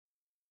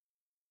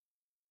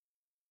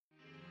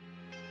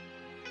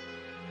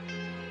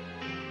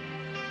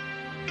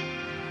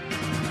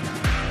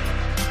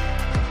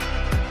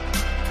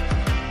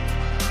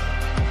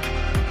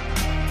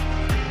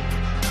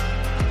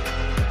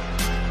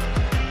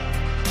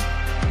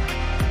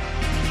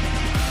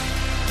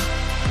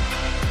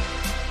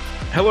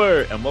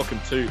Hello and welcome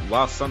to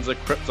Last Sons of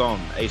Krypton,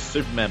 a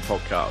Superman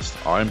podcast.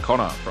 I'm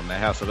Connor from the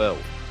House of L.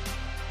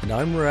 And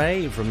I'm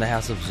Ray from the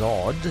House of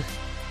Zod.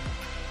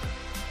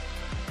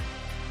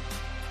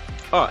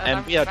 Oh,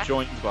 and we are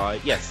joined by...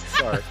 Yes,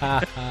 sorry.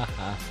 I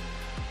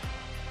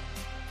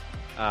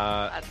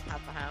didn't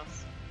have a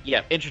house.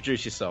 Yeah,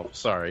 introduce yourself,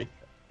 sorry.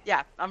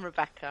 Yeah, I'm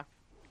Rebecca.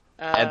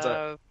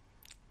 And,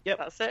 yep.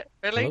 That's it,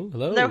 really?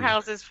 Hello. No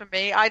houses for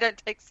me. I don't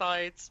take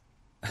sides.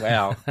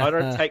 Wow, I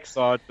don't take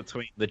side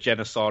between the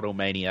genocidal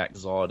maniac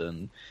Zod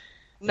and...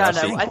 No,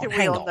 I think we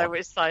hang all on. know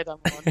which side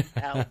I'm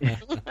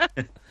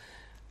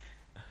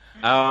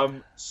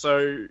on.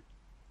 So,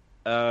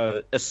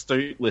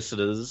 astute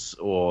listeners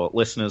or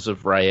listeners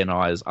of Ray and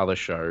I's other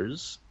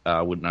shows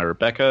would know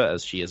Rebecca,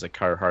 as she is a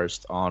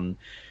co-host on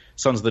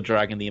Sons of the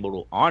Dragon, the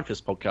Immortal Iron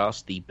Fist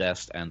podcast, the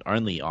best and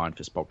only Iron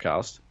Fist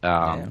podcast.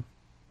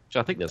 Which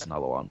I think there's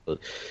another one, but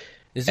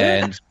Is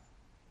it?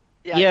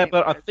 Yeah,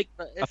 but I there is, think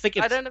but I think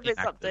I it's don't know if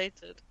it's inactive.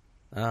 updated.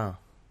 Oh.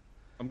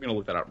 I'm going to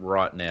look that up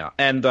right now.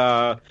 And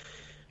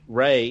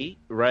Ray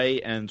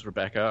and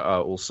Rebecca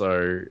are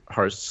also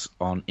hosts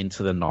on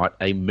Into the Night,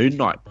 a Moon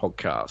Knight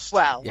podcast.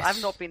 Well, Yes.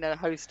 I've not been a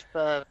host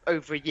for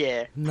over a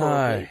year. No,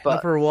 probably, but,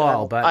 not for a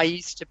while, but... I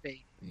used to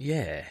be.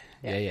 Yeah.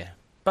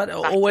 But in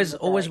always the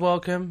always day.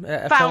 welcome.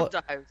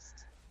 Founder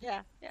host.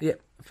 Yeah.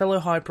 Fellow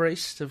High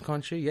Priest of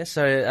Khonshu, yes.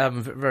 So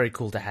very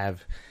cool to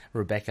have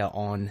Rebecca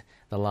on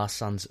The Last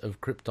Sons of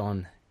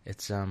Krypton.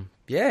 It's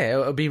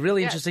it'll be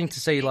really interesting to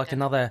see like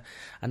another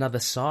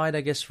side,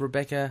 I guess,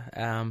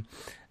 Rebecca.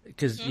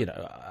 Because you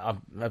know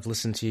I've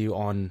listened to you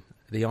on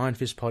the Iron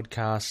Fist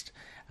podcast.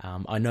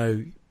 I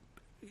know,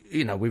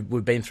 you know,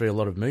 we've been through a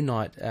lot of Moon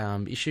Knight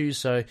issues.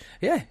 So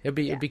it'd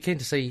be keen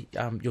to see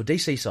your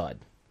DC side.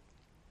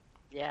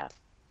 Yeah.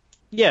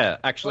 Yeah,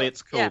 actually, Well,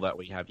 it's cool yeah. that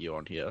we have you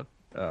on here.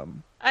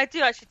 I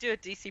do actually do a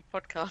DC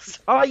podcast.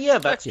 Oh, yeah,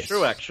 that's Yes.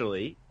 true,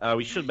 actually.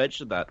 We should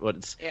mention that. But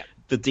it's Yeah.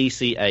 the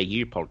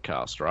DCAU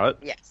podcast, right?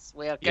 Yes,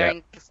 we are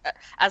going.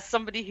 As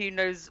somebody who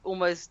knows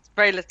almost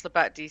very little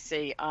about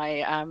DC,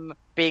 I am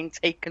being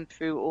taken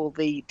through all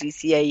the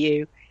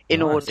DCAU in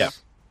Nice. order. Yeah.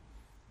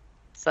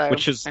 So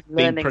Which has I'm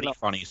been learning pretty lots.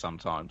 funny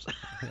sometimes.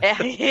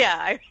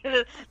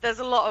 There's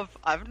a lot of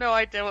I have no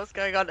idea what's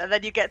going on, and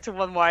then you get to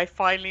one where I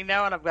finally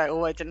know, and I'm going,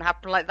 oh, it didn't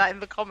happen like that in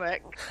the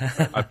comic.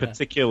 I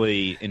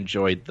particularly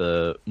enjoyed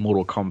the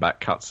Mortal Kombat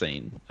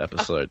cutscene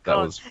episode. that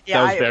God. was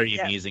Yeah, very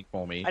amusing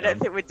for me. I don't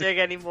think we're doing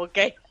any more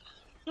games.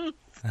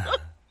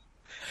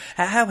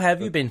 How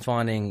have you been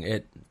finding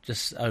it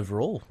just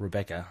overall,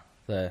 Rebecca?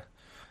 The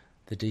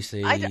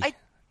DC.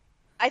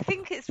 I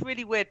think it's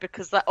really weird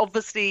because, like,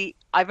 obviously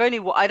I'd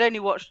only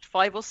watched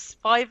five or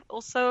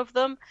so of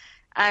them,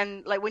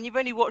 and like when you've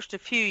only watched a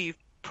few, you've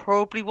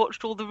probably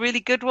watched all the really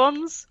good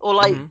ones, or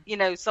like you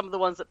know, some of the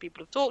ones that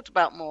people have talked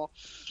about more.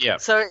 Yeah.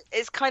 So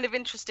it's kind of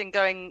interesting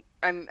going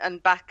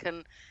and back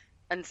and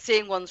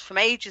seeing ones from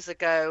ages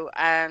ago,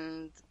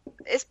 and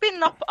it's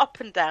been up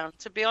and down.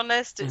 To be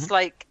honest, it's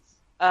like.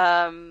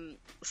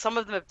 Some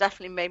of them have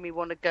definitely made me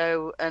want to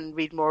go and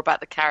read more about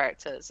the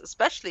characters,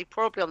 especially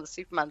probably on the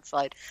Superman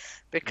side,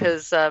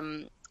 because a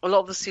lot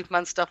of the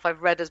Superman stuff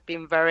I've read has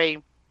been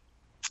very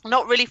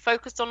not really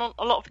focused on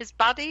a lot of his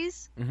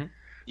baddies.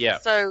 Yeah.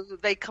 So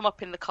they come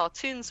up in the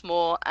cartoons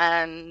more,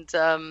 and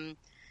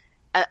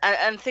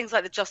things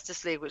like the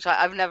Justice League, which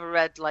I've never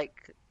read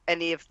like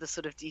any of the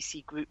sort of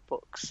DC group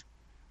books.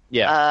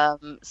 Yeah.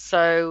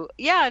 So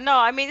yeah, no,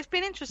 I mean it's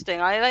been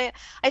interesting. I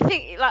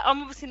think like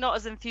I'm obviously not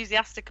as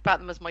enthusiastic about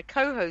them as my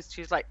co-host,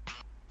 who's like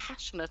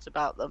passionate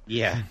about them.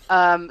 Yeah.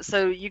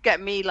 So you get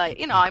me like,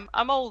 you know,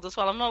 I'm old as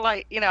well. I'm not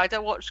like, you know, I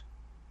don't watch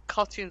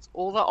cartoons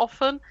all that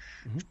often,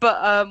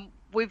 but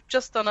we've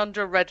just done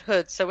Under a Red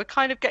Hood, so we're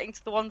kind of getting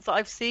to the ones that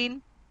I've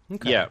seen.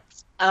 Okay. Yeah.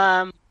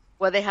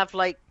 Where they have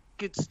like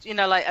good, you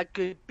know, like a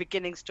good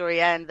beginning,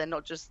 story, end. They're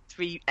not just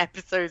 3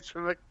 episodes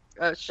from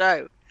a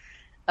show.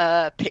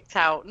 Picked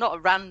out, not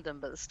at random,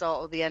 but the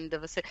start or the end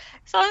of a series.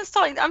 So I'm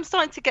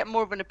starting to get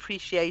more of an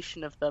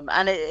appreciation of them,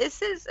 and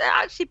it's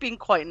actually been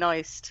quite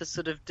nice to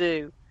sort of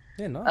do.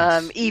 Yeah,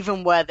 nice.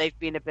 Even where they've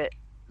been a bit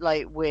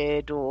like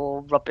weird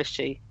or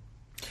rubbishy.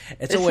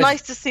 It's always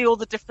nice to see all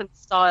the different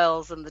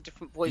styles and the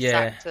different voice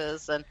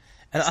actors, and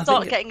I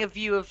start think getting a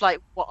view of like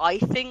what I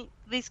think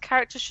these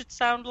characters should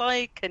sound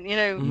like, and you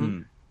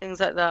know, things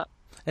like that.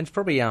 and it's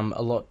probably a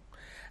lot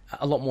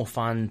more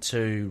fun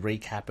to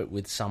recap it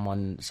with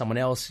someone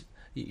else,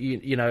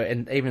 you know,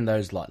 and even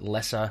those like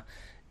lesser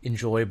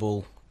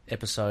enjoyable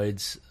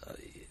episodes.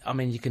 I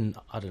mean, you can,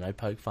 I don't know,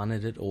 poke fun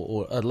at it,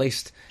 or at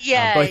least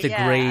both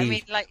agree I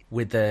mean, like,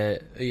 with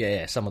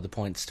some of the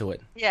points to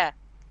it. Yeah.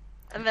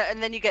 And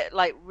then you get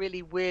like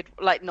really weird,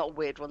 like not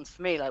weird ones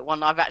for me. Like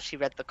one I've actually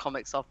read the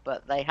comics of,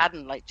 but they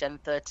hadn't, like Gen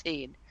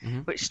 13,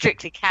 which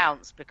strictly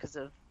counts because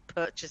of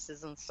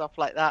purchases and stuff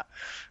like that.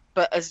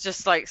 But it's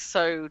just like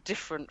so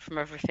different from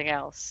everything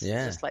else.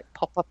 Yeah. Just like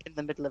pop up in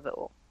the middle of it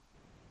all.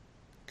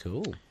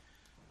 Cool.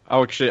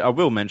 Oh, actually, I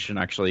will mention,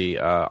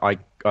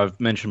 I've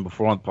mentioned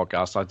before on the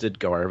podcast, I did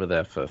go over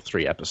there for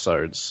 3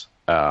 episodes.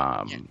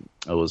 It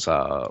was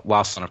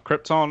Last Son of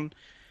Krypton,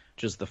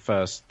 which is the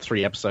first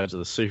 3 episodes of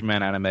the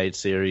Superman animated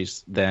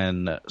series.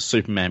 Then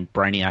Superman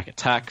Brainiac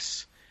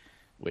Attacks,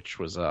 which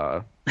was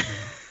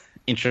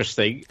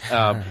interesting.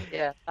 Yeah,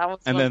 that was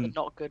and one then of the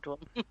not good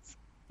ones.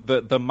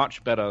 The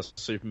much better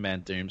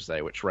Superman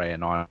Doomsday, which Ray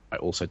and I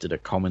also did a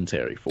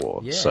commentary for.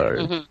 Yeah. So,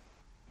 Mhm.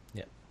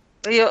 Yeah.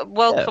 You're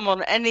welcome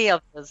on any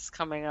others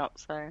coming up.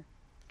 So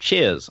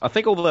cheers. I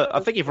think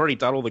you've already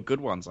done all the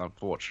good ones,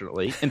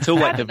 unfortunately, until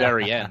like the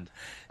very end.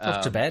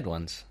 Not the bad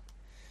ones.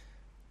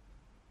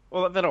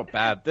 Well, they're not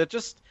bad. They're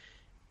just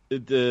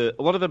a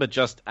lot of them are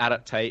just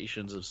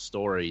adaptations of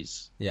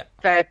stories. Yeah.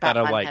 very That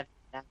are Batman like- heavy.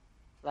 Yeah.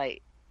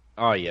 Like,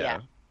 Oh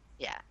yeah,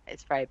 yeah,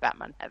 it's very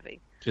Batman heavy.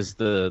 because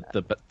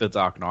the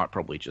Dark Knight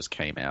probably just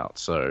came out,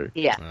 so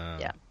Yeah, Ah.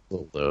 yeah.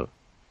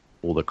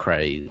 all the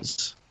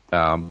craze.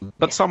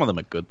 But some of them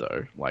are good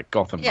though. Like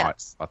Gotham Yeah.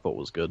 Knights, I thought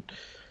was good.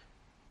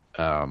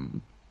 But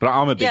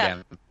I'm a big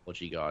Yeah.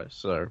 anthology guy,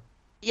 so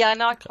Yeah,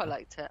 no, I quite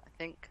liked it. I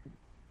think.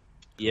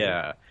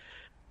 yeah.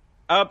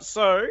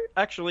 So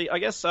actually, I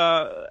guess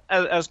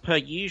as per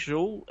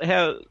usual,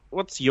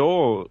 what's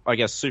your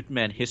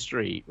Superman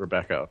history,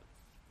 Rebecca?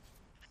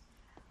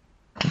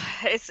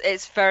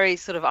 It's very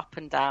sort of up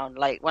and down.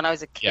 Like when I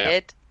was a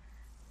kid,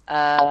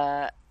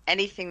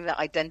 anything that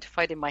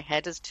identified in my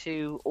head as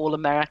too all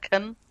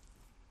American,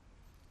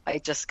 I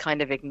just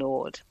kind of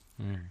ignored.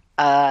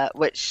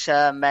 Which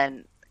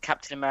meant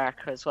Captain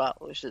America as well,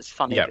 which is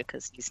funny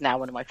because he's now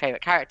one of my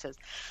favorite characters.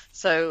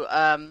 So,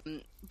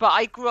 but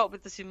I grew up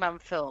with the Superman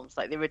films,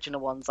 like the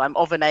original ones. I'm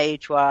of an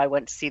age where I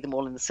went to see them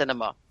all in the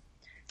cinema.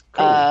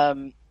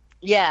 Cool.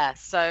 Yeah,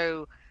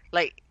 so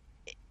like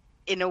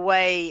in a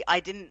way, I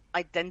didn't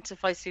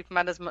identify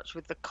Superman as much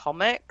with the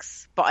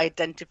comics, but I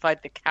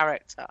identified the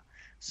character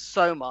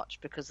so much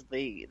because of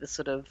the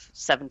sort of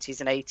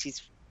 70s and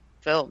 80s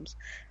films.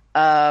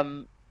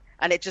 And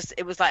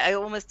it was like I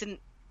almost didn't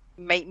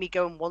make me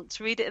go and want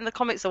to read it in the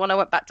comics. So when I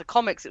went back to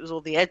comics, it was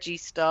all the edgy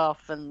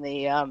stuff and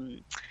the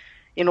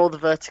all the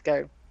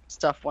Vertigo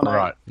stuff.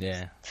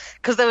 Yeah.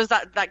 Because there was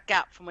that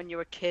gap from when you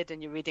were a kid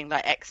and you're reading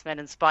like X-Men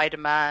and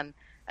Spider-Man,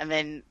 and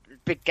then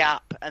big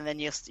gap, and then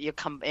you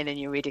come in and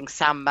you're reading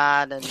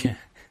Sandman and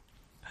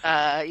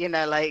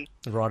like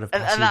The Rite of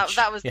and Passage.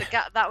 that was the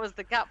gap. That was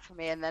the gap for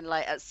me. And then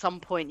like at some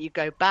point you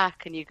go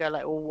back and you go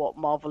like, well, what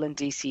Marvel and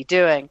DC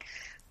doing?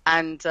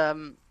 And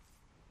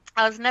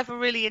I was never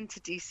really into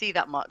DC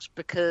that much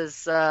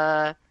because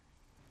I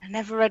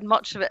never read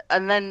much of it.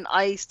 And then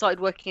I started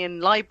working in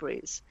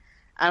libraries,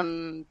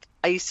 and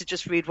I used to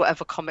just read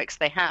whatever comics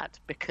they had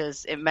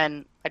because it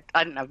meant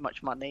I didn't have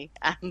much money,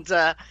 and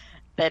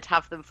they'd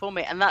have them for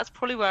me. And that's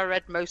probably where I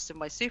read most of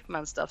my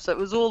Superman stuff. So it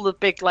was all the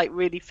big, like,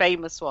 really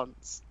famous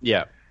ones.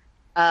 Yeah.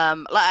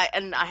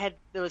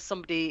 There was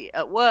somebody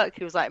at work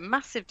who was like a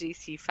massive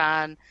DC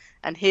fan,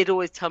 and he'd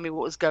always tell me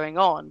what was going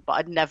on, but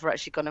I'd never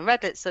actually gone and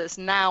read it. So it's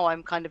now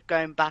I'm kind of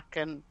going back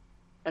and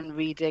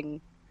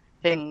reading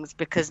things,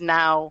 because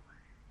now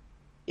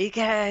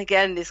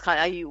again this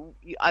kind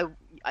of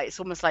it's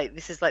almost like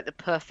this is like the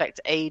perfect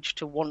age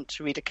to want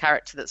to read a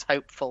character that's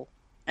hopeful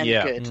and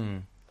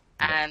good.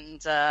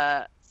 And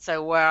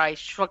so where I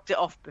shrugged it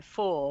off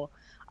before,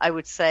 I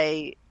would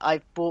say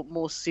I've bought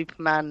more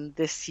Superman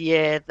this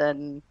year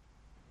than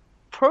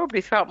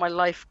probably throughout my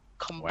life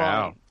combined.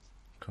 Wow.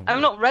 Cool.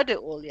 I've not read it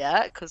all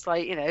yet because,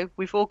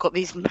 we've all got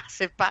these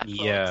massive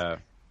backlogs. Yeah.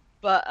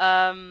 But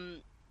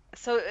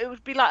so it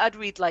would be like I'd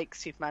read like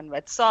Superman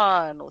Red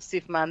Sun or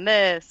Superman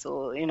this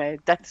or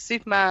Death of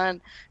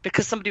Superman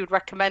because somebody would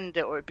recommend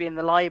it or it'd be in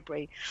the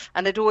library,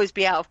 and it'd always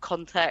be out of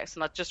context,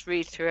 and I'd just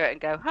read through it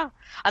and go, huh.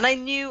 And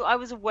I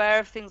was aware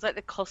of things like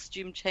the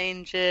costume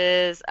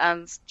changes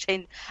and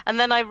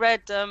then I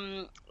read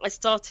I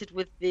started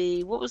with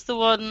what was the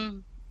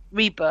one,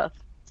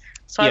 Rebirth.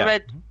 So I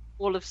read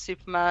all of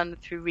Superman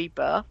through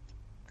Rebirth,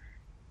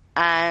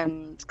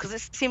 and because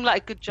it seemed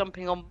like a good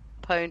jumping on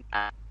point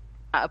at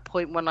a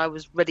point when I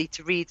was ready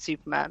to read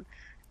Superman.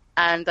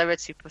 And I read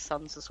Super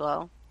Sons as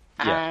well.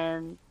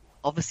 And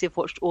obviously I've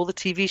watched all the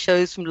TV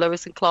shows from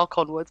Lois and Clark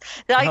onwards.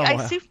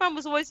 Superman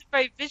was always a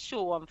very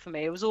visual one for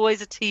me. It was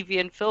always a TV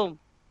and film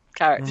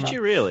character. Did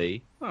you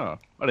really? Oh,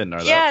 I didn't know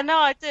that. Yeah, no,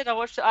 I did. I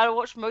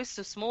watched most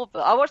of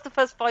Smallville. I watched the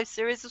first 5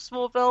 series of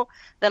Smallville.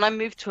 Then I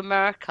moved to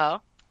America.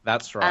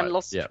 That's right. And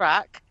lost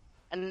track.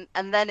 And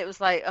then it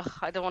was like,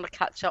 I don't want to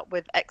catch up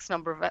with X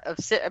number of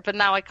but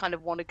now I kind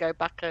of want to go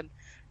back and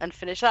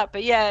finish that.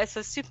 But yeah,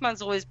 so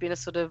Superman's always been a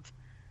sort of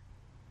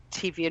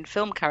TV and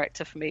film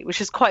character for me,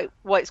 which is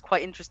it's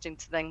quite interesting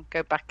to then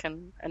go back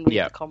and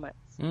read the comics.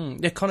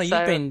 Yeah, Connor,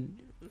 you've been...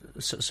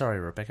 Sorry,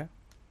 Rebecca.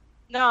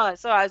 No,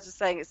 sorry, I was just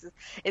saying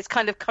it's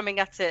kind of coming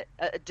at it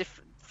at a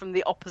different, from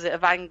the opposite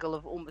of angle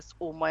of almost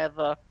all my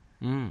other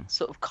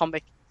sort of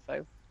comic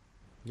info.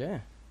 Yeah.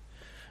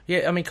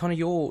 Yeah, I mean, Connor,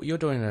 you're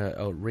doing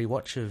a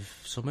rewatch of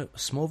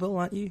Smallville,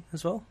 aren't you,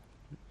 as well,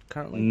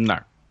 currently? No.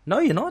 No,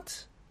 you're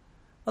not?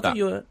 I thought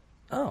you were...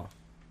 Oh,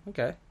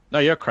 okay. No,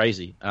 you're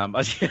crazy. I don't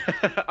know.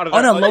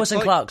 Oh, no, Lois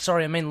and Clark.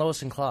 Sorry, I mean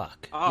Lois and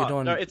Clark.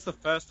 Oh, no, it's the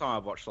first time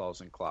I've watched Lois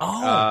and Clark.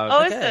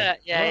 Oh, is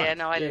it? Yeah,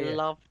 no, I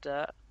loved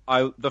it.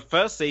 the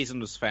first season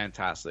was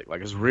fantastic. Like,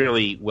 it was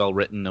really well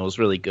written. It was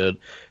really good.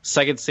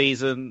 Second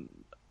season,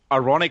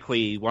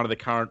 ironically, one of the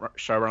current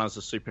showrunners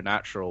of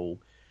Supernatural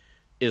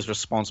is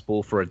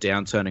responsible for a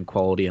downturn in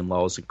quality in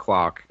Lois and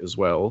Clark as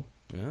well.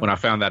 Yeah. When I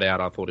found that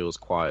out, I thought it was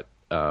quite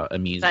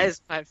amusing. That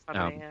is quite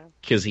funny, yeah.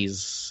 Because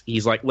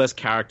he's like less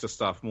character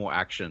stuff, more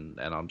action,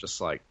 and I'm just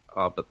like,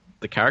 oh, but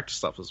the character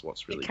stuff is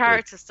what's really good. The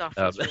character stuff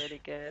is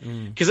really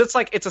good. Because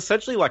it's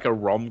essentially like a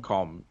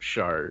rom-com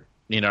show,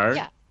 you know?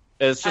 Yeah.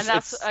 It's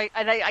just,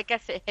 I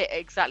guess it hit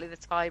exactly the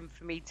time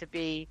for me to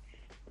be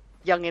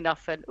young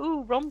enough and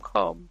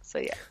rom-com. So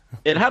yeah,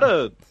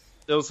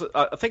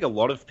 I think a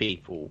lot of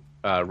people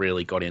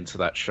really got into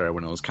that show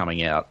when it was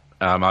coming out.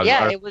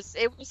 It was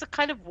a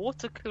kind of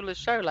water cooler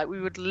show. Like,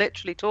 we would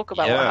literally talk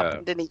about what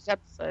happened in each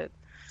episode.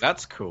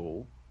 That's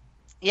cool.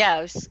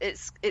 Yeah,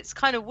 it's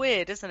kind of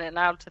weird, isn't it,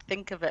 now to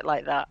think of it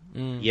like that?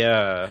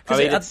 Yeah, I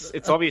mean,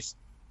 it's obvious.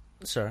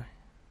 Sorry,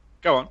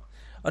 go on.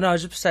 Oh no, I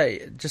was just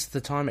say, just the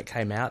time it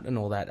came out and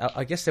all that.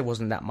 I guess there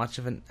wasn't that much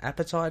of an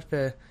appetite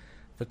for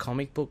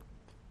comic book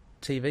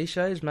TV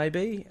shows,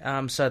 maybe.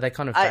 So they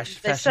kind of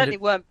they certainly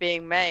weren't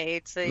being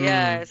made. So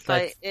yeah,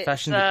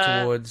 fashioned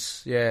it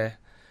towards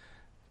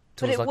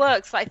But it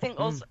works. I think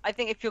also. I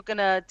think if you're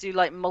gonna do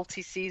like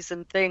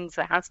multi-season things,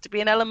 there has to be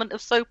an element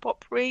of soap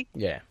opera.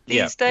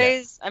 These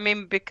days, I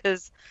mean,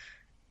 because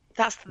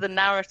that's the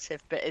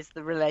narrative bit, is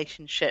the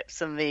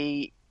relationships and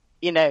the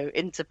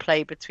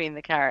interplay between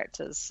the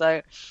characters.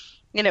 So,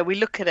 we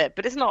look at it,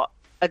 but it's not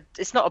a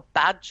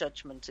bad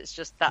judgment. It's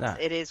just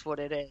it is what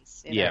it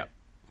is. You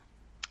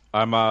know?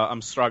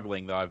 I'm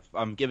struggling though.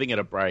 I'm giving it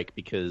a break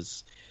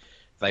because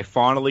they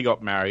finally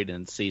got married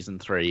in season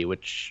 3,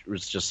 which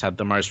was just had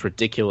the most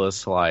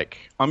ridiculous,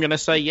 like, I'm going to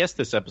say yes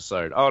this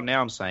episode. Oh,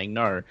 now I'm saying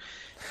no.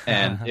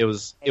 And it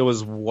was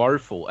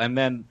woeful. And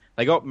then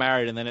they got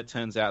married, and then it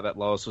turns out that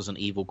Lois was an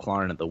evil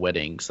clone at the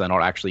wedding, so they're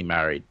not actually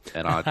married.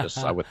 And I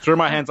threw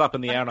my hands up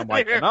in the air, and I'm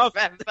like, enough.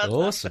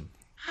 Awesome.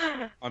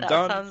 I'm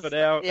done for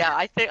now. Yeah,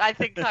 I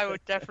think I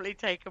would definitely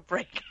take a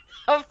break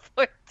at that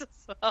point as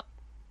well.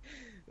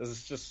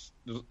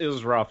 It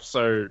was rough.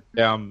 So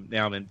now I'm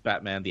in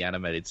Batman the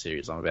Animated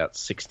Series. I'm about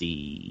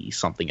 60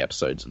 something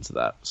episodes into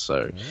that.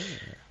 So,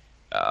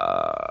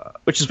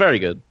 which is very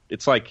good.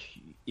 It's like,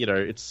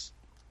 I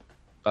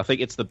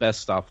think it's the best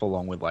stuff,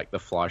 along with like the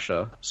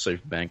Fleischer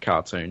Superman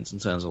cartoons in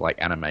terms of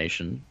like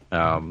animation.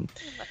 Anyway,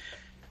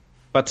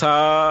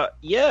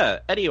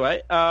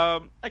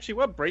 actually,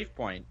 one brief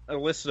point. A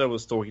listener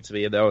was talking to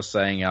me, and they were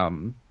saying a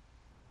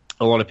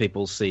lot of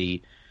people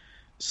see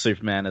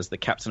Superman as the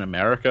Captain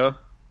America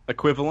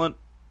equivalent,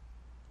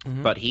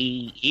 but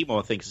he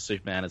more thinks of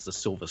Superman as the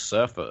Silver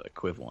Surfer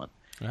equivalent.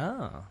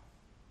 Oh.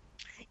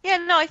 Yeah,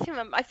 no, I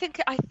think.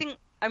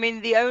 I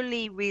mean, the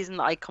only reason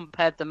I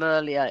compared them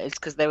earlier is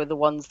because they were the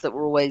ones that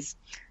were always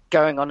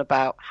going on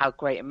about how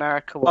great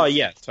America was. Oh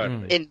yeah,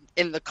 totally.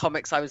 In the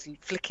comics I was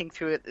flicking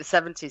through at the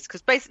 70s,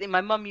 because basically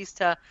my mum used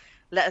to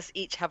let us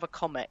each have a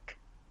comic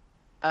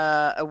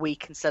a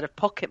week instead of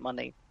pocket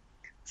money.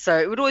 So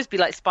it would always be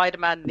like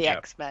Spider-Man and the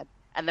X-Men.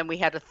 And then we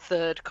had a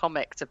third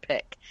comic to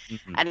pick.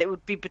 Mm-hmm. And it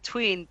would be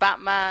between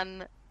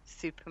Batman,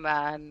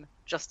 Superman,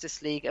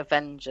 Justice League,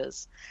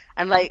 Avengers.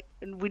 And, like,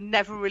 we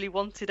never really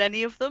wanted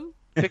any of them.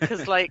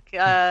 Because,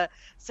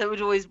 so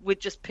we'd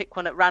just pick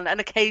one at random.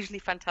 And occasionally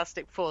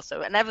Fantastic Four.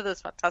 So whenever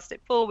there's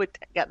Fantastic Four, we'd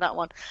get that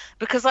one.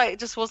 Because, it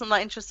just wasn't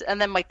that interested. And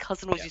then my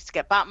cousin always used to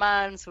get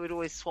Batman, so we'd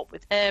always swap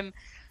with him.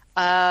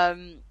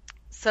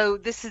 So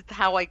this is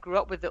how I grew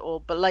up with it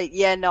all. But,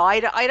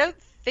 I don't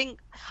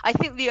think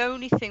the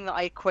only thing that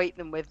I equate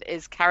them with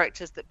is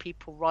characters that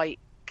people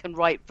can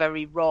write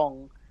very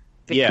wrong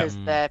because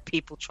they're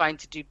people trying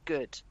to do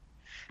good.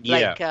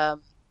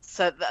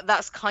 So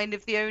that's kind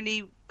of the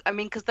only. I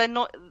mean, because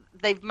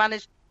they've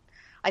managed.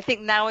 I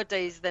think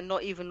nowadays they're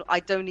not even.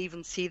 I don't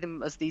even see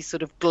them as these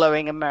sort of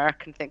glowing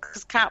American things.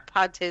 Because Cap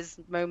had his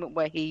moment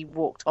where he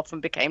walked off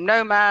and became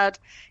nomad.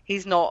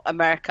 He's not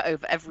America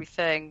over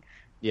everything.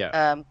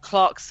 Yeah.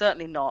 Clark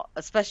certainly not,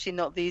 especially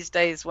not these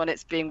days when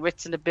it's being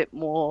written a bit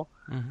more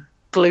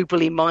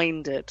globally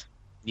minded.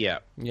 Yeah.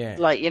 Yeah.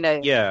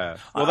 Yeah.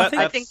 Well,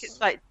 I think it's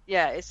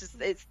it's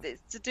just it's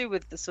to do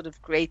with the sort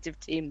of creative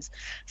teams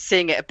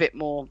seeing it a bit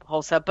more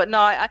wholesale. But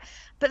no,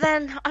 but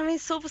then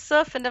Silver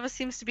Surfer never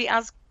seems to be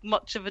as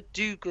much of a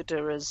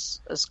do-gooder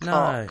as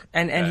Clark. No,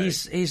 and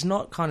he's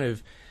not kind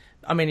of.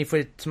 I mean, if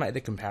we're to make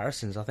the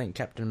comparisons, I think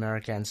Captain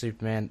America and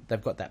Superman,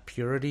 they've got that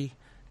purity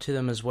to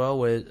them as well,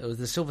 where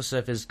the Silver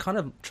Surfer is kind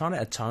of trying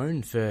to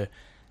atone for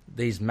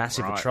these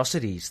massive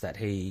atrocities that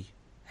he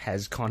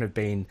has kind of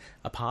been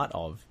a part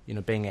of,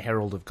 being a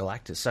herald of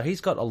Galactus. So he's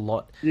got a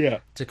lot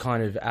to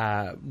kind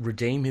of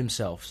redeem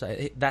himself.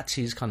 So that's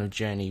his kind of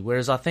journey.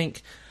 Whereas I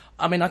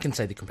can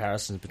say the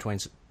comparisons between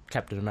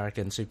Captain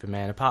America and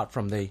Superman, apart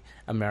from the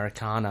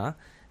Americana,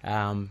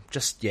 they're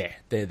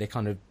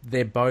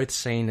both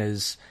seen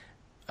as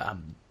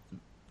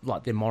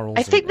like their morals.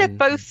 I think they're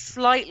both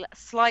slight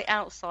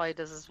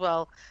outsiders as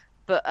well.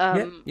 But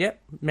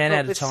Man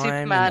Out of Time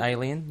Superman, and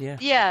Alien,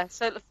 yeah.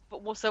 So,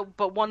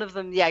 but one of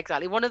them,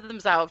 exactly. One of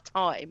them's out of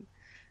time,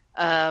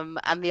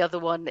 and the other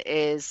one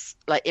is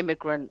like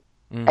immigrant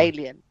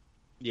alien.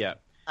 Yeah.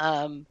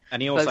 And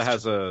he also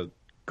has a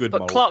good but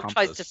moral Clark compass.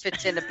 tries to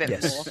fit in a bit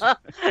more.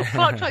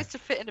 Clark tries to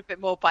fit in a bit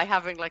more by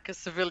having like a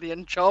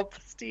civilian job.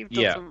 Steve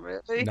doesn't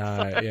really.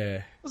 No,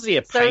 yeah. Was he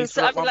a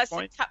painter at one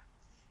point?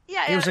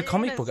 Yeah, he was a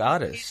comic book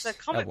artist. He's a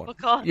comic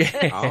book artist.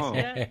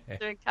 Yeah.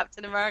 Doing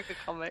Captain America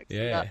comics.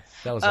 Yeah,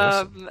 that was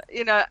awesome.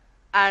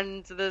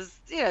 And there's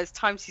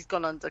times he's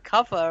gone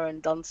undercover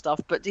and done stuff,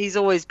 but he's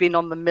always been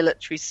on the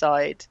military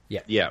side.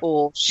 Yeah.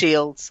 Or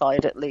SHIELD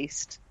side at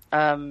least.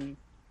 Whereas,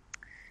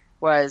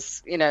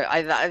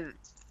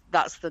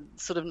 that's the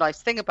sort of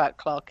nice thing about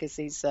Clark is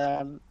he's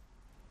doing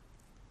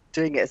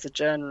it as a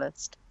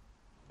journalist.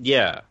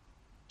 Yeah.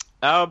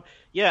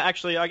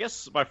 Actually, I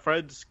guess my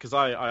friends, because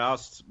I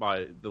asked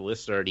the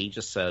listener, and he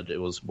just said it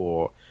was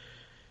more.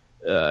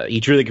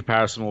 He drew the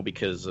comparison more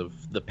because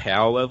of the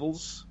power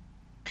levels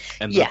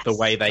and the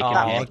way they can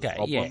handle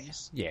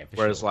problems. Yeah,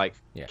 whereas,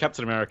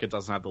 Captain America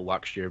doesn't have the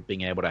luxury of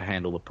being able to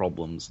handle the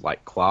problems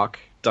like Clark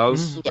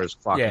does, whereas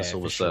Clark and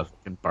Silver Surfer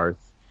can both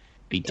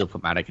be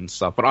diplomatic and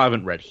stuff. But I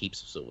haven't read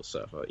heaps of Silver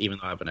Surfer, even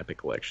though I have an Epic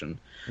collection,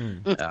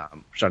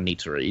 which I need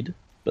to read.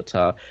 But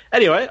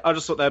anyway, I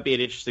just thought that'd be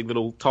an interesting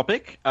little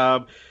topic.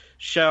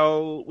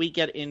 Shall we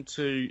get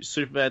into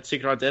Superman's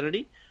secret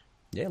identity?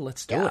 Yeah,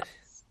 let's do it.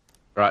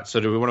 Right, so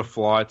do we want to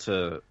fly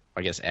to,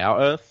 I guess, our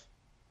Earth?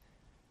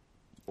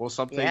 Or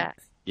something?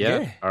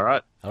 Yeah. All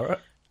right.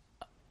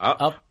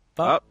 Up,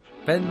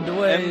 and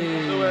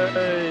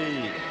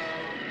away.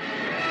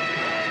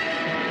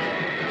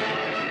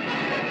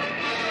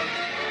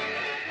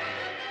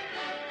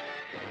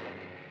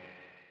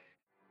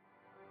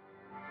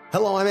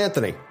 Hello, I'm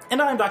Anthony.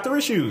 And I'm Dr.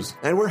 Issues.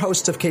 And we're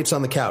hosts of Capes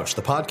on the Couch,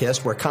 the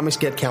podcast where comics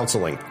get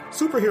counseling.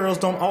 Superheroes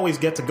don't always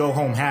get to go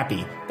home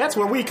happy. That's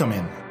where we come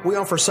in. We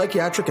offer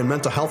psychiatric and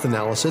mental health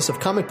analysis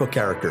of comic book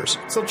characters.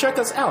 So check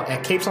us out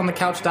at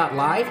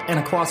capesonthecouch.live and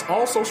across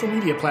all social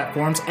media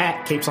platforms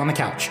at Capes on the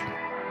Couch.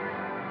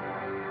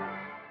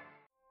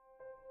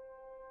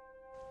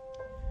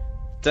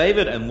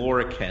 David and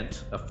Laura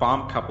Kent, a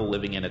farm couple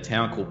living in a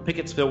town called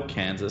Pickettsville,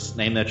 Kansas,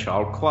 named their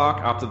child Clark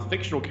after the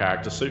fictional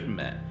character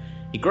Superman.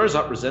 He grows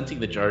up resenting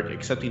the joke,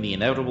 accepting the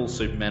inevitable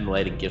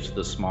Superman-related gifts with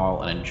a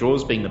smile, and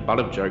enjoys being the butt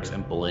of jokes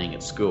and bullying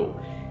at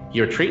school. He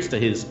retreats to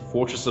his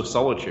Fortress of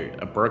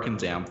Solitude, a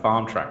broken-down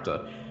farm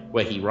tractor,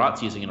 where he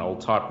writes using an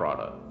old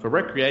typewriter. For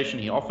recreation,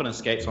 he often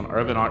escapes on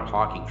overnight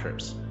hiking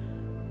trips.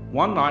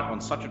 One night on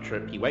such a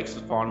trip, he wakes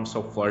to find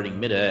himself floating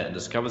mid-air and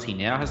discovers he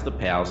now has the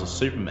powers of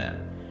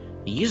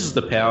Superman. He uses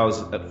the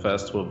powers at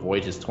first to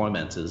avoid his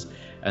tormentors,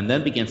 and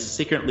then begins to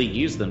secretly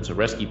use them to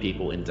rescue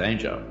people in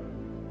danger.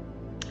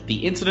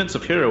 The incidents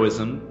of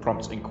heroism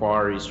prompt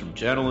inquiries from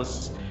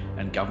journalists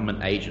and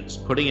government agents,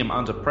 putting him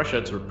under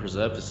pressure to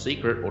preserve his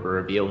secret or to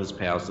reveal his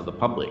powers to the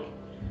public.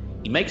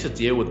 He makes a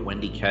deal with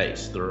Wendy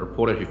Case, the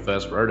reporter who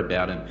first wrote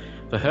about him,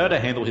 for her to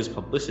handle his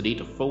publicity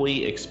to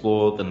fully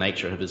explore the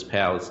nature of his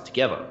powers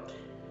together.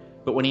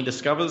 But when he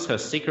discovers her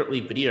secretly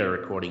video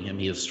recording him,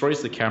 he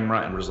destroys the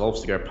camera and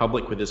resolves to go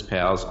public with his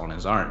powers on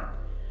his own.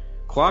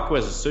 Clark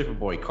wears a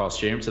Superboy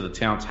costume to the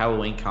town's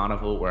Halloween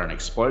carnival, where an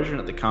explosion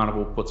at the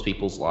carnival puts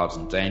people's lives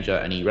in danger,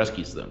 and he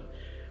rescues them.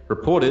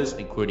 Reporters,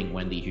 including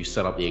Wendy, who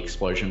set up the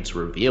explosion to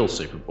reveal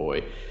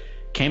Superboy,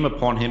 came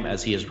upon him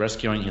as he is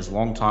rescuing his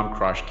longtime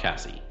crush,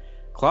 Cassie.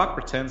 Clark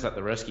pretends that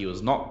the rescue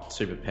is not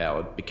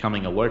superpowered,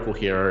 becoming a local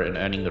hero and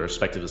earning the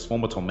respect of his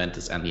former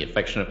tormentors and the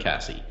affection of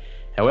Cassie.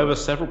 However,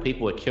 several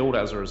people are killed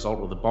as a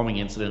result of the bombing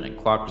incident, and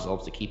Clark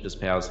resolves to keep his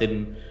powers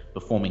hidden,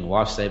 performing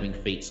life-saving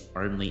feats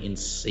only in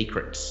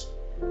secret.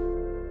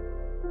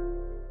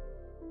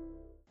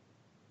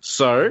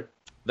 So,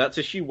 that's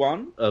issue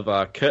 1 of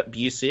Kurt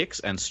Busiek's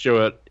and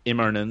Stuart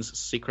Immonen's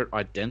Secret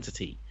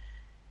Identity.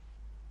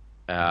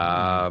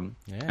 And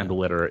the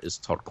letterer is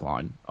Todd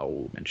Klein, I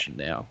will mention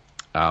now.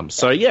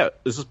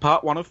 This is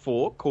part 1 of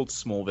 4, called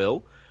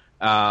Smallville.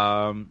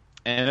 And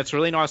it's a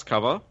really nice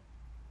cover.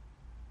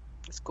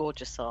 It's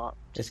gorgeous art.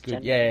 It's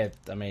good. Yeah,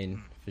 I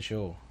mean, for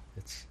sure.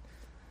 It's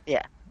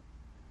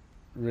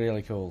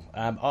really cool.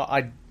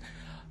 I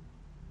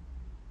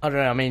don't know.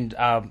 I mean,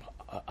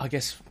 I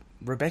guess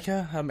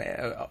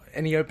Rebecca.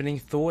 Any opening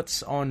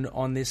thoughts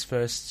on this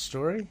first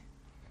story?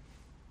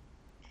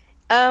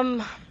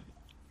 I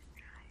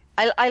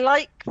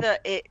like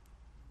that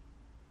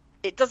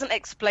it doesn't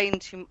explain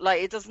too,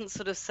 like, it doesn't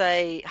sort of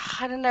say,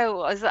 I don't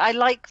know. I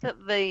like that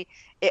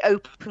it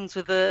opens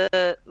with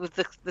the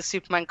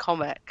Superman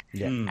comic,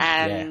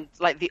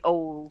 like the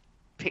old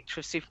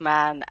picture of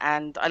Superman,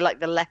 and I like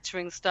the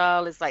lettering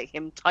style is like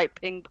him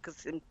typing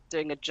because him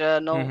doing a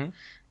journal.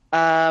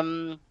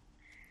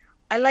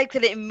 I like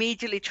that it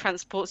immediately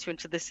transports you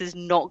into this is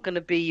not going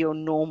to be your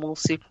normal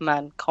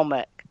Superman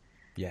comic.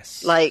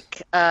 Yes.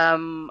 Like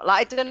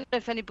I don't know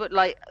if anybody,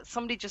 like,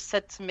 somebody just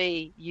said to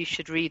me, you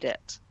should read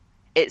it.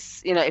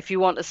 It's, if you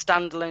want a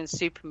standalone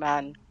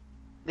Superman,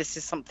 this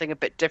is something a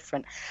bit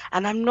different.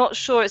 And I'm not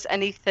sure it's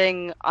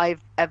anything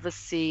I've ever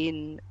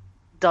seen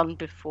done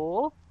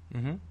before.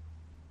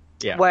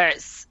 Yeah. Where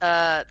it's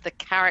the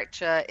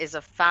character is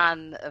a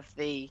fan of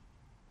the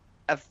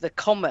of the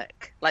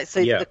comic. Like,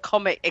 so the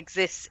comic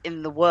exists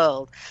in the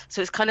world.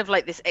 So it's kind of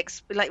like this,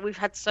 like we've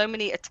had so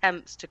many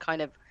attempts to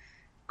kind of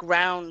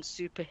ground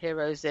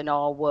superheroes in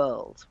our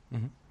world.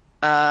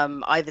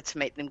 Either to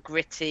make them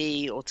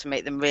gritty or to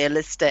make them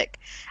realistic.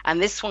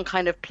 And this one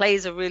kind of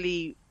plays a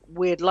really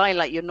weird line,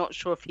 like you're not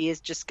sure if he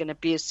is just going to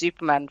be a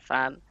Superman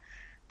fan,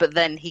 but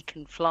then he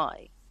can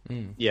fly.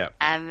 Yeah.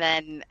 And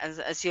then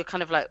as you're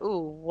kind of like, ooh,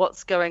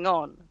 what's going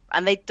on?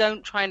 And they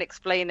don't try and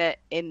explain it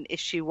in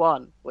issue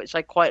 1, which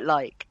I quite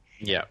like.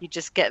 Yeah. You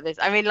just get this.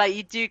 I mean, like,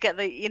 you do get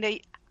the, you know,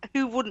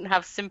 who wouldn't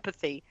have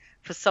sympathy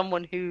for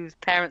someone whose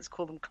parents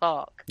call them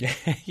Clark? Yeah,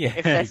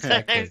 if their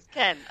exactly. surname's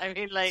Kent. I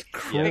mean, like,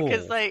 Cruel.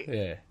 because, like,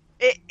 yeah.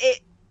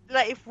 it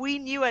like, if we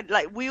knew it,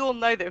 like, we all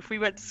know that if we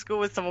went to school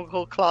with someone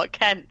called Clark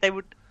Kent, they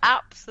would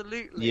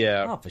absolutely.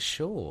 Yeah. Oh, for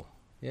sure.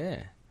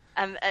 Yeah.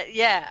 And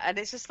and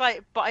it's just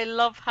like, but I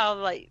love how,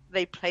 like,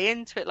 they play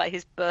into it, like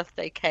his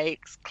birthday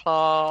cakes,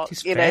 Clark,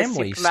 His you know,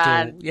 family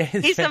Superman. still,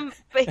 yeah.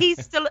 But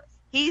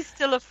he's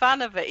still a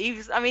fan of it.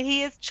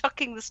 He is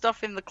chucking the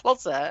stuff in the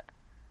closet,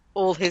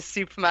 all his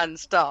Superman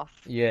stuff.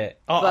 Yeah,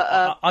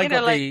 But, I you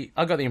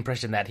know, got the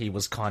impression that he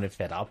was kind of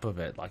fed up of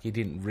it. Like, he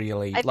didn't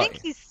really. I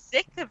think he's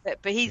sick of it,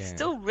 but he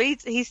still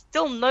reads. He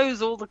still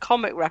knows all the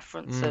comic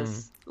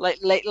references.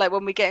 Like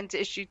when we get into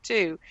issue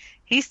 2,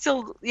 he's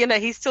still, you know,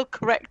 he's still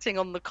correcting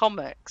on the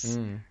comics.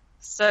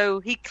 So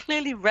he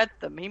clearly read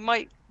them. He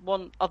might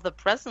want other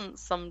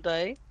presents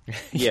someday.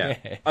 Yeah.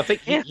 I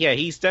think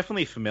he's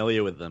definitely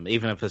familiar with them,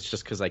 even if it's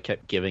just because I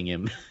kept giving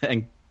him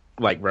and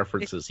like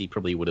references. He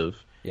probably would have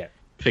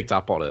picked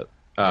up on it.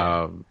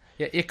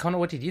 Yeah, Connor,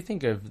 what did you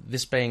think of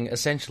this being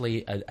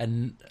essentially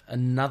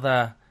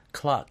another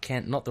Clark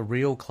Kent, not the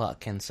real Clark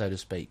Kent, so to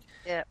speak?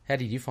 Yeah. How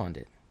did you find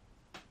it?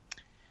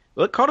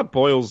 Well, it kind of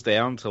boils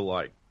down to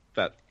like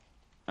that.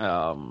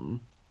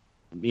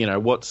 You know,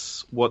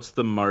 what's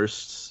the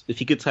most? If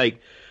you could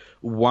take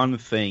one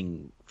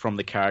thing from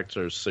the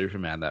character of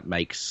Superman that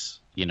makes,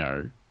 you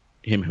know,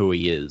 him who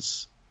he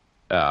is,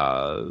 you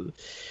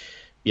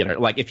know,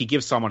 like if you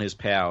give someone his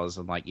powers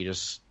and like you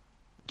just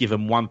give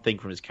him one thing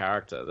from his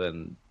character,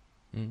 then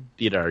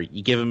you know,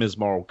 you give him his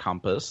moral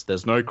compass.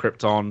 There's no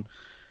Krypton,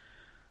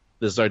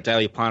 there's no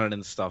Daily Planet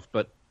and stuff,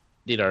 but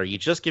you know, you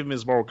just give him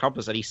his moral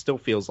compass and he still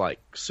feels like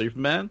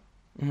Superman.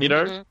 You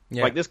know,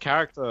 like this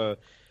character,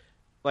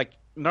 like,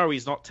 no,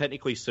 he's not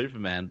technically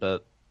Superman,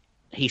 but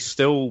he's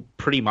still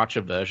pretty much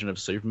a version of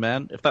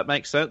Superman, if that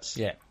makes sense.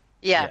 Yeah.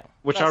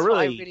 Which That's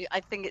I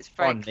think it's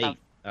very neat.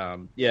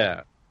 clever.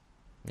 Yeah.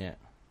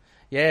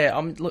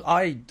 Look,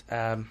 I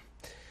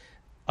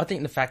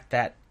think the fact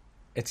that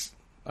it's,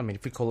 I mean,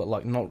 if we call it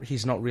like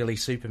he's not really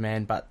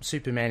Superman, but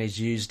Superman is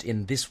used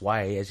in this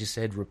way, as you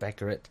said,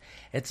 Rebecca.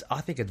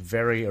 I think it's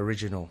very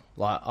original.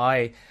 Like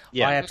I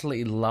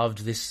absolutely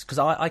loved this because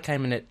I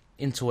came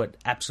into it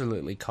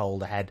absolutely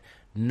cold. I had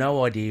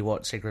no idea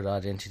what Secret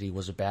Identity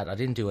was about. I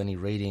didn't do any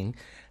reading,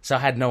 so I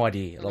had no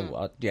idea.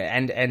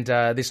 And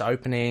this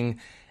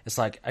opening, it's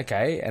like,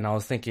 okay, and I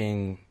was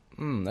thinking,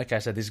 okay,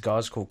 so this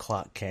guy's called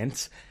Clark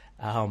Kent.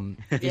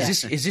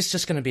 Is this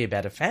just going to be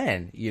about a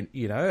fan,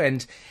 you know?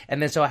 And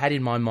then so I had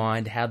in my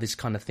mind how this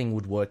kind of thing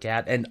would work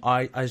out, and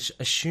I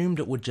assumed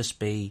it would just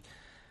be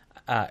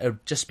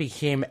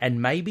him,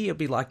 and maybe it'd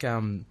be like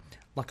a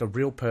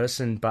real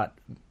person, but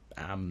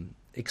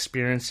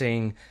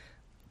experiencing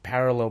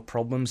parallel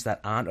problems that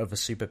aren't of a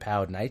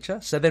superpowered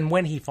nature. So then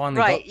when he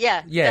finally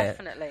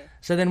definitely.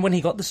 So then when he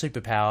got the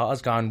superpower, I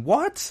was going,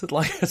 what?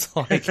 Like, it's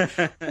like,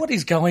 what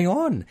is going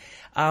on?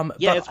 But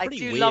it's I pretty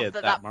do weird, love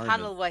that moment.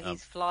 panel where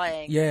he's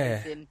flying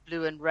is in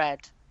blue and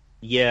red.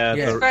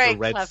 The very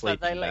red clever.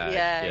 sleeping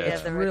bag.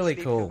 It's the red really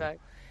sleeping cool. bag.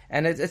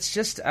 And it's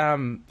just, I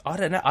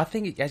don't know, I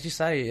think, as you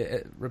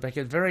say,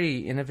 Rebecca, very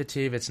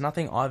innovative. It's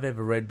nothing I've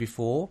ever read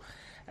before.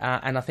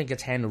 And I think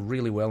it's handled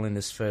really well in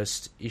this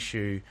first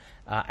issue,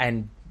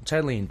 and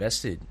totally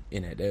invested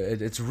in it.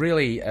 It's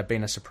really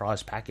been a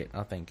surprise packet.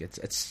 I think it's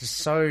just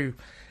so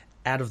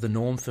out of the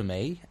norm for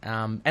me,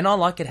 and I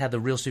like it how the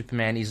real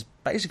Superman is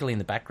basically in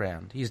the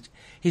background.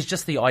 He's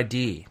just the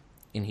idea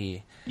in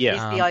here. He's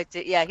the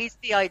idea. Yeah, he's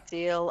the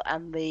ideal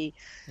and the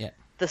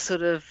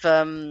sort of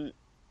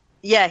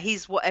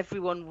he's what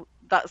everyone.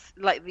 That's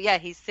like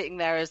he's sitting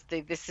there as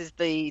this is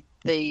the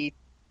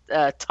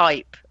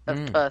type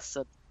of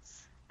person.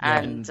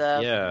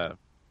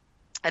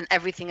 And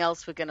everything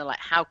else we're gonna like.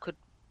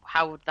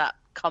 How would that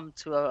come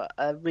to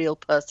a real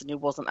person who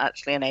wasn't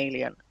actually an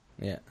alien?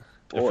 Yeah.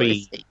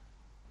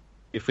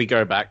 If we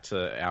go back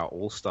to our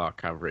All-Star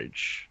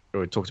coverage,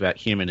 where we talked about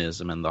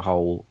humanism and the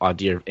whole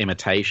idea of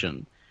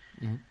imitation,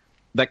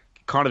 that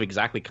kind of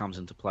exactly comes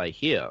into play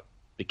here,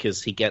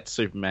 because he gets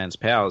Superman's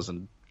powers,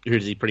 and who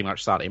does he pretty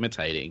much start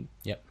imitating?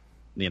 Yep.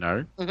 You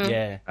know?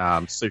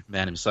 Yeah.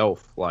 Superman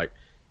himself, like.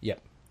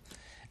 Yep.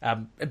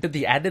 But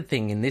the added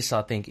thing in this,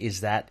 I think,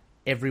 is that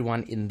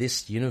everyone in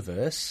this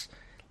universe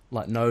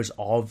like knows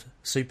of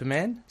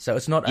Superman. So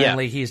it's not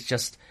only he's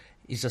just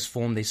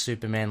formed these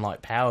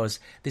Superman-like powers.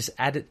 This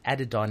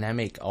added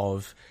dynamic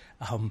of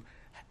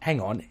hang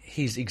on,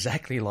 he's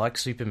exactly like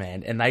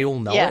Superman, and they all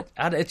know Yeah. it.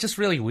 And it's just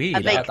really weird.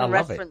 And they I can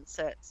love reference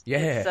it.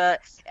 Yeah.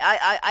 It's,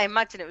 I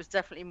imagine it was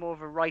definitely more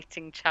of a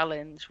writing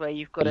challenge where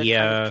you've got to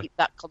kind of keep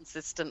that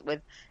consistent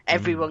with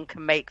everyone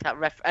can make that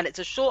reference, and it's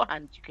a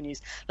shorthand you can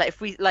use. Like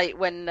if we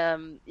when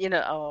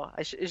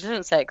I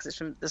shouldn't say it because it's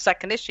from the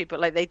second issue, but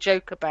like they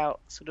joke about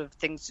sort of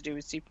things to do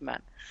with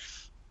Superman.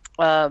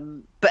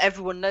 But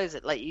everyone knows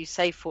it. Like you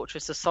say,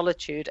 Fortress of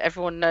Solitude.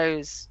 Everyone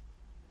knows.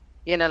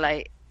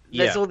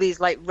 There's all these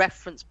like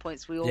reference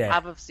points we all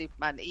have of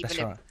Superman, even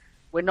if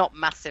we're not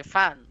massive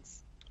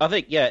fans. I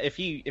think if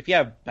you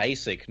have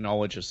basic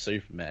knowledge of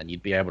Superman,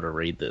 you'd be able to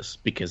read this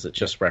because it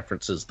just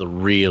references the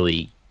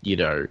really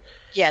the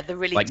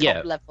really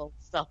top level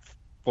stuff.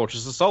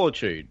 Fortress of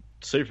Solitude,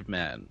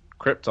 Superman,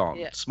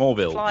 Krypton,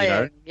 Smallville,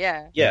 Flying,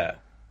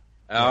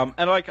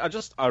 and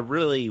I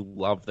really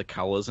love the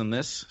colors in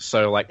this.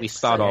 So we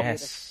start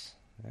off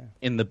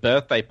in the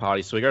birthday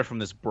party, so we go from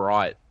this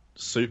bright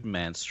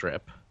Superman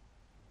strip,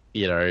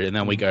 and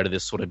then we go to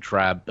this sort of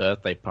drab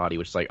birthday party,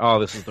 which is like, oh,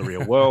 this is the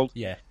real world.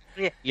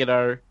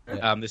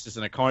 This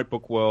isn't a comic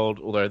book world,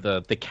 although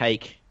the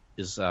cake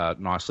is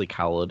nicely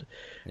colored.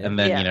 And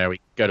then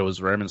we go to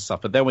his room and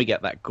stuff, but then we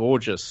get that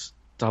gorgeous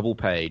double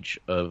page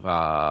of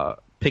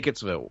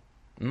Pickettsville,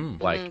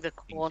 the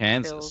in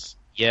Kansas,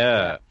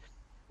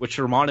 which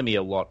reminded me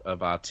a lot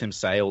of Tim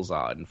Sale's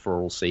art in For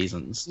All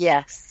Seasons.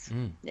 Yes,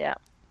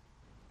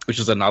 which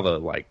is another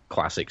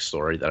classic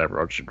story that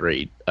everyone should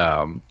read.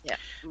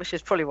 Which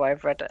is probably why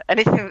I've read it.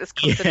 Anything that's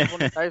considered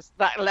one of those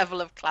that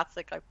level of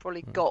classic, I've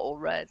probably got or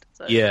read.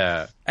 So.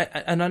 Yeah,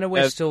 and I know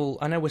we're still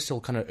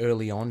kind of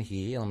early on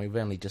here, and we've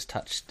only just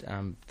touched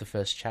the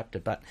first chapter.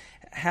 But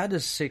how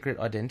does Secret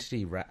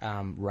Identity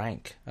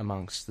rank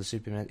amongst the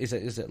Superman? Is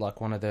it like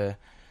one of the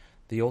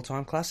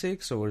all-time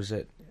classics, or is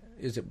it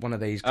one of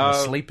these kind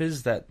of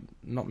sleepers that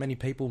not many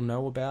people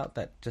know about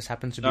that just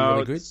happens to be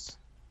really good?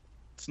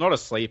 It's not a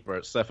sleeper.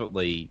 It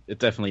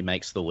definitely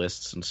makes the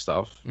lists and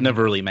stuff.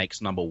 Never really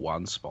makes number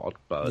one spot,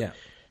 but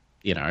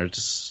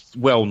just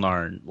well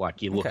known.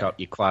 Like you look up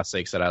your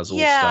classics, it has all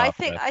stuff. I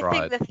think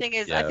the thing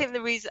is,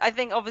 I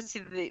think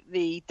obviously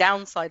the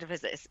downside of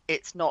it is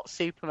it's not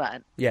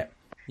Superman. Yeah.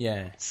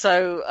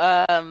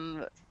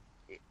 So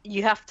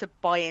you have to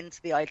buy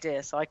into the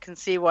idea. So I can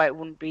see why it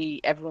wouldn't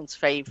be everyone's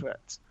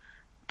favorite,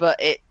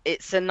 but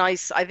it's a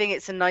nice. I think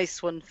it's a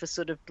nice one for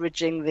sort of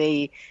bridging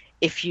the.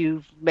 If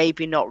you've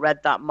maybe not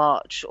read that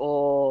much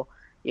or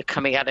you're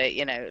coming at it,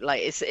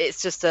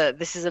 it's just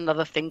this is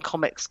another thing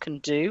comics can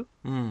do.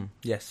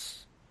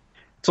 Yes.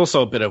 It's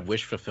also a bit of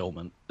wish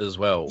fulfillment as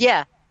well.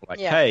 Yeah.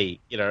 Hey,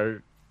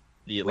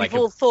 we've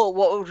all thought,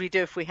 what would we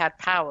do if we had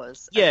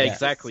powers? Yeah,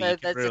 exactly. So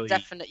there's a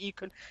definite, you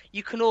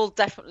can all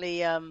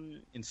definitely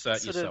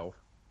insert yourself.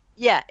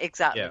 Yeah,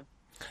 exactly.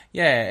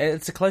 Yeah,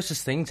 it's the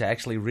closest thing to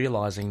actually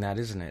realizing that,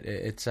 isn't it?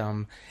 It's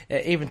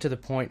even to the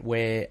point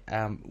where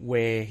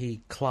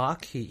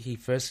Clark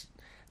first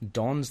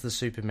dons the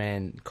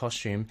Superman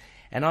costume,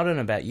 and I don't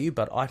know about you,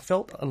 but I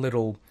felt a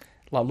little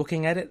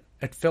looking at it.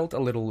 It felt a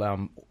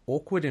little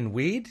awkward and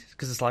weird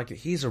because it's like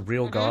he's a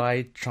real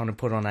guy trying to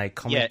put on a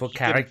comic book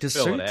character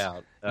suit. It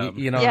out.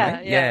 You know what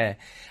I mean? Yeah.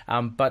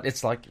 But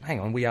it's like, hang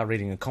on, we are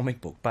reading a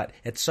comic book, but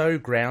it's so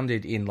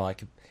grounded in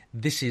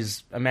this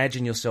is,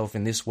 imagine yourself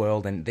in this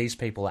world and these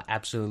people are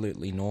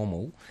absolutely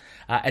normal.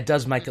 It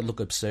does make it look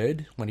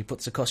absurd when he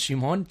puts the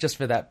costume on, just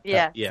for that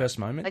first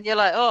moment. And you're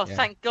like,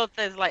 thank God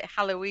there's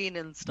Halloween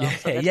and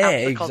stuff.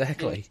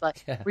 Exactly.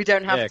 We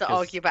don't have to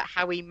argue about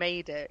how he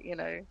made it,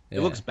 It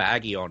looks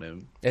baggy on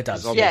him. It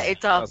does. Yeah, it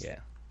does. Yeah.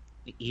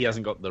 He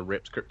hasn't got the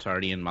ripped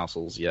Kryptonian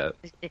muscles yet.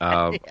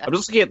 I'm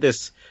just looking at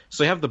this.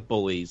 So you have the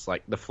bullies,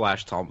 like the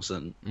Flash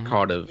Thompson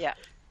kind of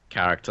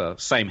character,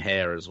 same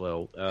hair as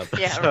well.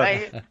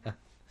 Right.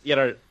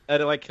 And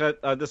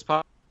this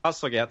part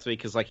stuck out to me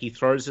because he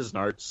throws his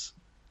notes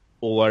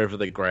all over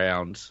the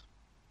ground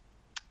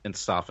and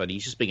stuff, and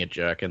he's just being a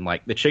jerk. And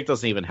the chick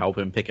doesn't even help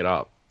him pick it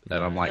up.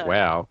 And I'm like,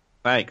 wow,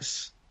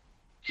 thanks.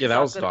 Yeah, that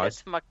was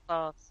nice. To my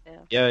class.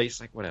 Yeah, he's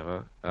like,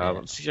 whatever.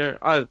 Again,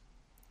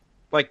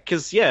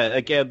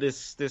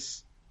 this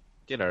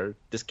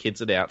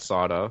kid's an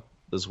outsider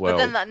as well. But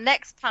then that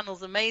next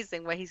panel's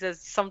amazing, where he says,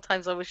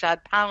 "Sometimes I wish I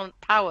had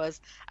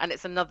powers," and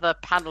it's another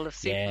panel of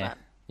Superman.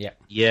 Yeah.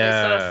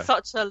 It's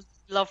such a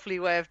lovely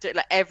way of doing.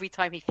 Every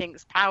time he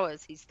thinks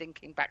powers, he's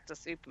thinking back to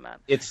Superman.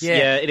 It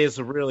is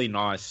a really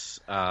nice.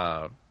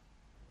 I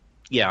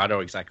know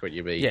exactly what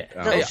you mean. Yeah,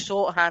 little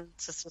shorthand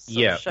to sort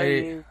of show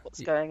you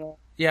what's going on.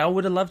 Yeah, I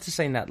would have loved to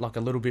seen that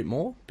a little bit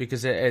more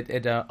because it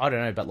I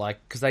don't know, but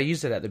because they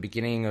used it at the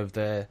beginning of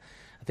the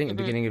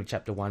beginning of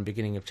chapter 1,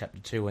 beginning of chapter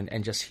 2,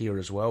 and just here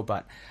as well.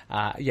 But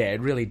it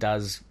really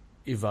does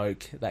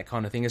evoke that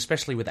kind of thing,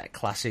 especially with that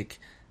classic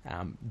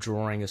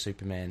drawing of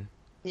Superman.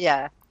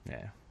 Yeah.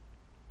 Yeah.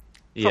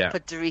 Proper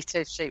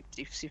Dorito-shaped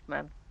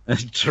Superman.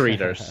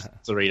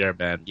 Dorito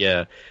man.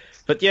 Yeah.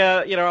 But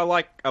I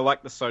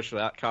like the social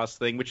outcast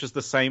thing, which is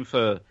the same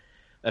for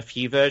a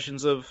few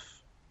versions of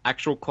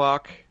actual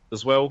Clark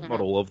as well.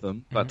 Not all of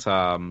them, but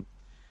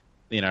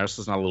this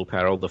is another little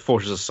parallel. The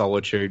Fortress of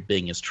Solitude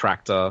being his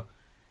tractor.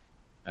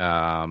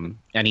 And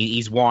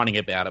he's whining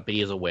about it, but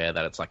he is aware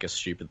that it's like a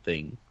stupid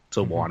thing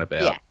to whine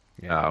about.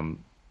 Yeah.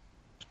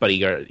 But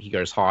he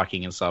goes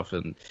hiking and stuff,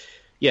 and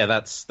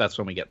that's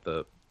when we get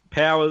the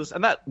powers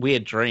and that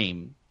weird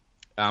dream.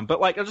 But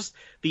like,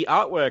 the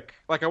artwork,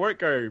 like I won't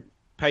go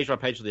page by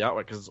page of the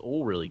artwork because it's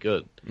all really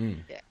good.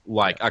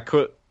 Like I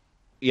could,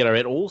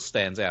 it all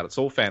stands out. It's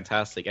all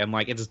fantastic, and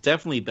like it's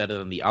definitely better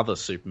than the other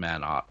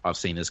Superman art I've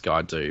seen this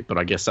guy do. But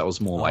I guess that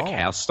was more like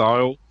house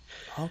style.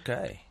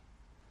 Okay.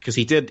 Because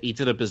he did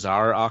a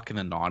Bizarro arc in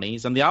the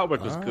 90s, and the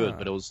artwork was good,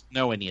 but it was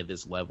nowhere near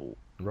this level.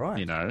 Right.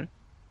 He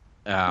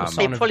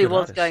probably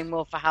was going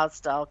more for house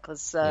style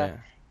because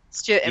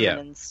Stuart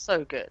Immonen's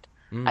so good.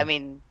 I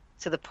mean,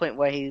 to the point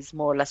where he's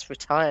more or less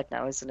retired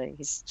now, isn't he?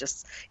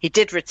 He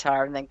did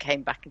retire and then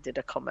came back and did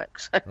a comic.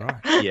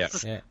 Right.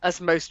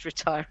 As most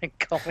retiring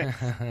comics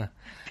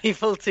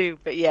people do.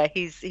 But yeah,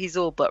 he's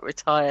all but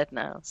retired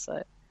now.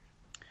 So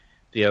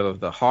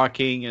the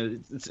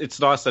hiking, it's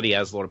nice that he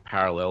has a lot of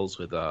parallels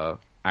with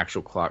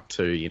actual Clark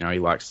too. He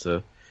likes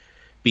to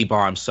be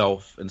by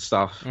himself and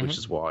stuff, which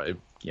is why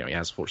he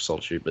has Fortress of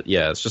Solitude. But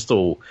yeah, it's just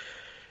all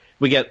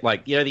we get,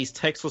 like these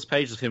textless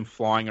pages of him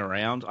flying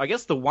around. I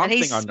guess the one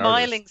thing I noticed, he's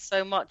smiling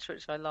so much,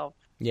 which I love.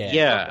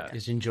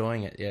 He's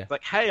enjoying it. Yeah,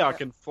 like hey, I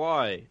can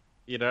fly.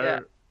 And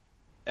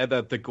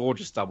the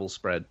gorgeous double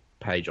spread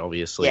page,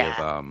 obviously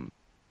of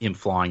him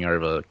flying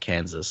over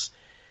Kansas.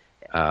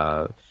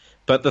 But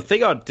the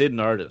thing I did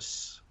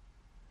notice,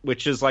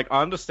 which is like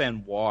I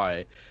understand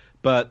why.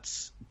 But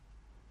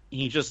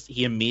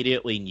he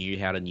immediately knew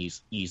how to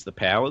use the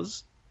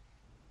powers.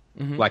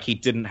 Like he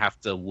didn't have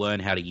to learn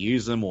how to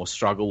use them or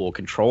struggle or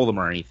control them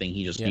or anything.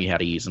 He just knew how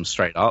to use them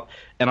straight up.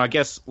 And I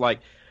guess like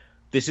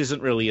this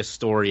isn't really a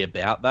story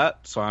about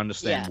that, so I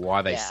understand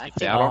why they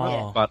skipped out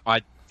on it. But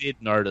I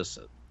did notice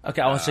it.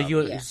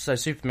 Okay, so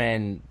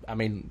Superman. I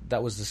mean,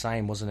 that was the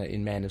same, wasn't it?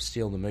 In Man of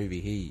Steel, the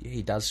movie,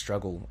 he does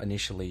struggle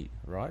initially,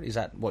 right? Is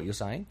that what you're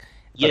saying?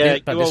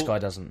 But this guy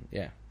doesn't.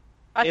 Yeah.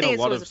 I think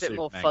it's always a bit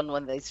more fun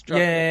when they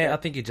struggle. Yeah, I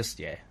think it just,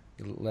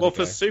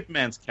 for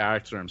Superman's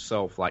character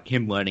himself, like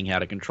him learning how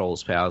to control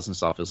his powers and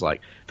stuff is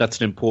like, that's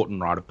an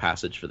important rite of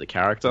passage for the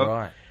character.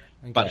 Right.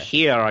 Okay. But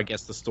here, I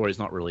guess the story's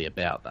not really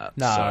about that.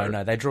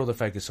 No, they draw the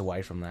focus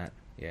away from that.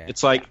 Yeah.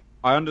 It's like,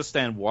 I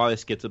understand why they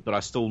skipped it, but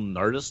I still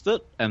noticed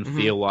it and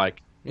feel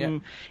like,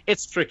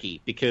 it's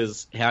tricky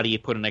because how do you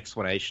put an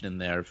explanation in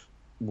there of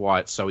why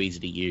it's so easy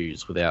to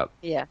use without...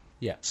 Yeah.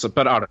 So,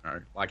 but I don't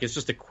know. Like, it's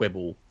just a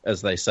quibble,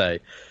 as they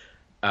say.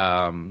 So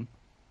I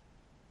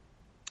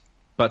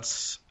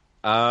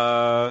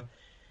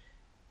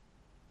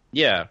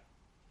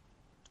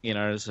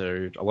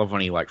love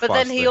when he like. But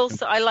then he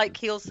also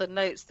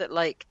notes that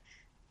like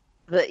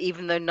that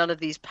even though none of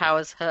these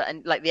powers hurt,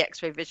 and like the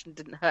X-ray vision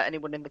didn't hurt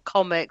anyone in the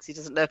comics, he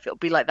doesn't know if it'll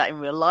be like that in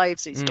real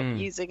life, so he stopped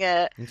using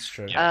it. It's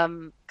true.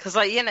 Because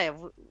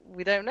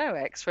we don't know.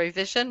 X-ray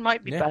vision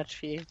might be bad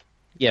for you.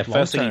 Yeah,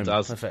 first thing he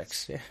does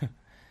effects.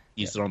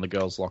 Use it on the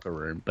girls' locker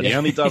room, but he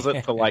only does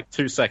it for like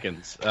 2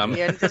 seconds. He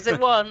only does it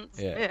once.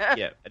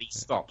 And he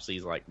stops.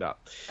 He's like, no.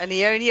 And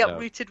he only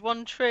uprooted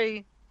one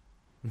tree.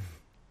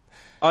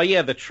 Oh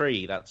yeah, the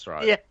tree. That's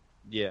right.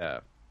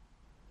 Yeah.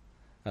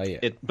 Oh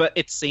yeah. But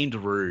it seemed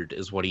rude,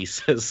 is what he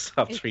says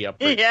after he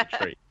uprooted the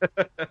tree.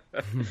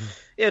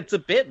 It's a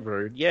bit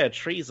rude. Yeah,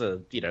 trees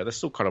are, they're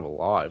still kind of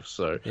alive.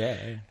 So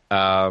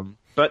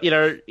but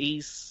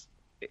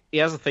he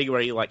has a thing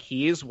where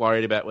he is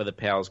worried about where the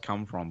powers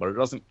come from, but it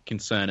doesn't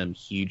concern him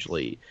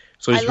hugely.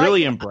 So he's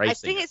really embracing it. I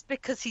think it's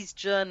because he's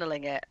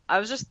journaling it. I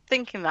was just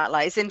thinking that,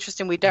 it's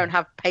interesting we don't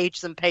have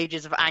pages and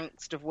pages of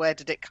angst of where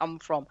did it come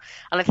from.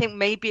 And I think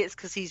maybe it's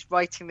because he's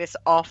writing this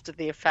after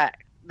the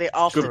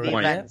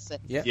events.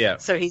 Yeah.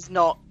 So he's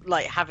not,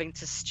 having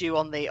to stew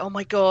on the, oh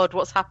my God,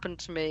 what's happened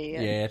to me?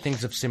 And,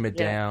 things have simmered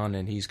down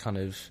and he's kind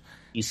of...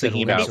 He's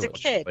thinking about he's a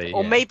kid.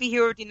 Or maybe he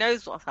already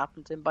knows what's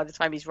happened to him by the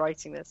time he's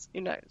writing this. Who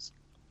knows?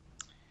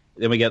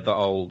 Then we get the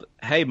old,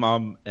 hey,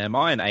 Mum, am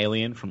I an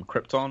alien from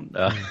Krypton?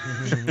 But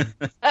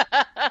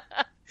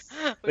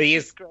he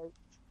is great.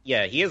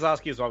 Yeah, he is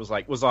asking his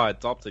wife, was I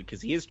adopted?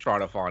 Because he is trying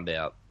to find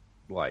out,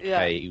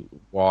 hey,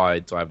 why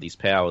do I have these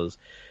powers?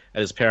 And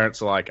his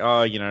parents are like,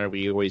 oh,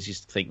 we always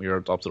used to think we were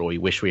adopted, or we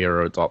wish we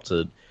were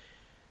adopted.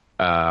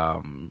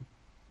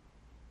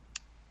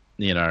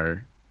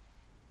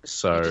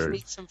 So you just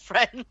need some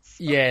friends.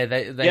 Yeah,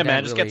 they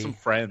man, just get some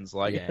friends.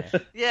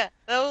 Yeah,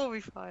 they'll be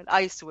fine. I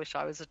used to wish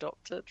I was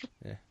adopted.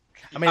 Yeah,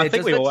 I mean, I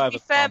think we all have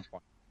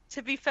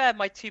To be fair,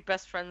 my two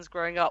best friends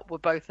growing up were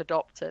both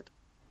adopted.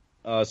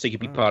 So you could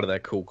be part of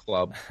that cool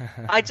club.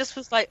 I just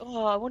was like,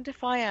 oh, I wonder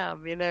if I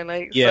am.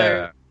 Yeah.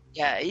 So,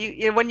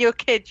 yeah. When you're a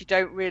kid, you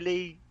don't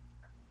really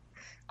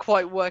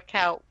quite work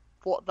out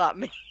what that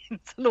means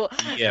and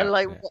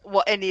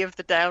what any of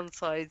the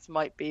downsides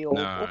might be or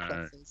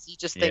pluses. You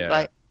just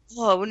think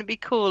oh, wouldn't it be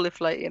cool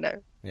if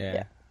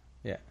Yeah.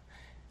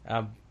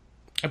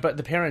 But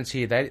the parents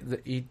here,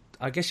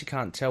 I guess you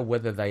can't tell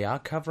whether they are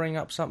covering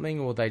up something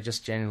or they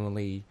just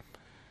genuinely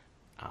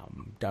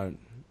don't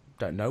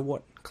know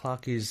what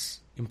Clark is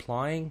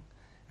implying.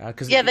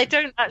 Cause they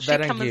don't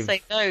actually come give... and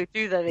say no,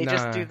 do they? They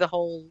just do the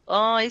whole,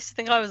 I used to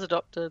think I was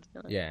adopted.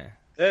 Yeah.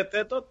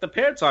 The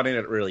parents aren't in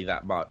it really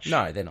that much.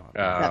 No, they're not.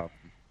 I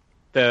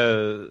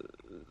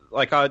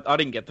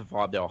didn't get the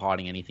vibe they were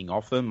hiding anything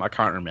off them. I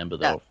can't remember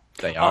though.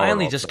 They are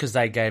only just because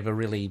they gave a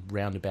really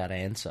roundabout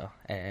answer,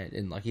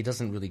 and like he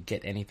doesn't really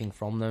get anything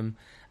from them.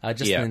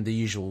 In the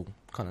usual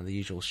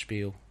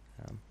spiel.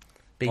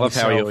 I love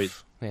how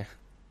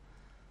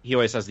he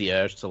always has the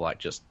urge to like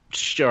just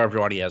show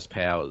everyone he has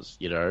powers,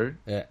 you know?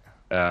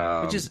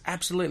 Yeah. Which is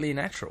absolutely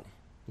natural.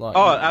 Like,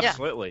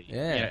 absolutely.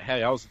 Yeah.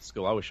 Hey, I was at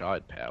school. I wish I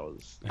had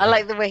powers. I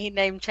like the way he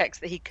name checks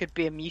that he could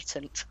be a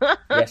mutant.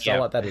 Yes, I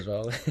like that as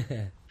well.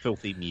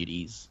 Filthy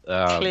muties.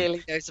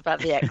 Clearly knows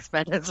about the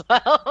X-Men as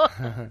well.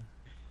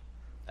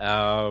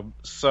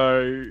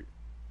 So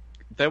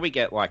then we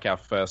get like our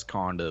first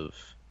kind of...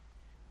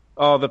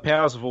 the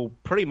powers have all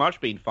pretty much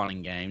been fun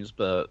and games,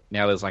 but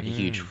now there's like a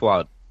huge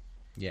flood.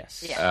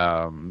 Yes.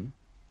 Yeah.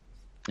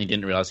 He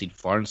didn't realize he'd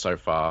flown so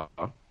far.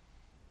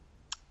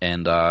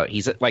 And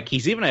he's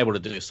even able to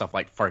do stuff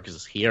like focus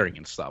his hearing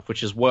and stuff,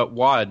 which is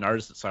why I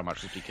noticed it so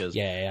much, is because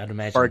I'd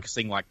imagine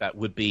focusing like that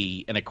would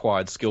be an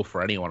acquired skill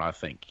for anyone, I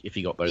think, if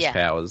you got those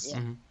powers.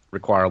 Yeah.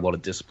 Require a lot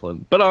of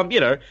discipline. But, I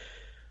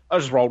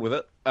just rolled with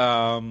it.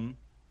 And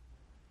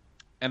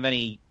then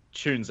he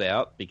tunes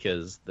out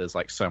because there's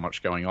like so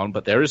much going on,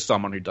 but there is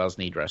someone who does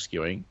need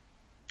rescuing.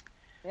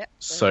 Yep.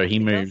 So he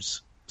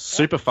moves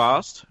super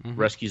fast,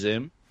 rescues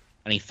him,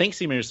 and he thinks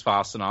he moves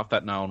fast enough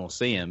that no one will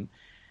see him.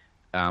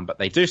 But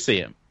they do see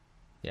him.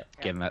 Yeah.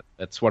 Again,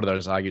 that's one of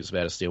those arguments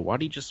about a steal. Why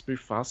did he just move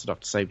fast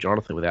enough to save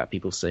Jonathan without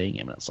people seeing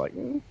him? And it's like,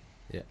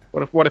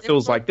 what if it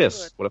was like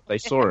this? What if they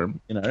saw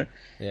him? You know?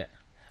 Yeah.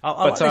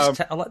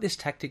 I like this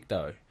tactic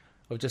though,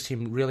 of just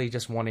him really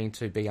just wanting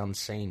to be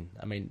unseen.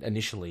 I mean,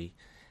 initially,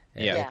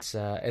 it's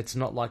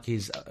not like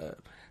he's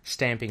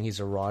stamping his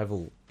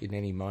arrival in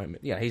any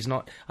moment. Yeah, he's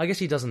not. I guess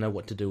he doesn't know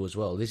what to do as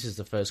well. This is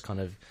the first kind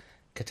of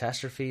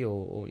catastrophe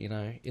or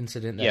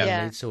incident that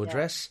he needs to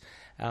address.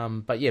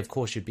 But of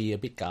course, you'd be a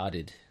bit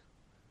guarded.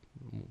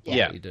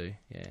 What you do,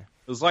 It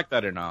was like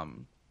that in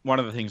one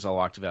of the things I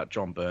liked about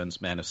John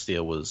Byrne's Man of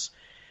Steel was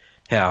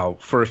how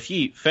for a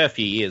fair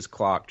few years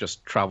Clark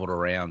just travelled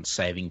around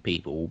saving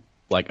people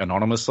like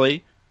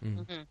anonymously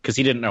because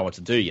he didn't know what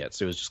to do yet,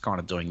 so he was just kind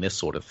of doing this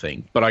sort of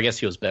thing. But I guess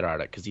he was better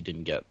at it because he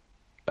didn't get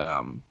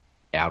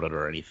outed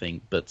or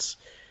anything. But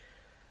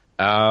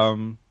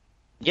so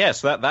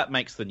that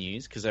makes the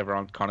news because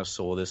everyone kind of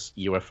saw this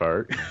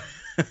UFO.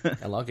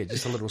 I like it,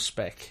 just a little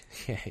speck.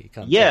 You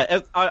can't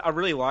I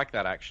really like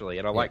that actually,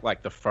 and I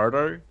like the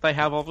photo they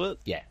have of it.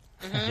 Yeah,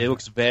 it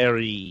looks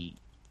very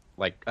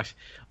like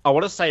I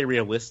want to say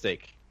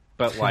realistic,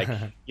 but like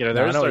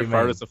there is no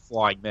photos of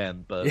flying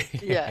men, but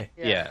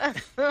yeah.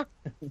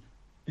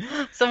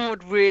 Someone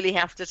would really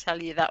have to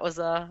tell you that was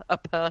a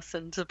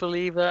person to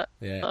believe it.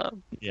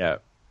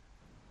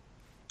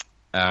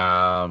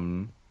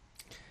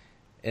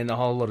 And a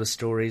whole lot of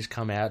stories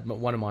come out.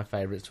 One of my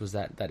favourites was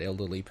that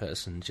elderly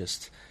person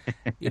just,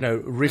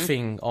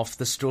 riffing off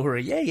the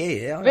story.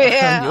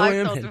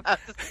 I told him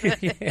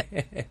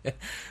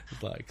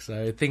Like,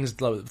 so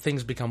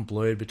things become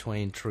blurred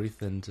between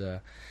truth and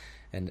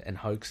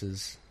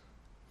hoaxes.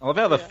 I love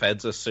how the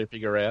feds are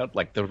swooping around,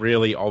 like the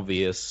really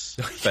obvious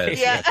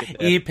feds.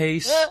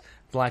 Earpiece,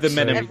 black. The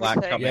men in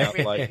black come out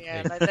like,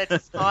 they're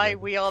just, hi,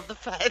 we are the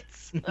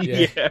feds.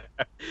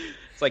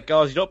 It's like,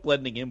 guys, you're not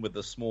blending in with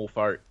the small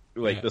folk.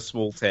 Like the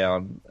small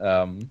town,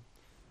 But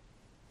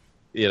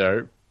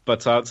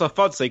it's a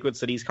fun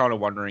sequence that he's kind of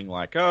wondering,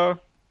 like, do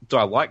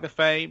I like the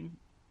fame?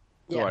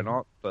 Do I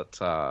not? But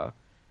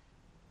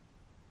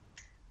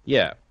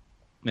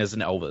there's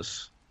an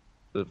Elvis.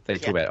 They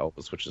talk about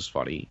Elvis, which is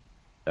funny.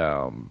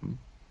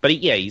 But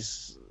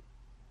he's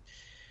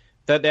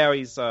that now.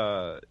 He's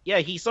not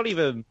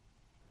even.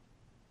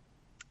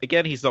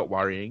 Again, he's not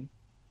worrying.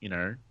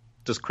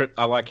 Does Krypton?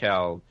 I like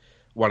how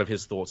one of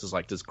his thoughts is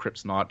like, does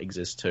Kryptonite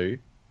exist too?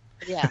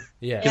 Yeah.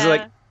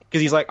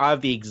 Because he's like, I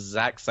have the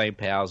exact same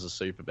powers as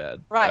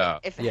Superman. Right.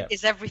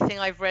 Is everything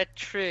I've read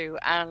true?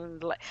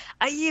 And like,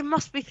 you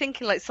must be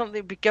thinking like something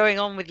would be going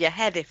on with your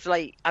head if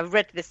like I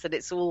read this and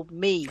it's all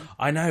me.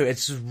 I know,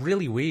 it's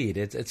really weird.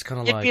 It's kind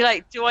of You'd be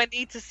like, do I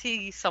need to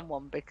see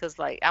someone because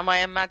like, am I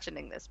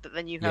imagining this? But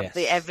then you have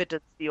the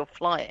evidence that you're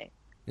flying.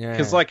 Yeah.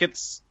 Because like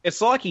it's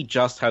like he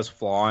just has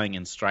flying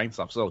and strength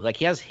stuff. So like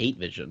he has heat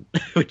vision,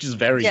 which is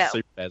very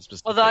Superman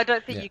specific. Although I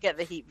don't think you get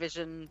the heat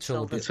vision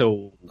until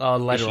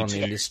later on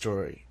in this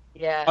story.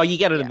 Yeah. Oh, you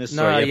get it in this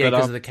story. No,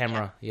 because of the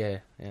camera. Yeah.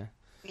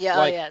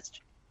 It's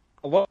true.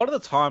 A lot of the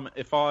time,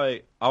 if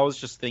I was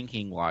just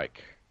thinking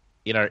like,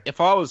 if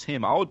I was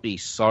him, I would be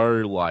so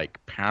like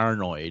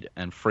paranoid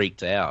and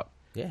freaked out.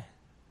 Yeah.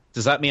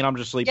 Does that mean I'm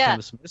just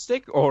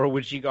pessimistic, or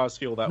would you guys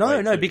feel that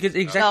way? No, because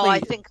exactly. No, I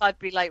think I'd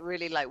be like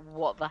really like,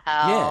 what the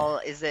hell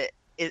is it?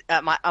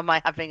 Am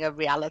I having a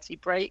reality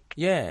break?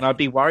 Yeah, and I'd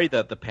be worried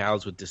that the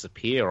powers would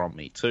disappear on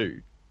me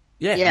too.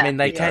 Yeah. I mean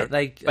they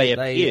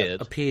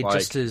appeared like,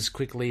 just as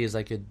quickly as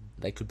they could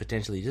they could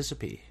potentially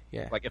disappear.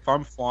 Yeah. Like, if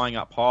I'm flying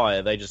up high,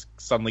 are they just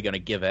suddenly going to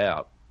give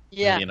out?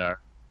 Yeah. You know?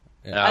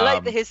 Yeah. I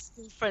like that his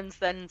school friends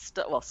then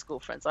school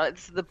friends.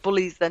 The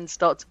bullies then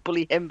start to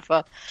bully him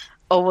for,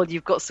 oh well,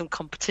 you've got some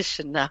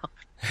competition now.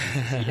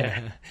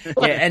 Yeah,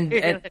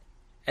 and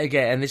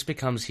again, and this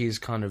becomes his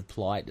kind of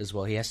plight as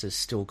well. He has to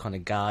still kind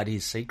of guard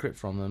his secret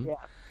from them. Yeah.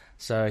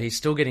 So he's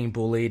still getting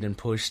bullied and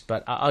pushed,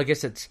 but I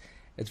guess it's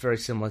very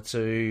similar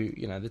to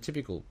the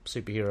typical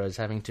superheroes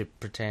having to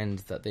pretend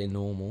that they're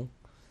normal.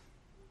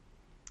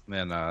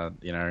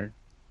 And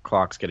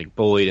Clark's getting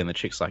bullied, and the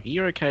chick's like, "Are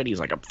you okay?" And he's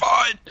like, "I'm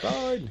fine."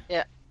 Fine.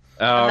 Yeah.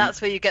 And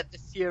that's where you get the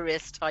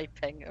furious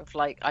typing of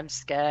like, I'm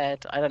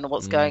scared, I don't know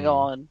what's going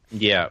on.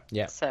 Yeah.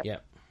 Yeah. So- Yeah.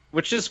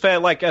 Which is fair.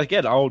 Like,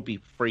 again, I would be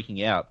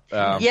freaking out.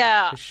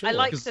 Yeah, for sure. I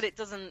like that it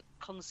doesn't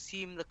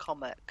consume the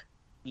comic.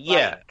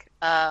 Yeah.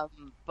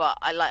 But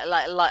I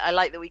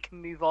like that we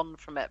can move on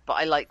from it. But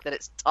I like that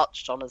it's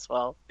touched on as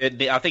well. I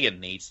think it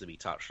needs to be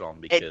touched on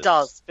because It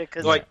does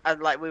because, like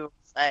we were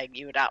saying,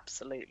 you would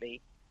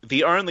absolutely.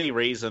 the only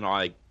reason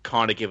I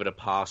kind of give it a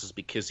pass is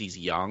because he's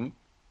young.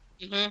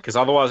 Mm-hmm. Because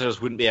otherwise, I just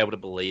wouldn't be able to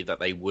believe that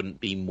they wouldn't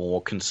be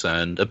more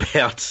concerned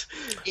about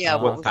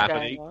What what's was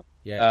happening. going on.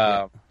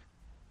 Yeah.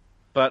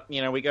 But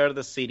we go to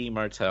the seedy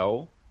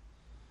motel,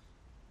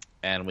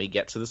 and we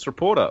get to this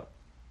reporter.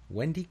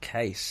 Wendy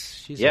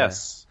Case. She's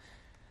Yes,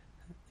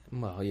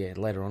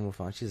 later on we'll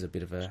find she's a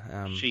bit of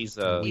a she's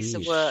a Piece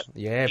of work.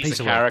 Yeah, Piece piece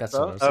of of work. That's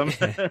what I was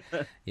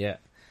character. yeah.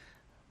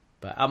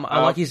 But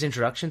I like his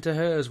introduction to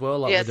her as well,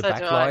 like Yes, with the so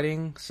do I.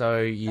 backlighting. So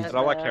you and I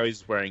like how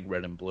he's wearing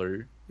red and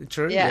blue.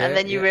 true. Yeah, and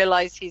then you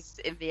realise he's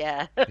in the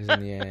air. He's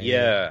in the air,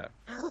 Yeah.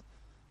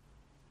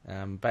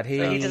 But he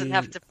So he doesn't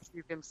have to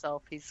prove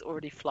himself, he's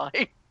already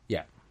flying.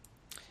 Yeah.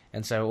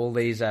 And so all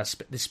these this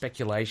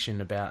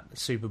speculation about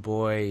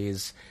Superboy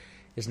is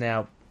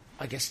now,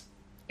 I guess,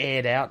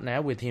 aired out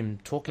now with him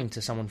talking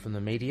to someone from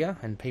the media,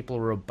 and people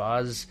are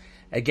abuzz.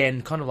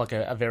 Again, kind of like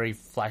a very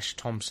Flash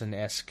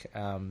Thompson-esque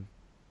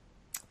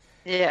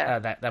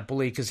that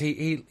bully, because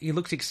he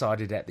looks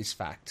excited at this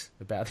fact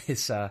about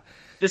this.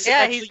 This Yeah,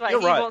 actually, he's like,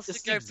 you're he right. wants This to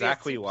is go be a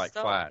exactly like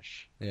superstar.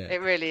 Flash. Yeah.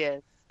 It really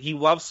is. He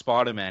loves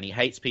Spider-Man. He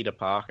hates Peter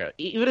Parker.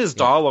 Even his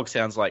dialogue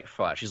sounds like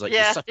Flash. He's like,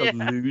 Yeah, "You're such a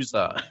yeah.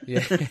 loser."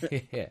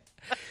 Yeah.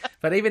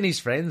 But even his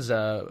friends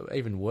are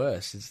even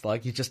worse. It's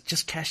like, you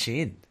just cash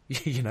in,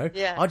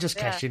 Yeah, I just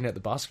yeah. cash in at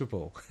the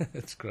basketball.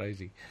 It's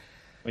crazy.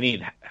 We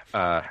need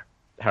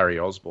Harry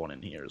Osborn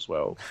in here as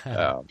well.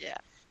 Yeah.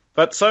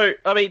 But so,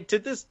 I mean,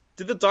 did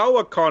the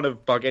dialogue kind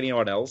of bug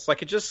anyone else?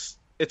 Like,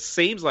 it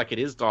seems like it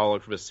is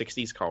dialogue from a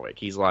 60s comic.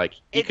 He's like,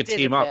 he It could did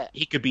team a up. bit.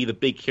 He could be the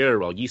big hero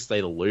while you stay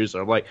the loser.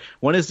 I'm like,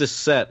 when is this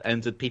set?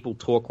 And did people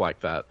talk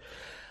like that?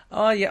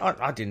 Oh, yeah,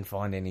 I didn't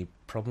find any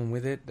problem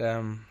with it.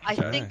 I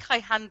think I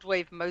hand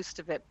wave most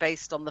of it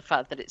based on the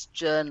fact that it's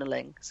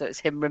journaling, so it's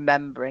him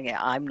remembering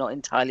it. I'm not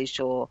entirely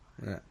sure.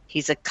 Yeah.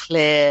 He's a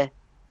clear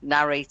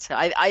narrator.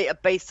 I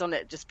based on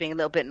it just being a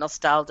little bit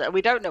nostalgic.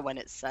 We don't know when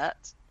it's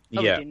set.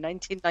 Oh, Yeah. we do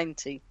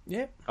 1990.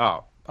 Yeah.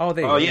 Oh. Oh,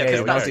 there you Oh, go. yeah, Yeah,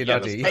 because Nazi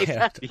that's- Dodgy.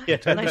 yeah,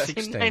 Yeah.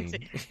 1990.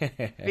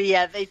 2016. But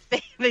yeah,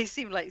 they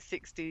seem like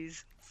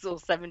 60s or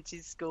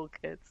 70s school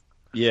kids.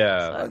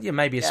 Yeah. Well, yeah,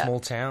 maybe a Yeah. small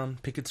town,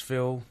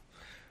 Pickettsville.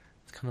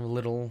 It's kind of a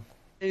little...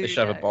 They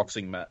should have a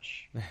boxing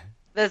match.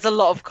 There's a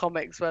lot of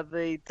comics where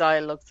the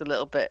dialogue's a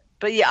little bit,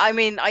 but yeah, I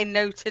mean, I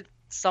noted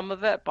some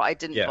of it, but I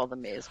didn't Yeah. bother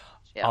me as much.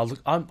 Yeah.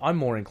 I'm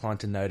more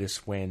inclined to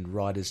notice when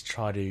writers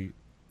try to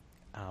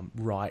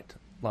write,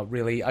 like,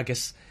 really, I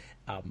guess,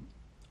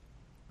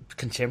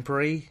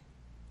 contemporary,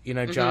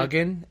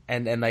 jargon,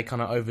 and they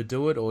kind of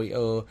overdo it,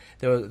 or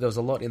there was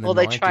a lot in the 90s. Or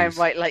they try and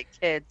write like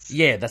kids.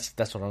 Yeah, that's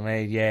what I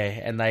mean. Yeah,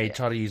 and they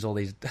try to use all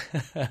these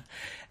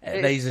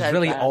these so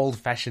really bad.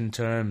 old-fashioned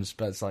terms,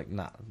 but it's like,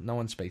 nah, no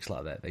one speaks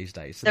like that these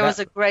days. So There was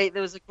a great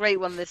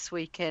one this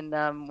week in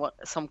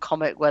some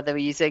comic where they were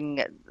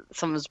using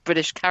someone's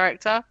British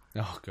character,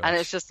 oh gosh. and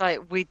it's just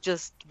like, we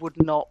just would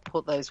not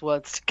put those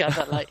words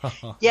together. Like,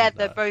 Oh, yeah, no.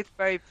 they're both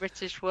very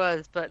British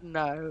words, but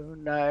no,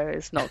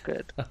 it's not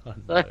good. Oh,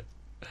 no.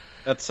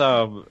 That's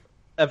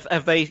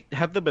have they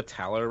had the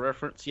Metallo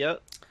reference yet?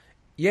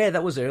 Yeah,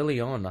 that was early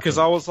on. Because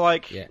I was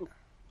like, Yeah.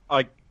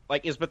 like,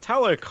 is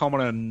Metallo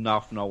common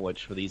enough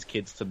knowledge for these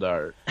kids to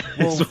know?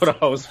 Well, That's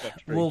what I was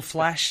wondering. Well,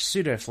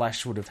 Pseudo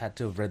Flash would have had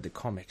to have read the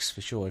comics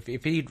for sure.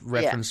 If he'd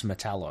referenced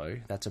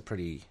Metallo, that's a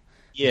pretty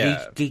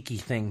yeah, geeky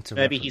thing to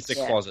maybe reference. he's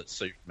a closet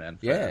Superman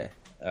fan.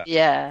 Yeah.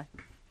 Yeah,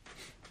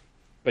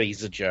 But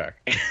he's a jerk.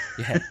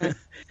 Yeah.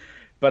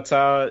 But,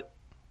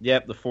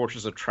 the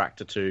Fortress of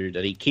Tractitude,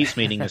 and he keeps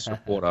meeting this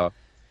reporter.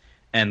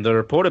 And the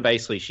reporter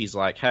basically, she's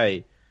like,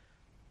 hey,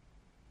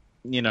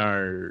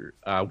 the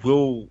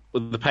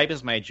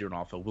paper's made you an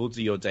offer. We'll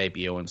do your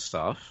debut and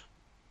stuff.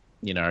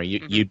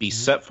 You'd be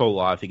set for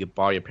life. You could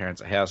buy your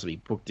parents a house. There'd be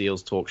book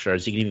deals, talk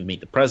shows. You can even meet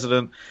the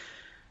president.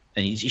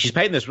 And she's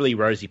painting this really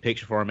rosy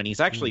picture for him, and he's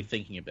actually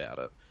thinking about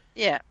it.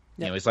 yeah.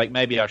 He's like,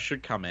 maybe I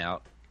should come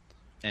out,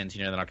 and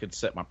then I could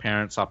set my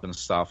parents up and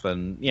stuff.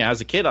 And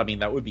as a kid, I mean,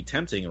 that would be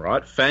tempting,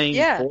 right? Fame,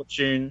 Yeah.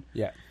 fortune,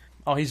 Yeah.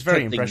 Oh, he's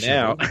very Tempting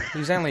impressionable. now.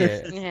 He's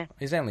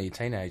only a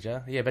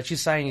teenager. Yeah, but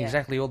she's saying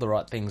exactly all the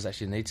right things that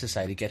she needs to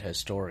say to get her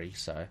story.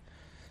 So,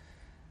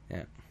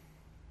 yeah.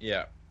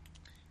 Yeah.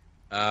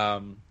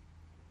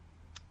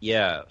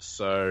 Yeah,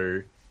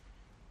 so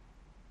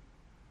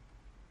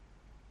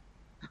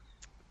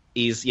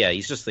he's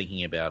just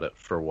thinking about it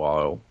for a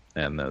while,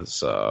 and there's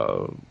he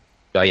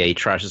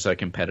trashes her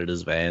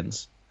competitors'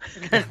 vans.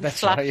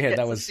 That's Flash right. Yeah, gets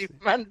that a was.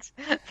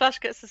 Flash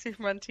gets a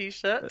Superman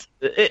T-shirt.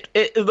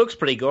 It looks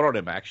pretty good on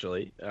him,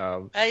 actually.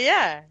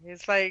 Yeah,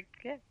 it's like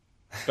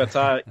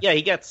But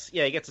he gets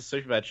a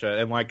Superman shirt,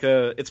 and like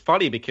it's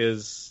funny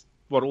because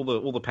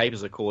all the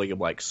papers are calling him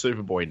like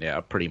Superboy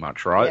now, pretty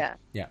much, right?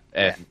 Yeah.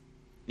 And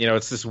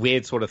it's this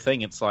weird sort of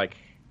thing. It's like,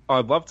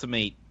 I'd love to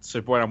meet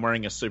Superboy. I'm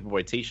wearing a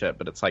Superboy T-shirt,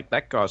 but it's like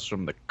that guy's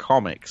from the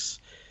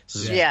comics.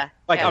 So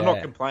I'm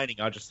not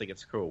complaining. I just think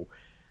it's cool.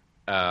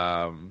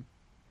 That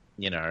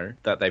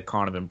they've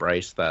kind of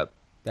embraced that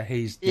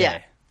he's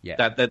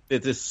that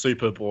this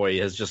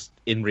Superboy is just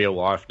in real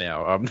life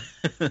now.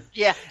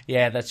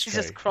 Yeah, that's true. He's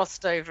just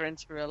crossed over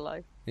into real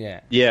life.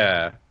 Yeah.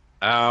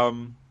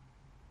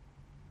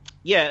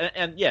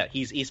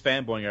 He's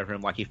fanboying over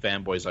him like he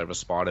fanboys over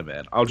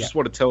Spider-Man. I just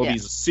want to tell him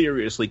he's a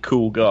seriously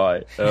cool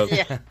guy.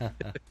 He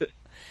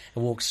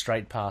walks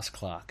straight past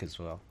Clark as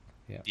well.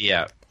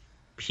 Yeah,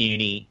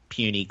 puny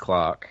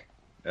Clark.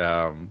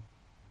 So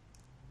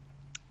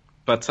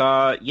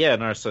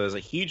there's a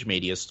huge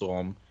media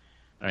storm,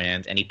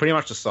 and he pretty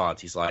much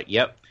decides, he's like,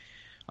 yep,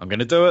 I'm going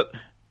to do it.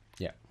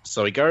 Yeah.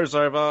 So he goes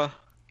over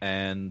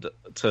and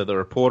to the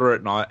reporter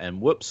at night, and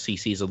whoops, he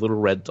sees a little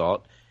red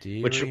dot.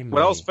 When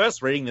I was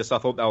first reading this, I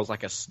thought that was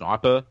like a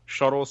sniper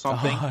shot or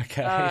something. Oh,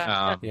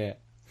 okay.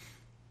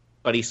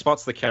 But he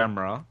spots the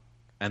camera,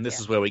 and this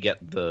is where we get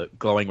the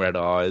glowing red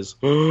eyes.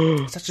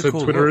 Such a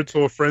cool Twitter look.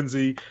 into a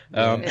frenzy.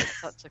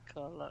 It's such a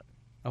cool look.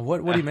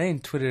 What do you mean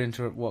Twitter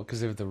into what?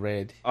 Because of the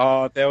red?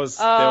 There was.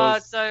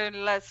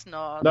 Let's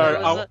not.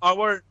 No,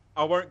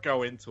 I won't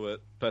go into it.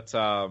 But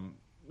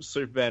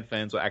Superman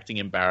fans were acting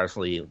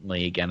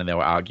embarrassingly again, and they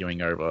were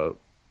arguing over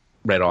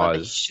red eyes.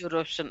 He should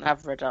or shouldn't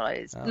have red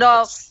eyes.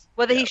 Oh,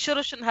 Whether he should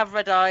or shouldn't have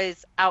red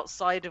eyes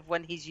outside of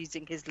when he's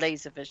using his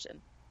laser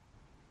vision.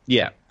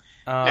 Yeah.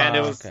 And it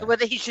was So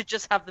whether he should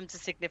just have them to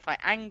signify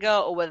anger,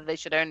 or whether they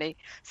should only.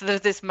 So there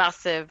was this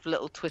massive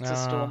little Twitter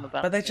storm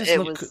about. But they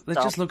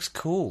just looks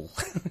cool.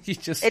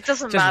 It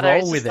doesn't matter. Roll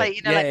it's with just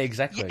it. like,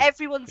 exactly.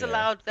 Everyone's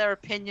allowed their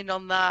opinion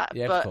on that,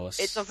 of but course.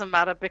 it doesn't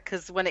matter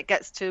because when it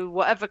gets to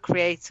whatever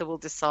creator will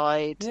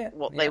decide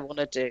what they want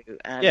to do.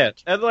 And and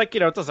it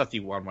doesn't have to be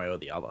one way or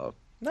the other.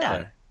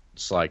 No.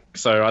 It's like,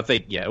 so I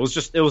think it was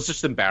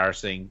just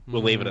embarrassing.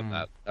 We'll leave it at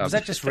that. Was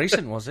that just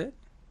recent? Was it?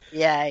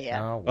 Yeah.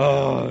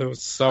 It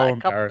was so a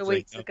embarrassing. couple of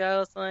weeks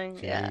ago or something.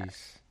 Jeez. Yeah.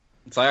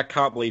 It's like, I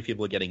can't believe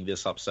people are getting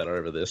this upset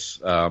over this.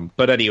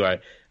 But anyway,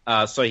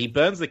 so he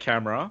burns the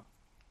camera.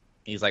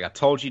 He's like, I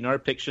told you no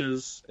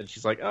pictures. And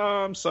she's like,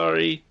 oh, I'm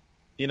sorry.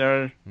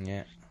 Yeah.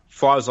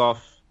 Flies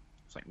off.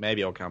 It's like,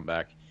 maybe I'll come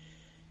back.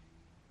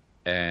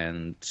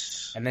 And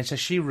then so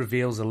she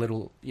reveals a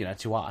little,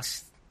 to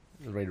us,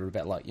 the reader,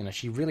 about like,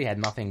 she really had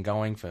nothing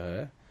going for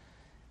her.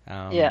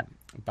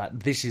 But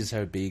this is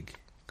her big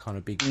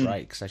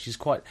break. So she's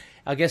quite.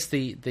 I guess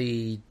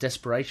the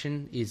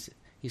desperation is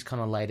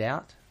kind of laid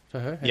out for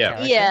her.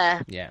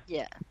 Character.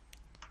 Yeah.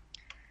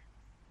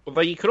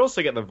 Although you could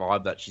also get the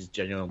vibe that she's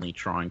genuinely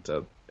trying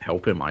to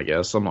help him. I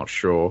guess I'm not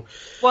sure.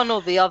 One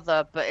or the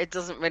other, but it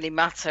doesn't really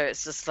matter.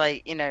 It's just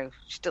like she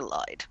still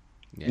lied.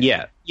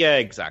 Yeah,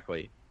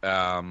 exactly.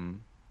 So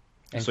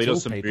he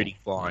does some people. booty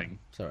flying.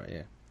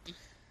 Sorry,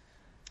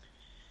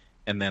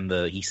 And then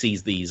he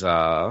sees these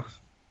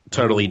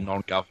totally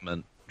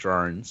non-government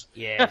drones.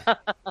 Yeah.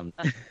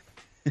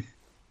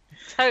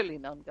 Totally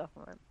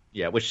non-government.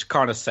 Yeah, which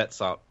kind of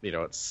sets up,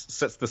 it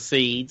sets the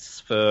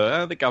seeds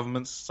for the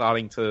government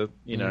starting to,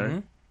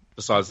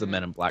 besides the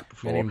Men in Black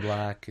before. Men in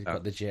Black, you've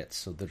got the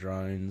jets or the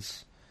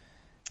drones.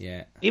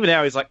 Yeah. Even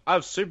now he's like, I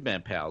have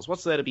Superman powers.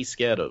 What's there to be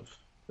scared of?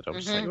 But I'm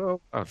just like,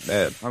 well,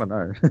 man, I don't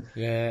know.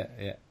 Yeah.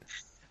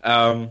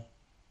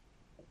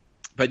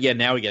 But yeah,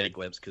 now we get a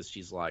glimpse because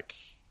she's like,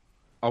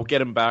 I'll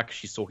get him back.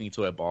 She's talking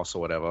to her boss or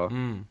whatever.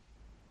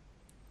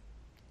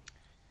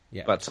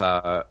 Yeah.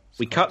 But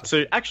we cut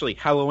to actually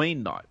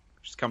Halloween night,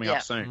 which is coming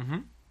up soon. Mm-hmm.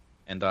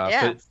 And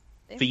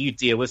for you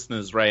dear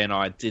listeners, Ray and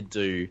I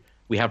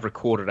we have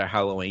recorded a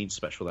Halloween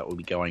special that will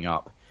be going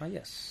up. Oh,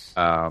 yes.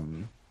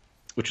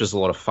 Which was a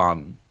lot of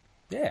fun.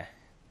 Yeah,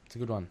 it's a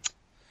good one.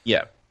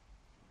 Yeah.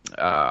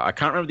 I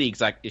can't remember the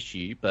exact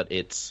issue, but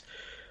it's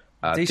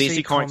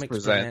DC Comics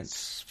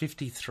presents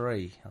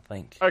 53, I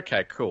think.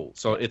 Okay, cool.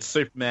 So it's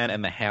Superman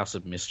and the House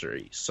of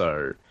Mystery.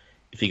 So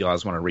if you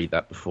guys want to read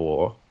that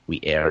before we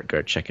air it,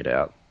 go check it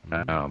out.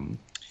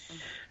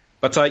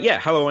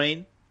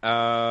 Halloween.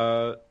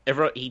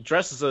 He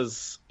dresses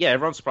as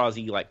everyone's surprised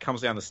he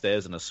comes down the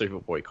stairs in a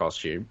Superboy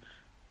costume.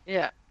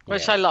 Yeah,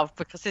 which I love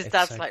because his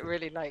dad's so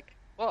really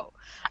whoa,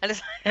 and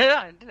it's,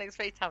 I didn't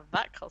expect to have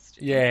that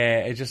costume.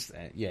 Yeah,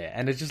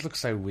 and it just looks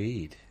so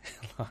weird.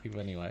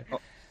 Anyway.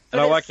 But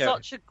I it's like how-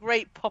 such a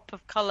great pop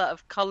of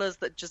colours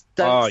that just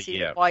don't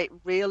seem quite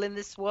real in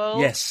this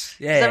world. Yes,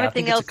 yeah. 'Cause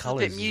everything else is a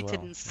colours bit muted,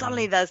 well. and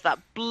suddenly there's that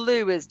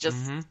blue is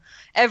just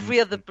every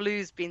other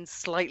blue's been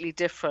slightly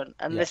different,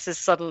 and this is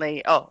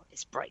suddenly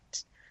it's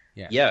bright.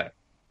 Yeah.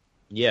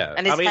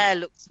 And his hair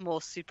looks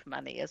more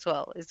Superman-y as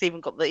well. It's even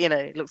got the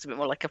it looks a bit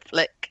more like a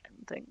flick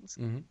and things.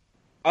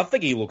 I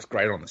think he looks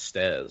great on the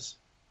stairs.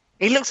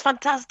 He looks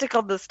fantastic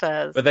on the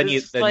stairs. But then you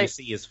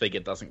see his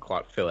figure doesn't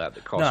quite fill out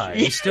the costume.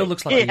 No, he still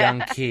looks like a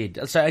young kid.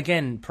 So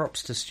again,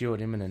 props to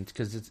Stuart Immonen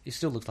because he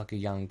still looks like a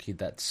young kid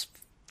that's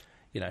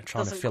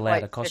trying to fill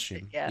out a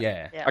costume.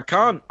 Yeah.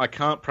 I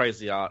can't praise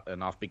the art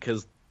enough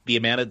because the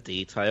amount of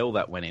detail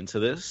that went into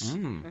this.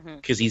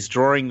 Because he's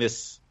drawing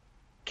this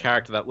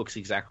character that looks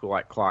exactly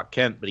like Clark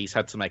Kent, but he's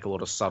had to make a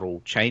lot of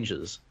subtle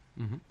changes.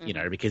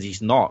 Because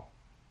he's not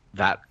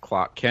that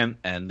Clark Kent,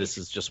 and this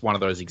is just one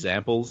of those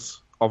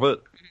examples of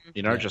it.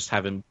 Just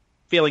have him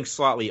feeling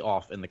slightly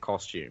off in the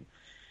costume,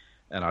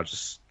 and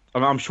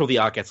I'm sure the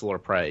art gets a lot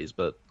of praise,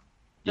 but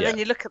then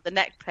you look at the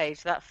neck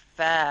page, that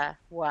fair,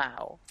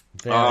 wow.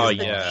 The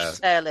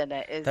detail in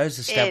it is those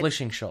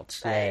establishing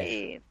shots,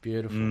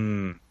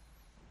 beautiful.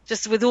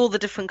 Just with all the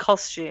different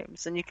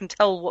costumes, and you can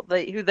tell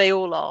who they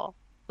all are,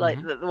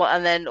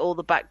 and then all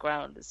the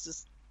background. It's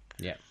just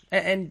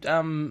and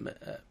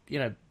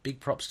big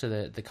props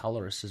to the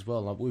colorist as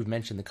well. We've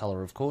mentioned the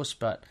color, of course,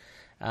 but.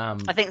 I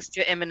think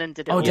Stuart Immonen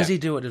did it. Oh, does he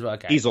do it as well?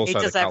 Okay. He's also he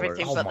does the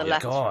everything colorist. but the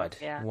left. God!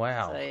 Yeah.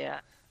 Wow. So,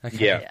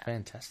 Okay.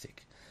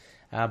 Fantastic.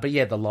 But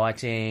the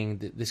lighting,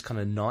 this kind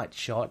of night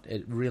shot,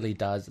 it really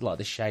does, like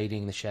the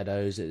shading, the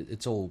shadows,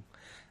 it's all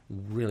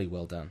really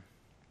well done.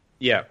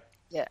 Yeah.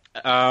 Yeah.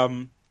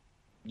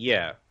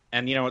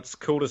 And it's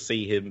cool to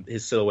see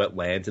his silhouette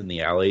land in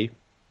the alley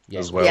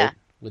as well. Yeah.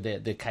 With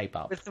the cape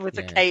up. With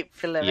the cape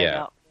filling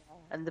up,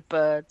 and the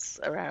birds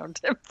around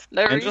him for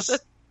no reason.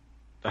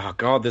 Oh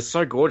god, they're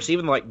so gorgeous.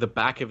 Even like the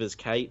back of his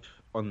cape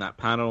on that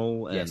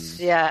panel, and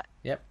Yep.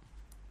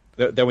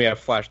 Then we have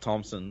Flash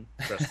Thompson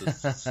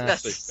dressed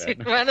as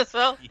Superman as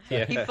well.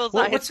 Yeah. He fills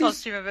out his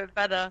costume a bit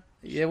better.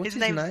 Yeah, what's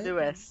his name's name?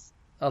 Lewis.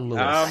 Oh,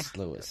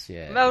 Lewis.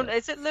 Yeah. No,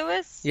 is it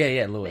Lewis?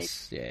 Yeah,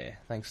 Lewis. Maybe. Yeah,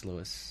 thanks,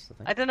 Lewis.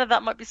 I don't know.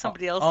 That might be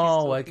somebody else.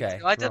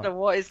 Okay. I don't know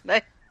what his name.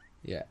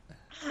 Yeah.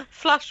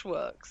 Flash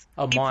works.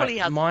 Oh,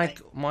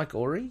 Mike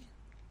Ori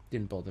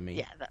didn't bother me.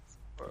 Yeah, that's.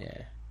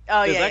 Yeah.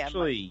 Oh,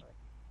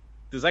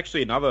 There's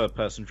actually another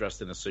person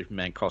dressed in a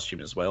Superman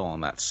costume as well on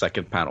that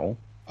second panel.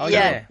 Oh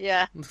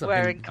yeah. Looks like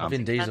Wearing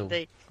Vin Diesel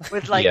with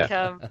with like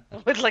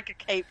a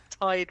cape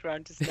tied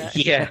around his neck.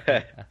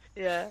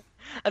 Yeah,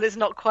 and it's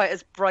not quite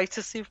as bright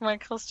as Superman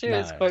costume. No.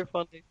 It's quite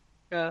funny.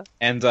 Yeah,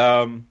 and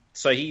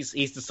so he's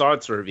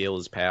decided to reveal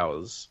his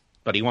powers,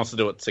 but he wants to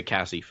do it to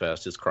Cassie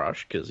first, his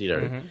crush, because he's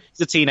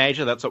a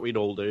teenager. That's what we'd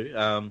all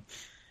do.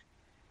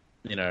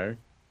 Who did I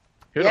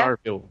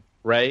reveal?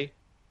 Ray.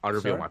 I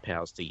reveal my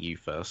powers to you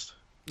first.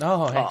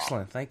 Oh,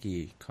 excellent. Thank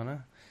you,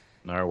 Connor.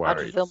 No worries. I'd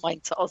reveal mine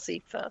to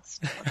Ozzy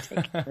first.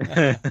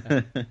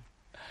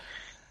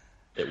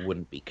 It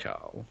wouldn't be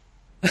Carl.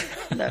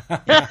 No.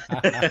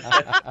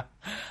 I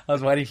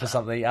was waiting for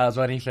something. I was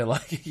waiting for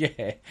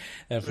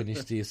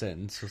finish your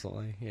sentence or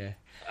something.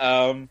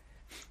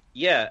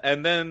 Yeah.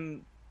 And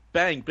then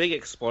bang, big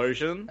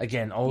explosion.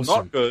 Again, awesome.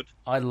 Not good.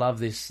 I love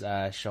this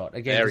shot.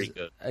 Again, very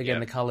good. Again,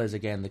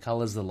 the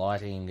colors. The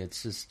lighting.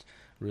 It's just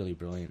really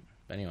brilliant.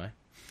 Anyway.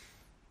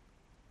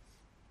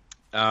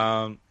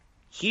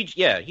 Huge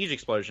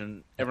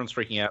explosion. Everyone's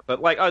freaking out, but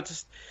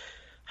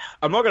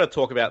I'm not going to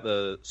talk about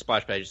the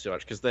splash pages too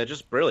much because they're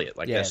just brilliant.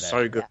 They're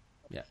so good.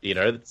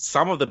 Yeah.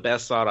 Some of the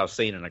best art I've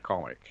seen in a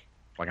comic.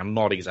 I'm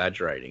not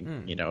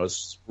exaggerating.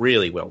 It's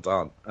really well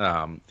done.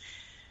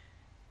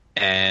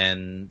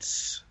 And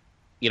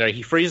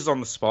he freezes on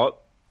the spot.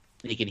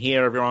 He can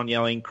hear everyone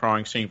yelling,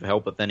 crying, screaming for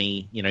help, but then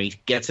he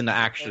gets into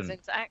action.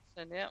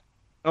 Yeah.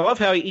 I love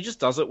how he just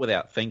does it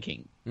without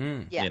thinking.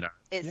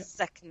 It's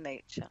second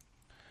nature.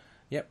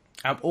 Yep.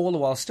 All the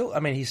while,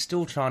 he's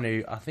still trying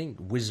to, I think,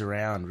 whiz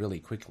around really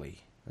quickly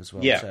as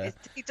well. Yeah,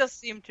 he does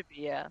seem to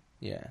be.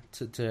 Yeah.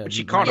 Which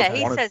he kind of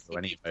he wanted says to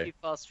anyway. He's too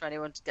fast for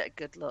anyone to get a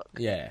good look.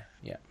 Yeah.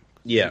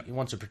 He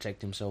wants to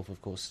protect himself, of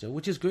course, still,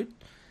 which is good.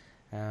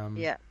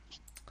 Yeah.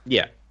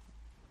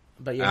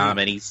 But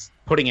and he's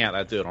putting out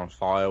that dude on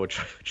fire, which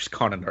I just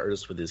kind of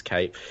noticed with his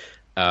cape.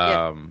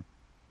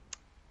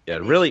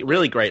 Really,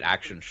 really great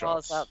action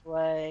shots. That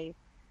way.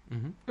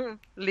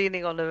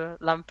 Leaning on a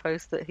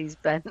lamppost that he's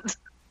bent.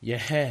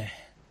 Yeah.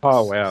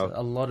 Oh wow!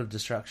 A lot of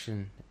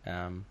destruction.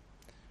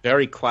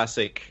 Very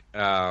classic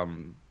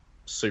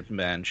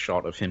Superman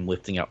shot of him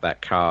lifting up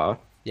that car.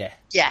 Yeah.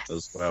 Yes.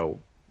 As well.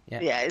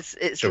 Yeah, it's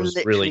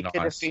literally really nice.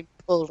 Could have been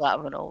pulled out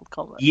of an old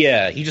comic.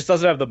 Yeah, he just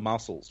doesn't have the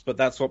muscles, but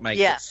that's what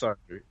makes it so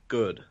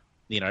good.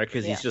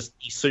 Because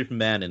he's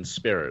Superman in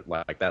spirit.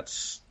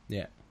 That's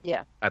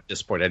at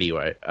this point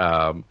anyway.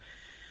 But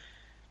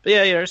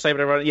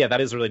saving everyone. Yeah,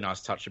 that is a really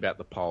nice touch about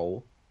the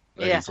pole.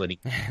 He's leading.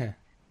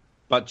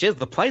 But just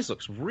the place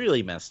looks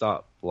really messed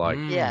up.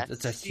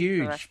 It's a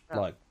huge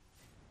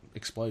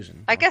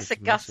explosion. I guess a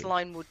gas massive.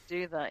 line would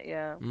do that.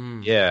 Yeah.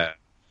 Yeah.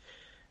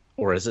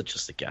 Or is it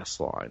just a gas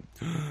line?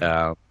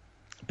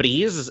 But he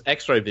uses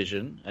X-ray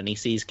vision, and he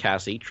sees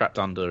Cassie trapped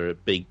under a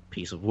big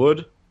piece of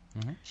wood.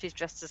 She's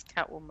dressed as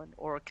Catwoman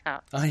or a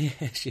cat. Oh yeah,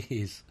 she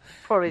is.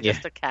 Probably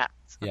just a cat.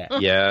 Yeah.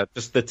 Yeah,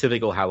 just the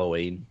typical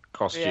Halloween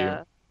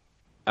costume.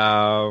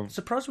 Yeah.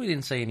 Surprised we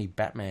didn't see any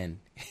Batman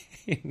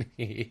in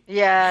here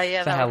Yeah,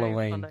 for that would be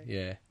Halloween. funny.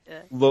 Yeah.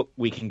 Look,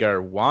 we can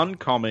go one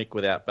comic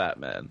without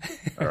Batman.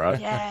 All right.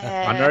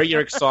 Yeah. I know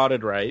you're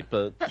excited, Ray,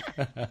 but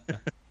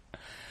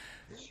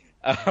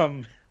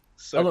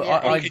so Oh, look, Yeah,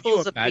 can he you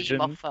pulls a beam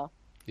imagine? off her.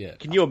 Yeah.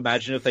 Can you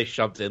imagine if they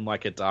shoved in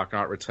like a Dark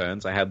Knight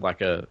Returns? I had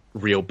like a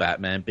real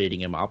Batman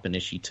beating him up in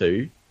issue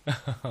 2,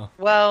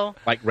 Well,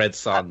 like Red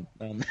Sun.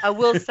 I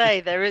will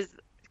say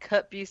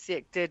Kurt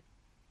Busiek did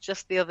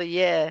just the other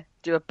year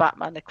do a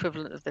Batman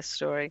equivalent of this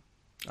story.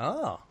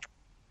 Oh,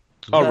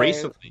 Oh, So-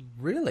 recently.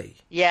 really?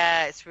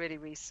 Yeah, it's really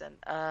recent.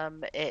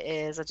 It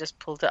is. I just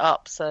pulled it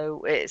up.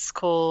 So it's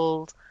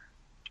called.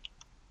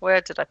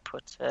 Where did I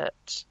put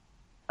it?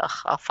 Ugh,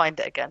 I'll find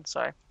it again.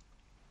 Sorry.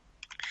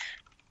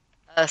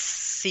 A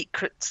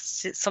secret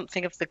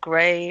something of the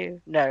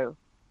grave. No,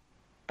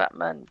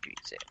 Batman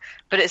Beauty.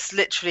 But it's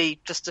literally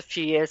just a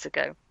few years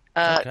ago.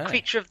 Okay.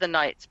 Creature of the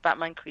Night,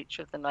 Batman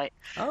Creature of the Night,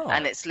 Oh,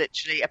 and it's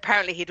literally.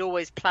 Apparently, he'd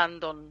always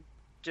planned on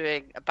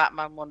doing a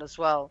Batman one as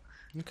well.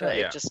 But okay.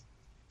 Yeah. it just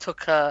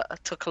took a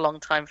long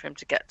time for him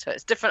to get to it.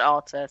 It's a different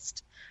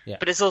artist, Yeah.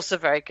 but it's also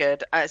very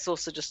good. It's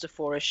also just a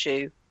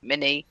 4-issue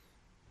mini,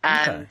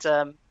 and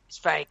it's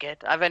very good.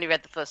 I've only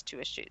read the first 2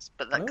 issues,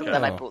 but then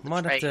I bought the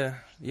might trade, have to.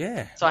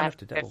 Yeah, so I might have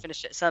to go double.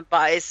 finish it. So,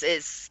 but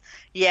it's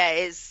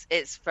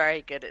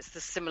very good. It's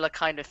the similar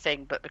kind of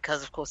thing, but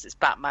because of course it's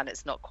Batman,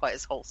 it's not quite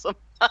as wholesome.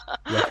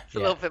 It's a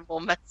little bit more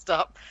messed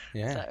up.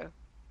 Yeah. So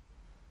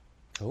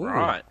Cool.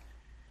 Right.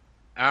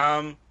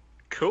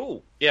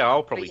 Cool. Yeah,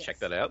 I'll probably yes. check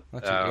that out.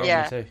 That's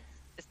Yeah. me too.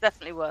 it's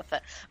definitely worth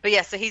it. But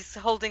yeah, so he's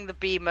holding the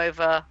beam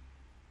over,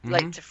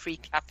 like to free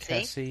Cassie.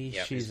 Cassie,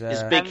 Yeah, she's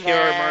his big And hero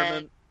then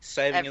moment,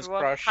 saving his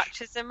Everyone crush.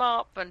 patches him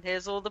up, and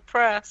here's all the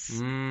press.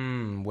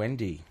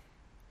 Wendy.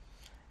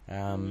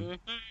 Mhm.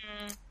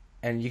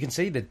 And you can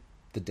see the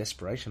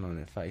desperation on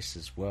her face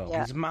as well.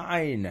 Yeah. He's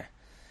mine.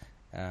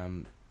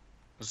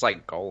 It's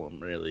like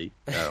Gollum, really.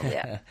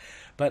 Yeah.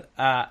 But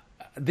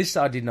this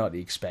I did not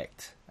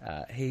expect.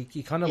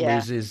 He kind of Yeah.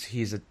 loses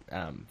his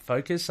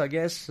focus, I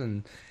guess,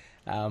 and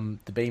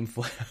the beam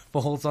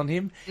falls on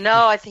him.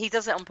 No, he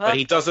does it on purpose. But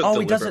he does it Oh,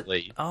 he does it.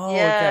 deliberately. Oh,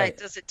 yeah, okay.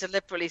 he does it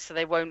deliberately so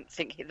they won't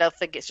think they'll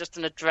think it's just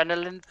an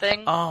adrenaline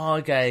thing. Oh,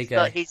 okay, okay.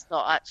 But he's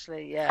not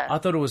actually. Yeah. I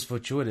thought it was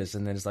fortuitous,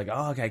 and then it's like,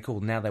 oh, okay, cool.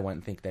 Now they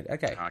won't think that.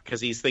 Okay.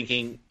 Because he's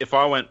thinking, if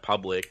I went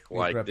public,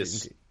 like grabbed it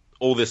this, into-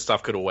 all this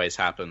stuff could always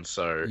happen.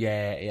 So,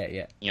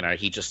 Yeah. you know,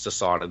 he just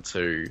decided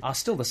to, Oh,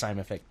 still the same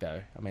effect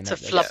though. I mean, to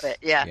flub it.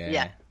 Yeah.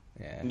 Yeah.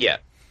 yeah.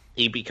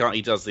 He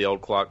does the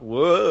old Clark.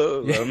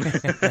 Whoa.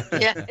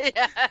 Yeah.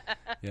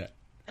 Yeah.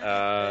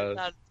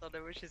 That's on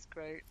it, which is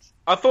great.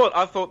 I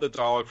thought the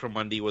dialogue from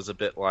Wendy was a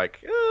bit like,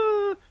 you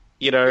know,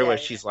 Yeah, where yeah.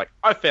 she's like,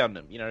 I found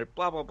him, you know,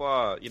 blah blah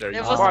blah, you know. It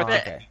he's was a fine.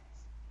 bit- okay.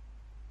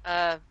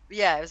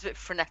 Yeah, it was a bit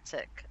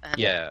frenetic.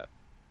 Yeah.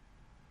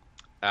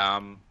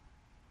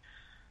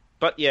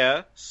 But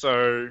yeah,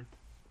 so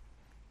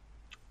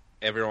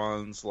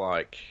everyone's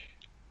like,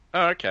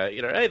 oh, okay,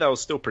 you know, hey, that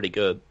was still pretty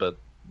good, but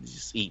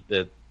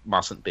there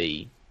mustn't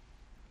be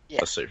Yeah.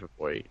 a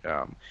Superboy.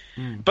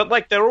 But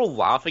like, they're all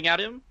laughing at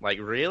him, like,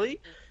 really?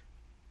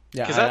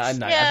 Yeah, 'Cause I that's-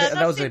 know. Yeah,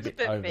 that was a seems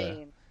bit over.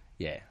 mean.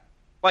 Yeah.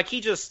 Like,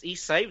 he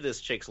saved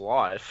this chick's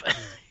life,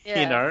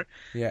 Yeah. you know?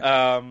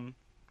 Yeah.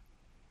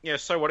 Yeah,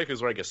 so what if he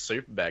was wearing a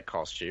Superbad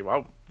costume?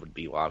 I would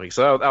be laughing.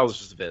 So that was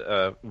just a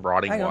bit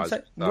writing Hang on. wise.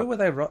 So, where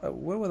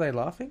were they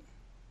laughing?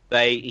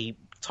 He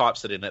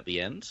types it in at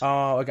the end.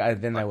 Oh, okay.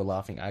 Then they were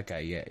laughing.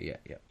 Okay. Yeah.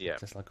 Yeah.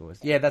 Just like it was.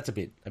 Yeah, that's a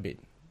bit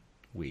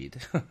weird.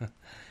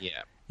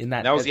 Yeah, In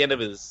that. that was the end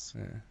of his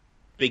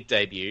big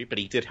debut, but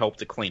he did help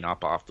to clean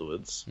up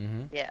afterwards,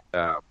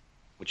 Yeah.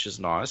 which is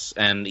nice.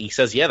 And he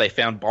says, yeah, they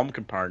found bomb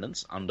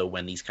components under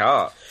Wendy's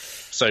car,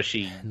 so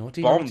she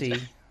Naughty.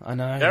 bombed. I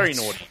know. Very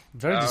it's naughty.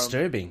 Very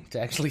disturbing to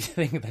actually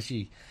think that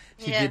she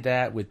Yeah. did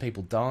that with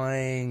people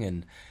dying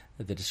and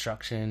the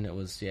destruction. It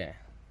was Yeah,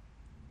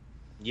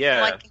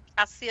 Mike and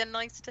Cassie are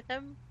nice to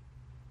him.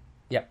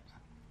 Yep.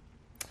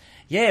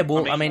 Yeah,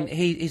 well, I mean,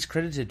 he's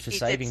credited for He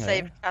saving did her.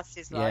 save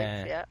Cassie's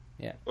life. Yeah.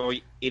 Yeah. well,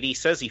 he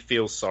says he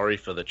feels sorry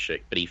for the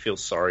chick, but he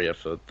feels sorrier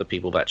for the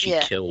people that she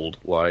Yeah. killed.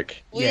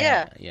 Like, Well,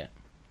 yeah. Yeah.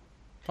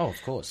 Oh,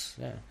 of course.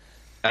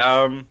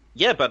 Yeah.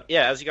 yeah, but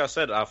yeah, as you guys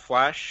said,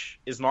 Flash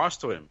is nice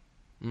to him.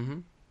 Mm-hmm.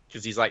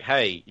 Because he's like,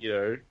 hey, you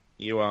know,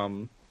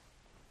 you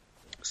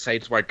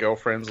saved my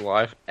girlfriend's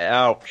life.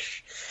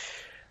 Ouch.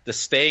 The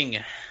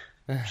sting.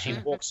 She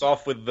walks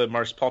off with the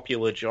most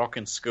popular jock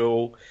in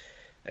school.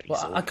 And he's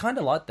Well, all- I kind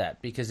of like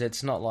that because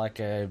it's not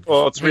like a.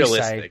 Well, it's he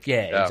realistic. saved-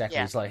 yeah, Yeah. exactly.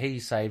 Yeah. It's like he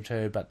saved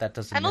her, but that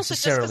doesn't And also,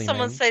 just necessarily because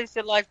someone mean saves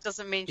your life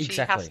doesn't mean she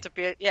Exactly. has to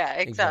be. Yeah,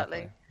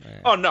 exactly. Yeah.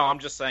 Oh, no, I'm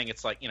just saying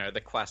it's like, you know,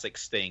 the classic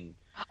sting.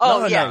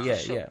 Oh, No, yeah, no, yeah,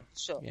 sure, yeah.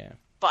 sure. Yeah.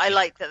 But I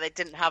like that they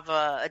didn't have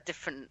a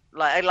different.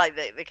 Like, I like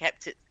that they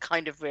kept it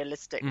kind of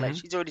realistic. Like,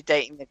 she's already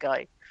dating the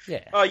guy.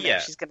 Yeah. Oh yeah.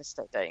 She's going to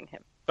start dating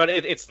him. But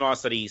it's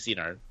nice that he's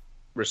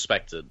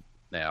respected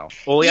now.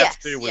 All he had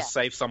to do was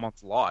save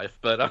someone's life,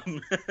 but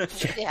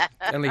Yeah.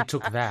 Only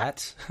took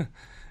that.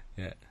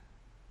 Yeah.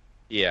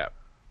 Yeah.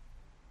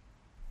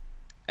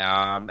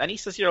 And he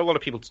says, a lot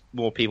of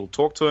more people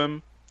talk to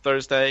him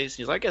those days.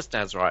 He's like, I guess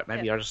Dad's right.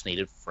 Maybe I just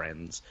needed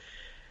friends.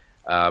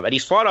 And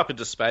he's fired up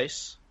into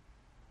space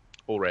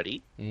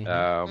already.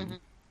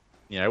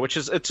 Which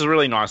it's a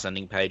really nice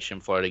ending page, him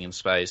floating in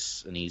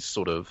space, and he's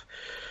sort of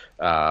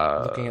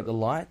looking at the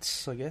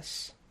lights, I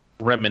guess.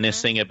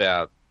 Reminiscing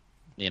about,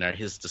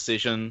 his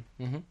decision.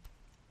 And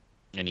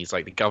he's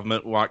like, the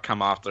government might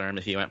come after him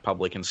if he went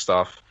public and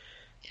stuff.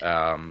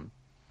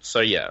 So,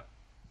 yeah.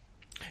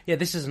 Yeah,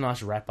 this is a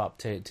nice wrap-up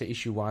to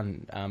issue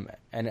 1,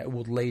 and it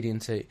will lead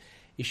into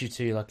issue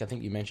 2. Like I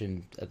think you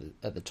mentioned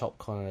at the top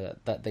corner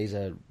that these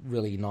are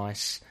really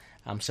nice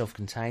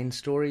self-contained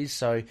stories.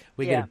 So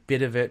we get a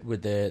bit of it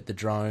with the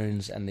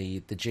drones and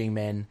the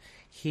G-Men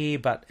here,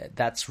 but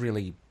that's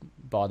really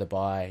by the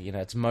by.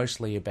 It's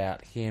mostly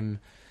about him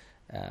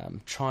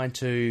trying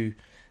to,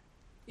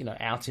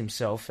 out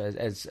himself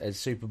as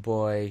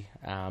Superboy.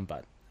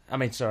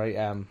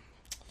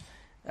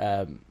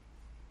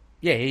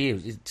 He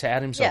is to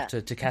out himself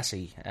to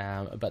Cassie,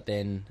 but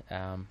then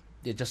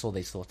just all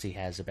these thoughts he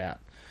has about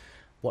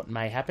what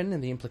may happen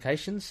and the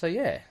implications. So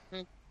yeah.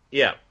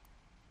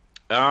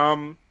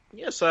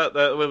 So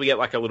where we get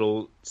like a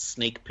little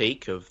sneak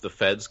peek of the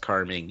feds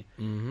combing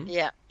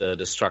the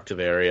destructive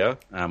area,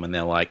 and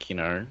they're like,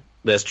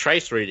 there's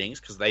trace readings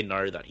because they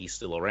know that he's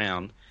still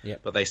around.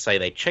 But they say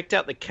they checked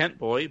out the Kent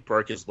boy,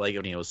 broke his leg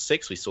when he was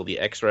 6. We saw the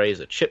X-rays,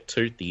 a chipped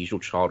tooth, the usual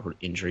childhood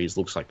injuries.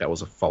 Looks like that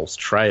was a false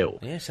trail.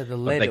 Yeah, so they're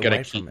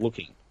going to keep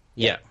looking.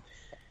 Yeah.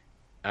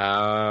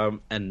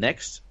 And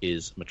next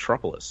is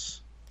Metropolis.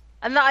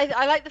 And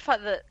I like the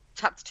fact that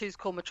Chapter 2 is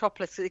called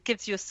Metropolis. It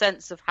gives you a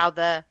sense of how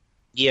they're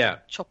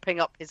chopping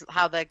up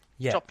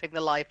chopping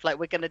the life. Like,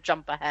 we're going to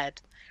jump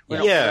ahead. We're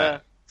not going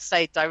to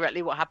say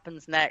directly what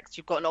happens next.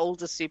 You've got an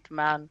older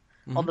Superman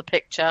on the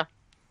picture.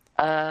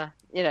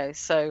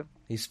 So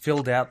he's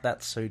filled out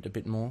that suit a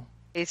bit more.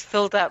 He's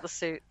filled out the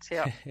suit.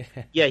 Yeah.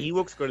 Yeah, he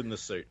looks good in the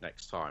suit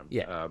next time.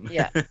 Yeah.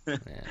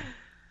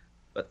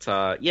 But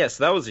so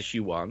that was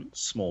issue 1,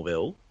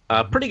 Smallville.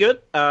 Pretty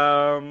good.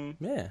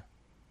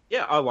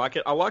 Yeah, I like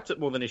it. I liked it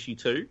more than issue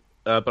 2,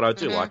 but I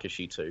do like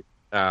issue 2.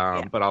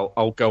 But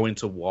I'll go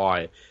into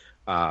why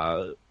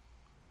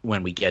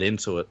when we get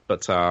into it.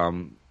 But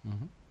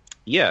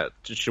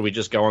should we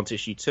just go on to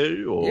issue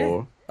 2 or?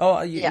 Yeah. Oh,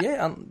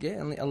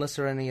 unless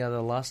there are any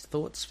other last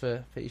thoughts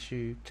for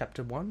issue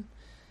chapter 1,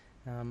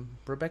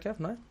 Rebecca?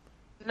 No.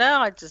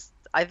 No,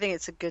 I think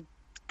it's a good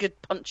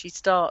punchy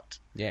start.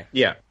 Yeah.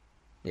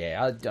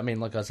 I mean,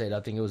 like I said,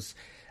 I think it was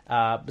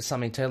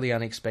something totally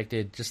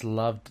unexpected. Just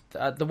loved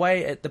the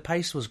way the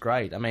pace was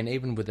great. I mean,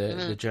 even with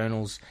the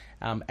journals,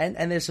 and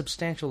there's a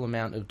substantial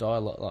amount of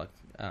dialogue, like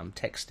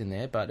text in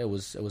there, but it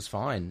was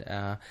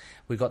fine.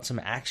 We got some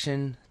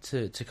action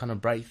to kind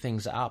of break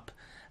things up.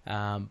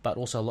 But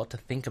also a lot to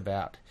think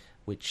about,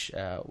 which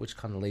kind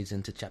of leads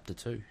into chapter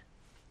 2.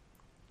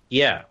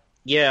 Yeah.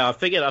 I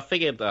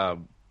figured,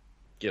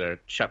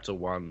 chapter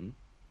 1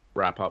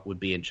 wrap up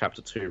would be in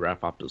chapter 2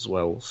 wrap up as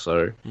well.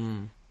 So,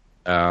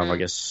 I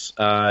guess,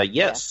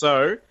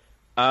 So,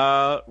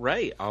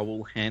 Ray, I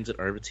will hand it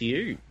over to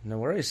you. No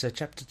worries. So,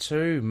 chapter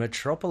 2,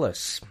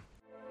 Metropolis.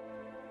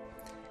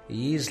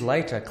 Years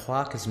later,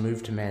 Clark has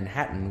moved to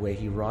Manhattan, where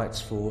he writes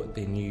for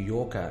The New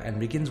Yorker and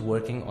begins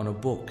working on a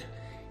book.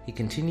 He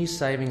continues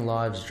saving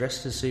lives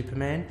dressed as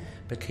Superman,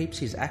 but keeps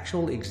his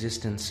actual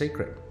existence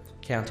secret,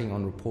 counting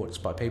on reports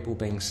by people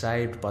being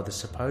saved by the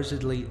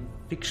supposedly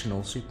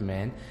fictional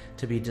Superman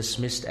to be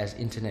dismissed as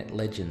internet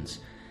legends,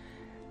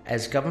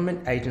 as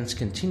government agents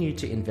continue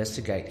to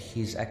investigate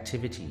his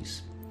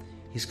activities.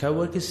 His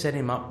co-workers set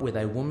him up with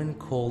a woman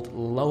called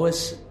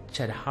Lois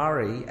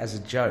Chadhari as a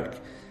joke,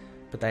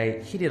 but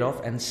they hit it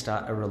off and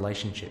start a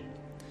relationship.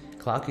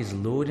 Clark is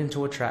lured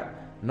into a trap,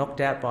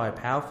 knocked out by a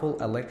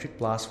powerful electric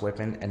blast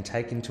weapon, and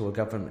taken to a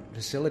government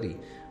facility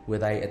where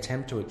they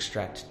attempt to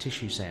extract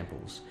tissue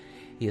samples.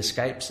 He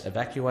escapes,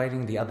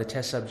 evacuating the other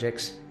test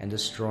subjects and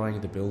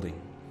destroying the building.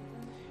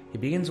 He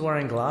begins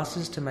wearing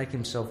glasses to make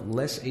himself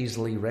less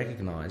easily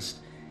recognized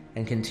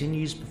and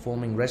continues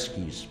performing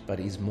rescues, but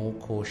is more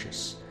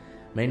cautious.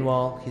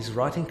 Meanwhile, his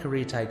writing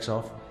career takes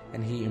off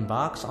and he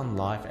embarks on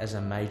life as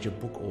a major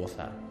book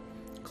author.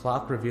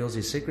 Clark reveals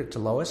his secret to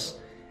Lois,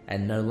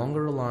 and no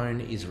longer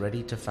alone is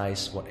ready to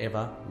face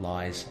whatever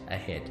lies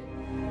ahead.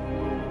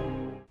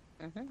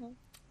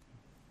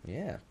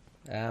 Yeah.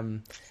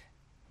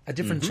 A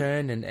different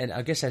turn, and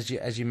I guess as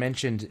you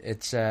mentioned,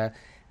 it's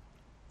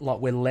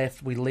like we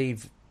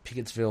leave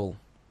Pickettsville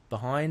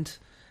behind,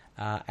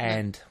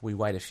 and we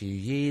wait a few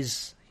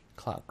years.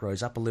 Clark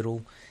grows up a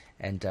little,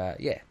 and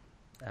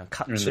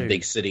cut to the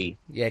big city.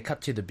 Yeah,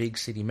 cut to the big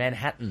city,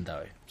 Manhattan,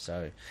 though.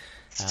 So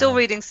still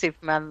reading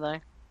Superman though,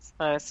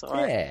 so it's all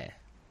right.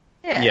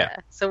 Yeah.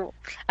 So,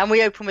 and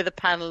we open with a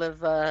panel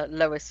of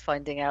Lois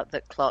finding out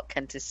that Clark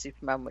Kent is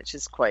Superman, which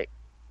is quite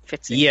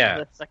fitting for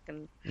the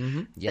second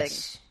thing.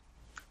 Yes.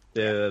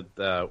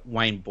 The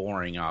Wayne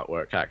Boring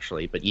artwork,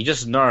 actually, but you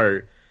just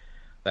know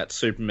that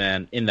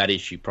Superman in that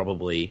issue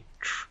probably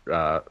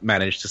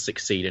managed to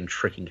succeed in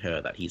tricking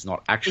her that he's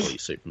not actually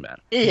Superman.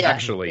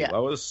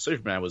 Lois,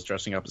 Superman was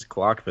dressing up as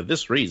Clark for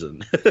this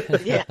reason.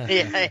 But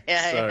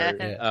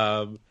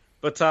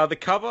the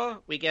cover,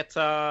 we get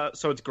so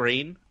it's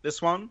green,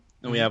 this one,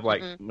 and we have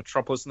like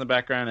Metropolis in the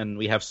background, and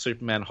we have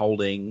Superman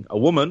holding a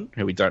woman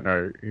who we don't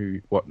know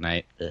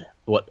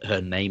what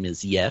her name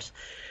is yet.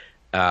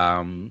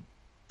 Nice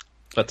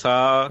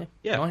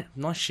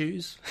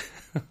shoes.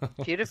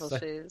 Beautiful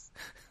shoes.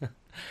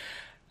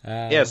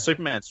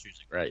 Superman's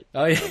shoes are great.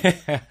 Oh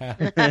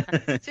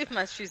yeah,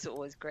 Superman's shoes are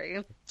always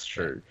great. It's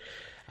true.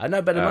 I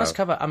know, but a nice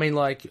cover. I mean,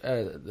 like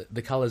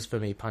the colors for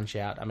me punch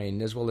out. I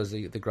mean, as well as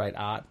the great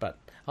art, but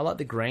I like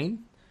the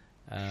green.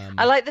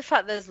 I like the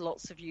fact there's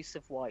lots of use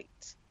of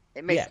white.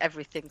 It makes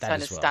everything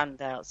kind of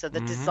stand out. So the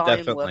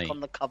design work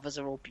on the covers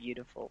are all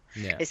beautiful.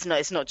 Yeah. It's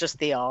not just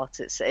the art.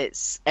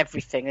 It's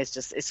everything.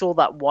 It's all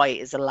that white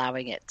is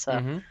allowing it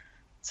to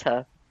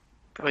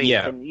breathe.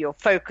 Yeah. And your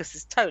focus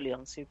is totally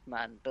on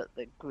Superman, but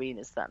the green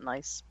is that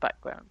nice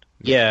background.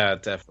 Yeah,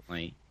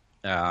 definitely.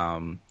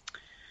 That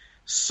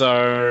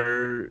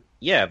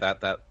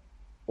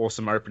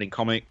awesome opening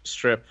comic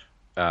strip.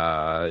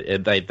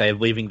 They're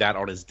leaving that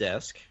on his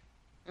desk.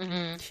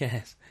 Mm-hmm.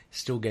 Yes,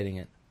 still getting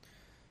it.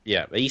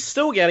 Yeah, he's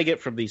still getting it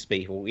from these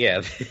people.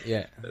 Yeah,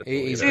 yeah. To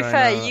be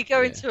fair, you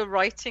go into a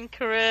writing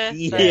career.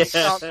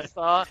 So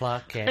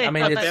Clark Kent. I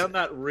mean, I found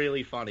that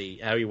really funny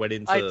how he went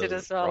into. I did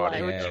as well.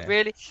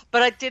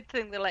 But I did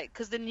think that, like,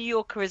 because the New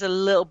Yorker is a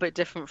little bit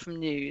different from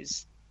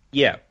News.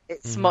 Yeah,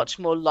 it's much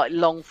more like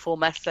long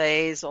form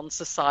essays on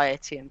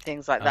society and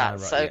things like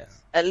that.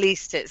 At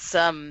least it's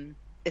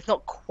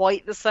not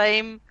quite the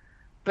same,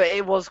 but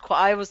it was quite.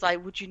 I was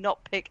like, would you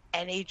not pick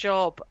any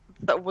job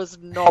that was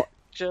not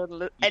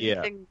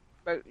anything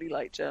remotely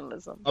like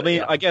journalism? I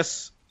mean, I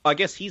guess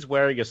he's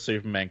wearing a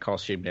Superman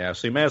costume now,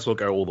 so he may as well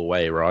go all the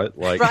way, right?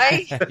 Like,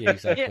 right? Yeah,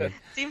 exactly. Yeah,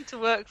 seemed to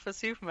work for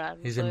Superman.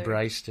 He's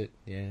embraced it.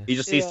 Yeah, he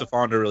just needs to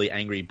find a really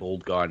angry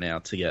bald guy now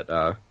to get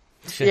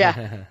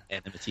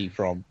enmity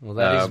from. Well,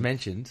 that is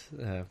mentioned,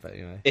 but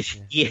anyway.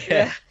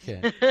 Yeah.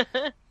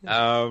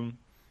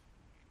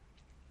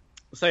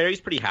 So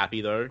he's pretty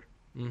happy though.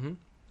 Mm-hmm.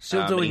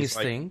 Still doing his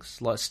things,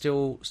 like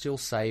still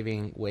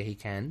saving where he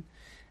can.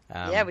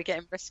 We get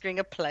him rescuing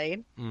a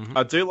plane. Mm-hmm.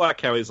 I do like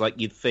how he's like,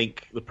 you'd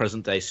think the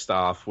present day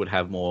staff would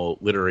have more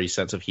literary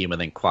sense of humor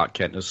than Clark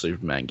Kent and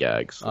Superman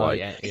gags. Oh,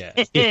 yeah.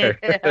 Yeah.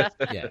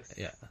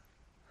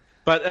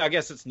 But I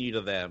guess it's new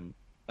to them.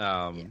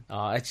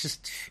 It's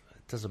just,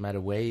 it doesn't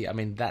matter where. I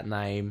mean, that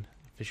name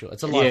for sure.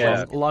 It's a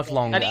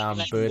lifelong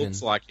burden.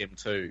 Looks like him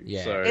too.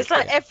 Yeah. So, it's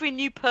like every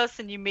new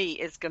person you meet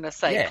is going to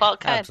say Clark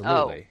Kent.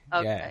 Absolutely.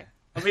 Oh, okay. Yeah.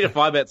 I mean, if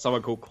I met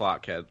someone called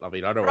Clark Kent, I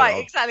mean, I don't know.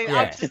 Right, exactly. Yeah.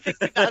 I'm just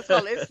thinking that as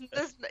well.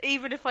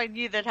 Even if I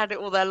knew they'd had it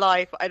all their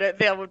life, I don't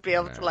think I would be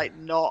able to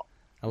not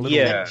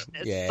mention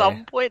at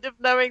some point of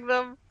knowing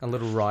them. A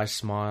little wry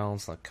smile.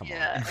 It's like, come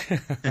on.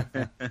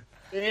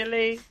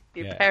 Really?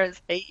 Your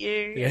parents hate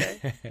you? Yeah.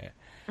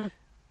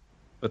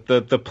 But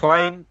the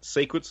plane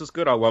sequence is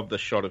good. I love the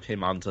shot of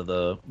him under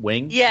the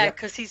wing. Yeah,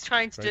 because he's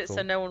trying to do it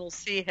so no one will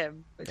see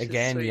him.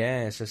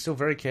 Again, so still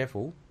very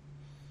careful.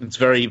 It's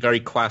very,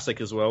 very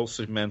classic as well.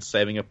 Superman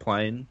saving a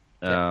plane.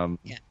 So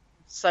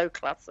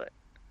classic.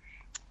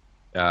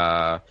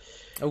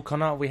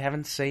 Connor, we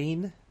haven't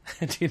seen.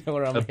 Do you know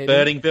where I'm heading? A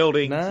burning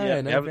building.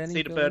 No, we haven't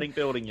seen a burning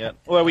building yet.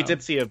 Well, we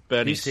did see a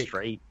burning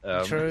street.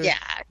 True.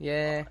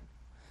 Yeah.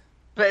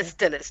 But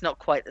still, it's not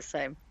quite the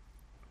same.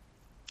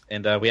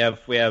 And we have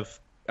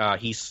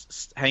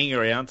he's hanging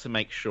around to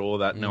make sure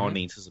that no one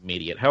needs his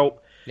immediate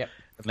help. Yep.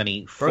 And then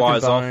he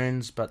flies off.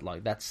 Bones, but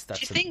like that's. Do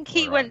you think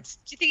he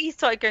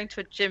started going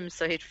to a gym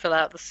so he'd fill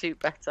out the suit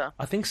better?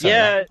 I think so.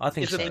 Yeah, I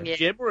think is it the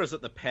gym or is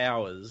it the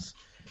powers?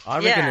 I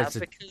reckon it's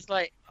because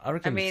like I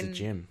reckon it's the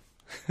gym.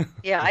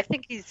 Yeah, I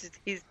think he's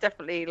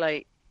definitely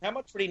like. How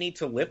much would he need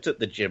to lift at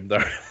the gym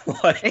though?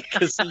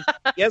 Because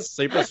he has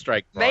super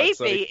strength. Right?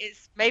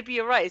 Maybe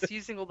you're right. It's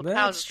using all the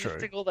powers,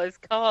 lifting all those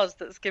cars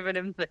that's given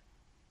him the.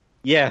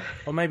 Yeah.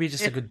 Or maybe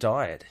just a good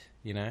diet.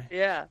 You know.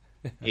 Yeah.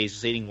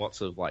 He's eating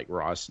lots of like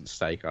rice and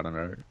steak. I don't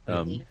know.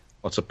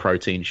 Lots of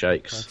protein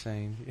shakes. But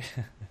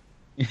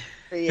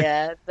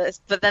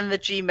then the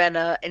G-men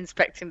are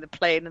inspecting the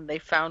plane and they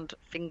found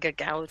finger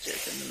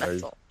gouges in the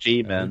metal.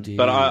 G-men.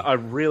 But I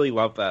really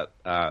love that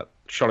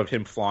shot of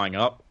him flying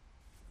up.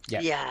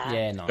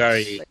 Yeah, nice.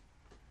 Very,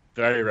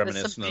 very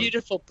reminiscent. There's some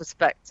beautiful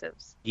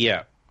perspectives.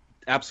 Yeah,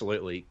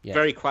 absolutely. Yeah.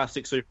 Very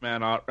classic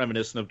Superman art,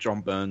 reminiscent of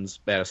John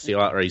Burns' Man of Steel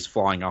art, where he's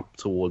flying up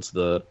towards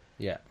the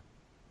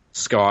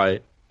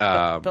sky.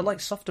 But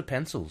like softer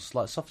pencils,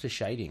 like softer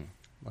shading.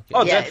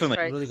 Definitely.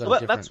 Really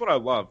that's what I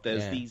love.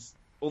 There's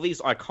all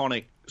these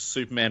iconic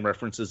Superman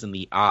references in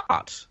the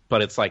art,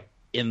 but it's like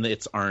in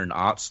its own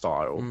art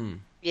style.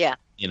 Yeah.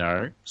 You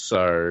know?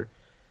 So,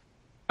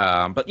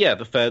 But yeah,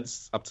 the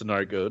Fed's up to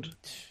no good.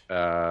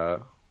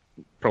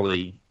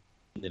 Probably,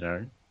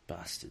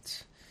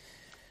 bastards.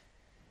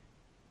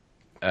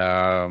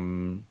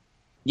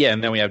 Yeah,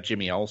 and then we have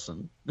Jimmy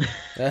Olsen.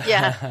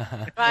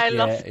 Yeah, I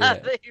love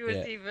that yeah, he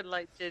was even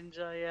like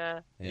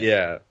Ginger.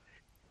 Yeah.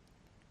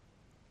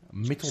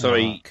 Mittelmark. So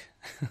he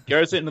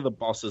goes into the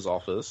boss's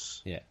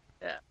office. Yeah.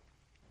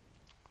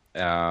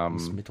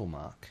 Miss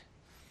Mittelmark.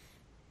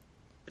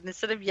 But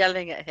instead of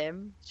yelling at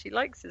him, she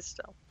likes his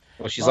stuff.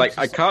 Well, she's like,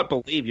 I can't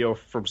believe you're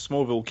from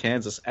Smallville,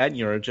 Kansas, and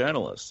you're a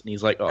journalist. And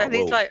he's like, and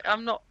he's like,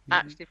 I'm not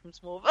actually from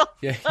Smallville.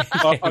 Yeah,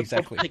 I'm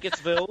exactly. from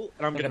Ticketsville,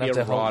 and I'm going to be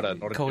a writer,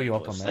 not a call you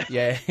up on journalist.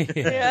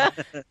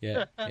 that.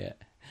 Yeah.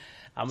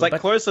 It's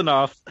like close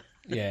enough.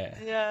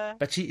 Yeah.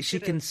 But she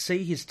can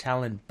see his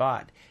talent,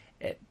 but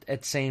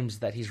it seems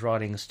that his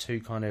writing is too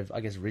kind of, I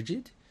guess,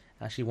 rigid.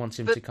 She wants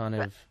him to kind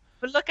of...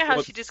 But look at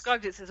how she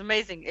described it. It's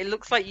amazing. It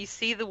looks like you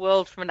see the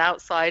world from an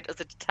outside as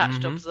a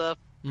detached observer,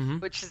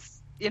 which is,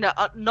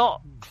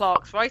 not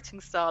Clark's writing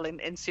style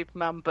in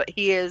Superman, but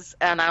he is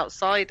an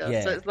outsider.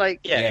 Yeah. So it's like...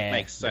 it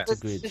makes sense.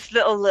 This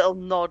little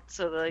nod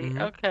to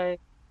the, okay.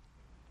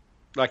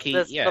 Like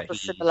There's a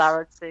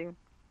similarity.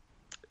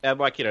 And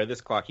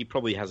this Clark, he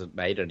probably hasn't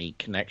made any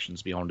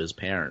connections beyond his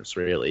parents,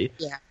 really.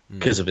 Yeah.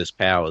 Because of his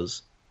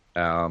powers.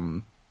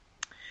 But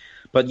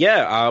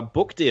yeah,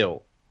 book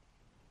deal.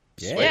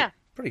 Yeah.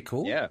 Pretty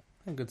cool. Yeah.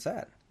 How good's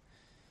that?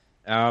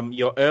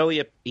 Your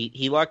earlier...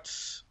 He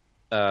liked...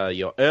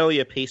 your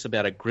earlier piece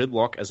about a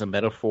gridlock as a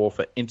metaphor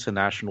for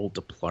international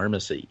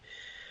diplomacy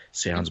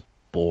sounds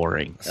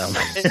boring.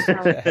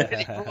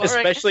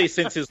 Especially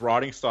since his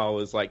writing style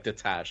is like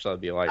detached.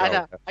 I'd be like, I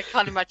know. I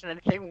can't imagine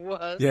anything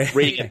worse. Yeah.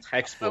 reading a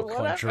textbook.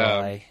 Quite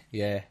dry.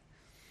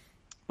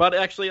 But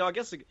actually, I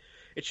guess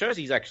it shows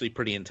he's actually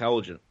pretty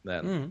intelligent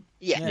then.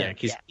 Yeah.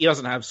 Because he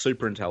doesn't have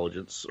super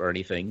intelligence or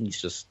anything.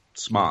 He's just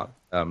smart.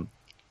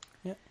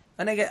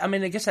 And I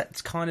guess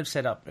that's kind of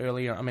set up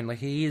earlier. I mean, like,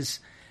 he is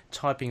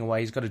typing away.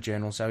 He's got a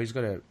journal, so he's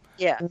got a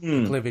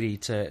proclivity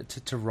to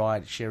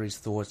write, share his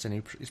thoughts,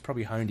 and he's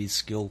probably honed his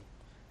skill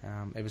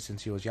ever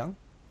since he was young.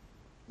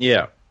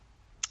 Yeah.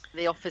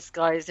 The office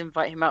guys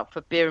invite him out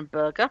for beer and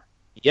burger.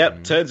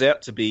 Yep, turns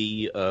out to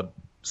be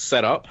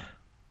set up.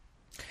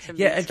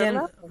 Yeah,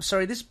 again,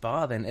 sorry, this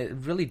bar then, it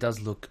really does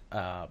look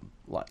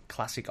like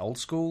classic old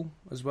school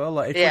as well.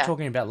 Like, if we're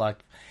talking about, like,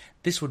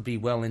 this would be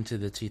well into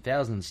the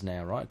 2000s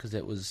now, right? Because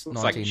it was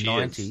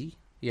 1990. Like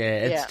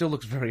it still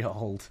looks very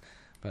old,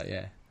 but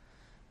yeah.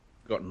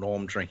 Got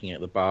Norm drinking at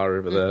the bar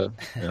over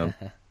there.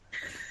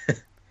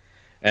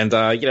 And,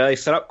 they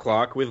set up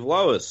Clark with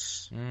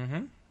Lois.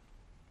 Mm-hmm.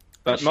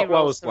 But she not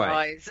rolls Lois her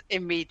Lane. eyes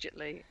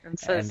immediately and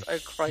says, "Oh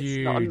Christ,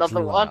 huge not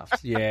another one."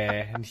 laughs.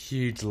 and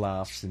huge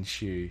laughs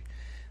ensue.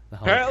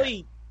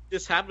 Apparently,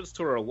 this happens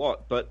to her a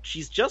lot, but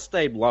she's just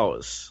named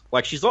Lois.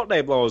 Like, she's not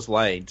named Lois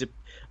Lane.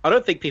 I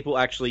don't think people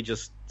actually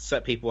just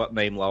set people up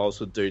named Lois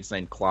with dudes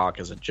named Clark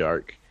as a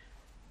joke.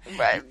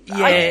 Right.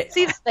 Yeah. I can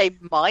see that they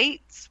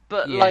might,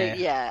 but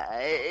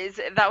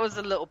that was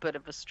a little bit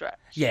of a stretch.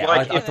 Yeah,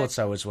 Like, I thought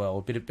so as well.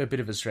 A bit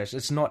of a stretch.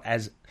 It's not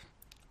as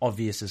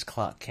obvious as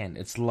Clark Kent.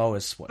 It's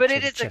Lois. But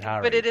it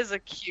is a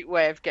cute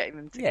way of getting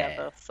them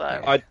together. So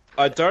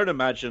I don't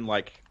imagine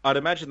I'd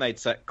imagine they'd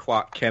set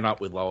Clark Kent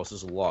up with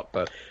Lois's a lot,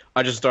 but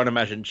I just don't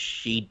imagine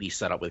she'd be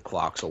set up with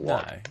Clark's a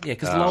lot. No,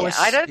 because Lois.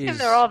 I don't think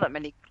there are that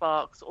many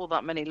Clarks or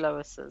that many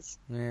Loises.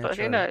 But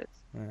true. who knows?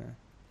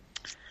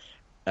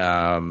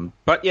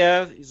 But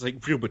yeah, he's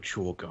like real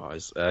mature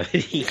guys.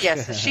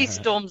 Yes, she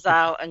storms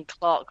out and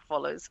Clark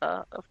follows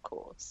her, of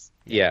course.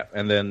 Yeah,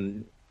 and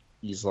then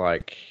he's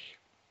like,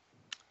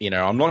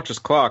 I'm not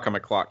just Clark, I'm a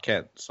Clark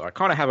Kent, so I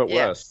kind of have it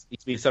worse.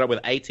 He's been set up with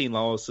 18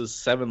 Loises,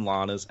 7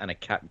 Lanas, and a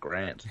Cat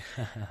Grant.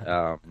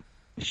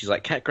 She's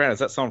like, Cat Grant, is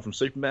that someone from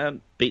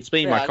Superman? Beats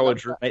me. My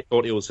college roommate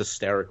thought it was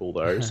hysterical,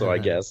 though, so I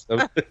guess.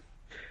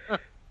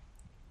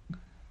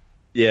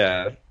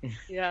 Yeah.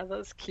 Yeah,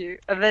 that's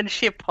cute. And then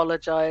she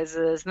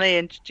apologizes, and they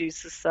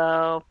introduce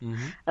herself,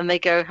 and they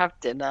go have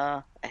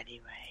dinner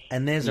anyway.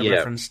 And there's a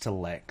reference to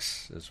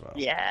Lex as well.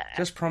 Yeah.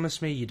 Just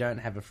promise me you don't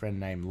have a friend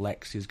named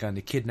Lex who's going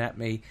to kidnap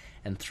me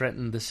and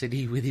threaten the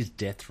city with his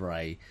death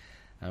ray.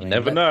 You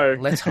never know.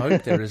 Let's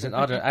hope there isn't.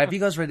 I don't. Have you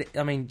guys read it?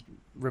 I mean,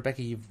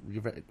 Rebecca, you've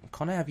read.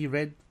 Connor, have you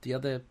read the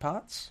other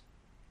parts?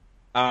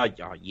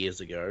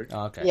 Years ago.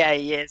 Oh, okay. Yeah,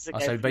 years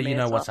ago. But you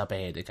know what's up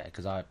ahead, okay?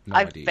 Because I have no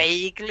idea.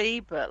 Vaguely,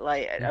 but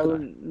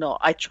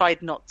I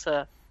tried not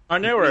to. I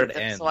know where it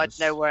ends. So I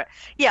know where.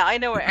 Yeah, I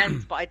know where it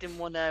ends, but I didn't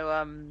want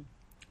to.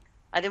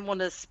 I didn't want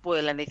to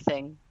spoil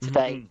anything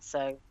today.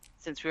 So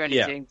since we're only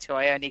doing 2,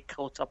 I only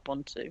caught up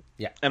on 2.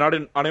 Yeah, and I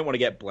didn't want to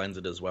get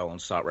blended as well and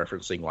start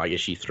referencing like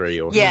issue 3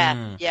 or.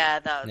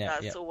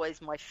 That's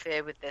always my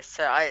fear with this.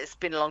 So it's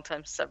been a long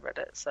time since I've read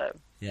it. So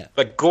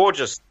but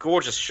gorgeous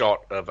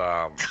shot of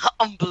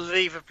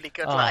unbelievably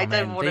good. Oh, I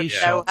don't want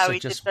to know how he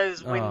did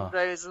those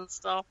windows and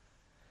stuff.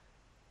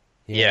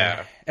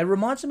 Yeah, it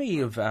reminds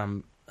me of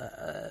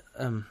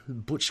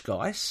Butch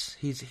Guice.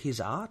 His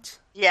art,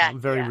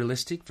 very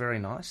realistic, very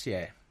nice.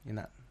 Yeah, in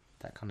that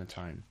kind of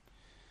tone.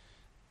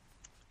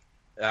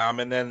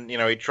 And then,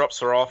 he drops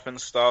her off and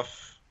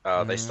stuff.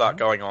 They start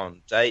going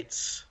on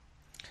dates.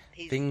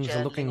 He's Things are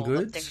journaling looking all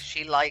good. The things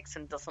she likes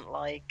and doesn't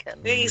like.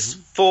 And... He's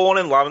fallen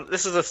in love.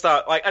 This is the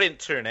start. Like, I didn't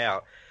tune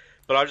out,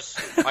 but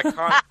I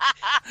can't.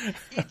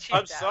 You tuned I'm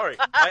out. sorry.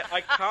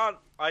 I can't.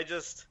 I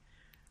just,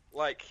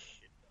 like,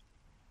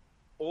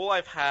 all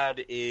I've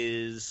had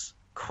is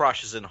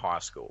crushes in high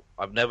school.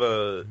 I've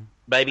never,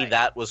 maybe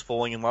that was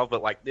falling in love,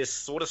 but like this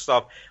sort of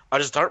stuff, I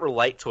just don't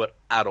relate to it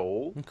at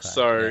all. Okay,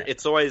 So yeah.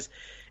 it's always,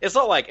 it's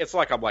not like,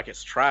 I'm like,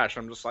 it's trash.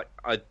 I'm just like,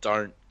 I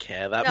don't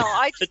care that No,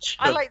 much.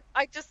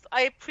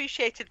 I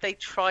appreciated they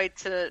tried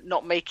to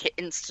not make it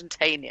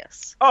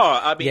instantaneous. Oh,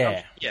 I mean,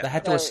 Yeah, yeah. they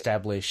had to So-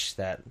 establish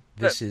that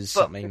this is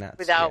but something that's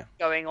without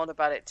going on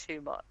about it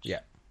too much. yeah.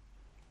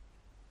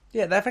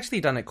 Yeah, they've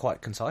actually done it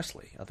quite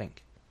concisely, I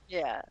think.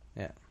 Yeah.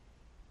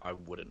 I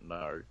wouldn't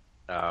know.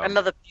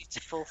 Another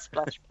beautiful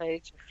splash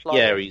page. Of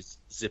Yeah, flowers. he's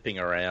zipping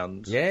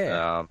around.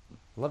 Yeah.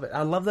 Love it.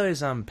 I love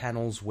those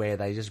panels where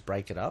they just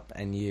break it up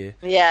and you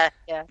Yeah.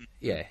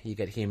 you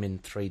get him in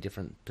 3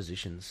 different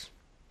positions.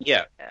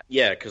 Yeah,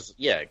 because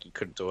you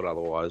couldn't do it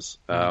otherwise.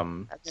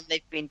 And then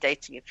they've been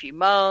dating a few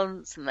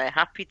months, and they're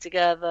happy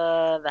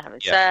together. They're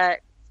having Yeah.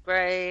 sex.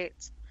 Great.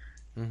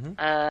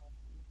 Mm-hmm.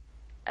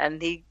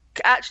 And he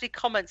actually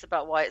comments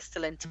about why it's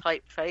still in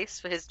typeface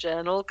for his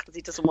journal because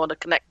he doesn't want to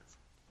connect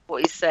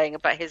what he's saying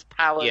about his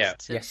powers. Yeah.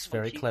 To Yes,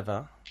 very computer.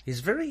 clever. He's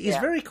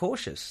very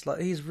cautious. Like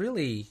he's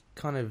really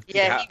kind of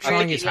Yeah, he trying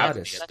really his loves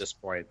hardest. it. At this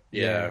point,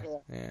 Yeah.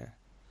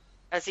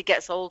 As he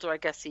gets older, I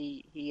guess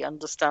he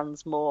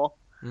understands more.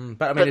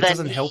 But I mean, it then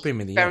doesn't help him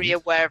in the very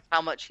end. aware of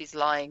how much he's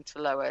lying to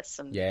Lois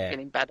and Yeah.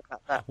 feeling bad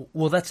about that.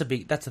 Well, that's a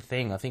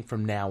thing. I think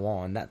from now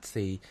on, that's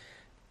the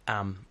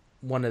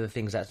one of the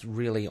things that's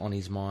really on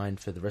his mind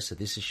for the rest of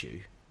this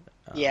issue.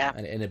 Yeah.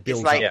 and it It's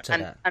builds like, up to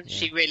and, that. and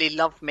she really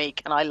loved me.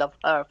 Can I love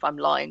her if I'm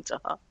lying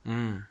to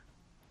her?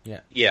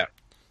 Yeah.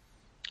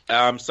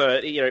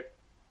 So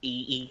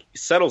he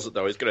settles it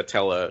though. He's going to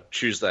tell her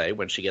Tuesday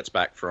when she gets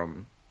back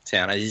from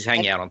town, and he's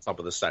hanging out on top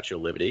of the Statue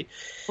of Liberty.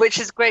 Which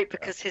is great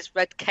because his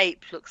red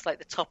cape looks like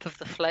the top of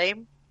the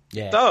flame.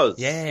 Yeah, It does.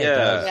 Yeah, it Yeah.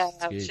 does. Yeah,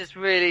 It's which good. is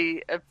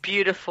really a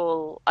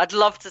beautiful. I'd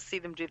love to see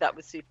them do that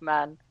with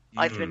Superman,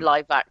 either in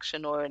live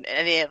action or in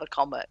any other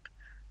comic,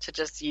 to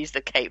just use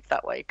the cape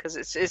that way because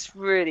it's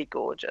really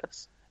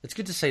gorgeous. It's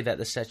good to see that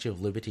the Statue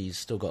of Liberty's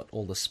still got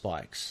all the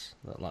spikes.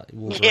 Like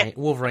Yeah.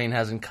 Wolverine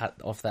hasn't cut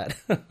off that.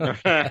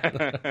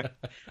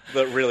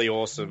 The really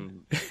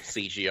awesome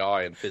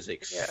CGI and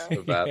physics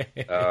of that.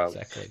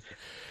 Exactly.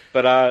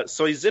 But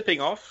so he's zipping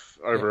off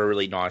over a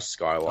really nice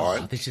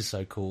skyline, Oh, this is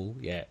so cool.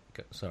 Yeah,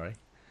 sorry.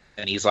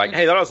 and he's like,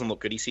 "Hey, that doesn't look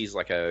good." He sees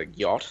like a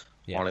yacht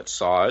on its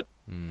side.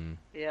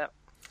 Yeah.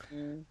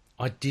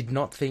 I did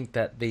not think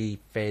that the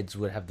feds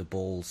would have the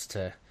balls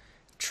to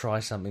try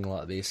something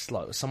like this,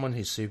 like someone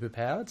who's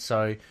superpowered.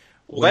 So,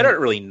 Well, they don't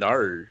really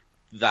know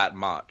that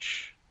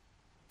much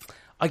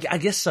I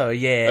guess so.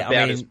 Yeah, about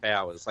I his mean,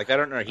 powers. Like they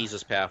don't know he's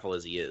as powerful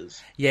as he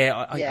is.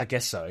 yeah, Yeah. I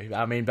guess so.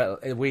 I mean,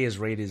 but we as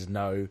readers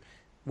know.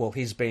 Well,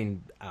 he's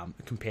been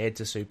compared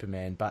to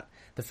Superman, but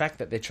the fact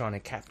that they're trying to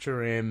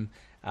capture him,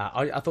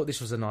 I thought this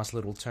was a nice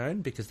little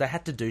turn because they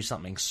had to do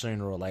something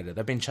sooner or later.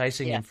 They've been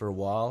chasing him for a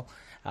while.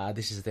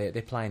 This is they're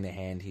playing their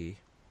hand here.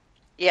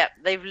 Yeah,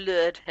 they've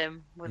lured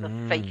him with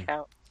a fake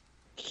out.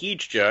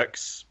 Huge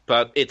jerks,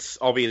 but it's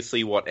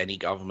obviously what any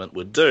government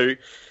would do.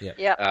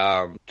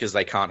 Yeah. Because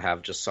they can't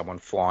have just someone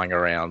flying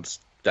around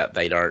that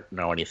they don't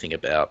know anything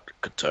about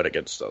could turn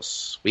against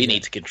us. We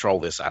need to control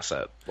this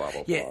asset. Blah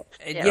blah Yeah,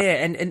 blah.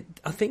 and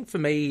I think for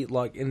me,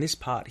 like in this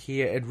part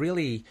here, it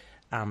really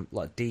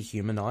like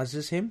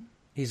dehumanizes him.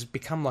 He's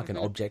become like an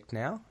object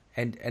now,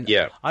 and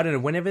Yeah. I don't know.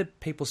 Whenever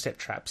people set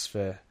traps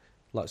for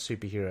like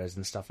superheroes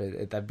and stuff,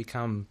 they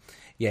become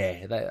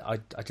I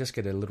just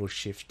get a little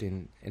shift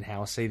in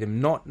how I see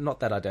them. Not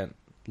that I don't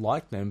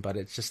like them, but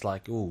it's just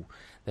like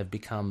they've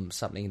become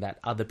something that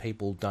other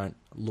people don't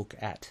look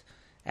at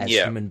as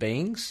human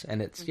beings,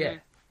 and it's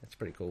it's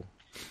pretty cool.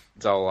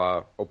 So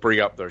I'll bring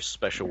up those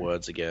special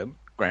words again.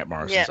 Grant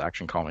Morrison's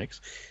Action Comics.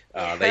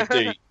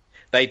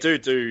 They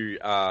do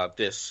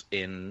this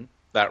in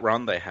that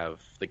run. They have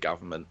the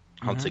government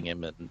hunting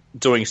him and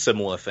doing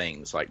similar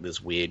things, like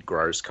this weird,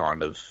 gross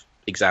kind of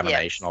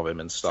examination of him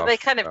and stuff. So they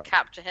kind of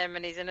capture him,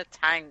 and he's in a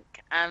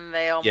tank, and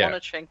they are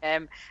monitoring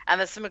him. And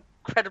there's some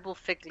incredible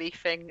fig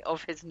leafing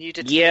of his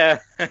nudity. Yeah.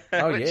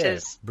 Oh Which yeah,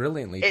 is-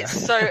 brilliantly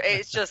It's done.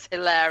 it's just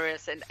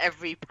hilarious in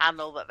every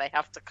panel that they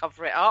have to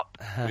cover it up.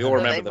 We all That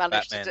remember they the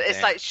managed Batman to do. It's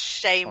dance like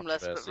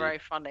shameless but controversy. very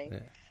funny. Yeah.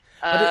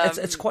 But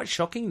it's quite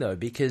shocking though,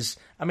 because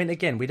I mean,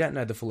 again, we don't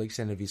know the full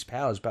extent of his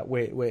powers, but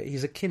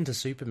he's akin to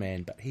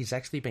Superman, but he's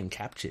actually been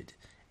captured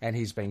and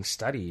he's being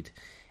studied,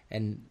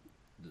 and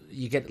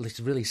you get this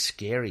really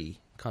scary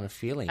kind of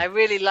feeling. I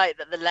really like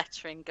that the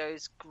lettering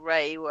goes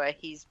grey where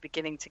he's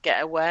beginning to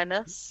get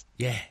awareness.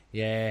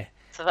 Yeah.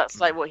 So that's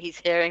like what he's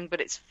hearing,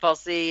 but it's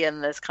fuzzy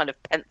and there's kind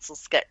of pencil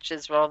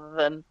sketches rather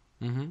than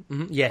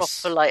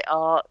Yes. proper light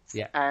art.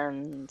 Yeah.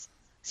 And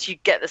so you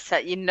get the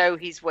set,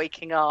 he's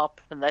waking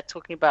up, and they're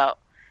talking about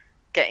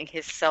getting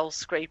his cell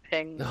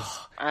scrapings,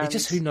 and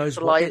just who knows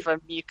what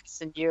saliva,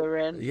 mucus, and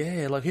urine.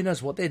 Yeah, like who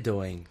knows what they're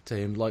doing to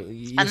him? Like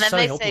you're And then so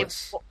they helpless.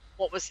 say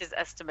what was his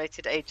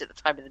estimated age at the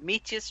time of the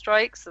meteor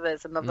strike. So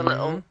there's another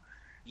little.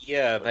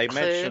 Yeah, they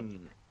clue.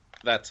 mention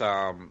that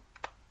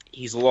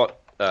he's a lot.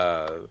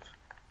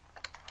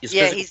 His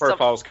Yeah, physical he's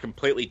profile is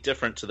completely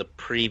different to the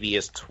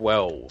previous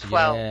 12.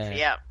 12,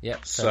 yeah.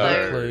 Yep. So,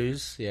 So-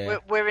 clues. Yeah.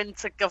 We're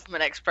into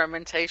government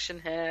experimentation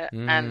here,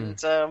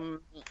 and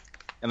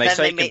And they then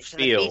say they he can mention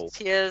the feel.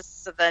 meteors.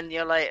 So then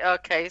you're like,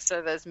 okay,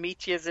 so there's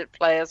meteors at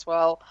play as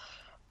well.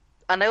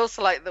 And I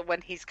also like that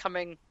when he's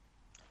coming.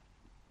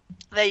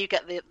 There you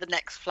get the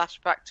next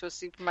flashback to a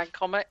Superman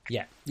comic.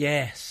 Yeah.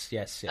 Yes.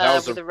 Yes. That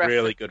was with a a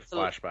really good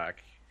reference flashback.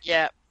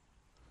 Yeah,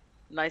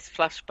 nice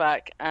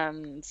flashback,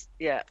 and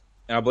yeah,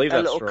 And I believe a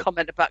that's little from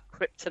comment about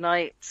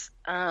kryptonite.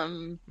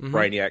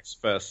 Brainiac's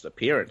first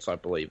appearance, I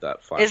believe,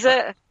 that flashback. Is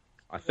it?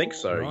 I think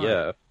so, Right.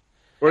 yeah.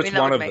 Or I it's mean,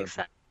 that one would of make them.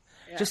 sense.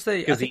 Yeah. Just the. I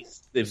Because think,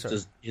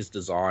 his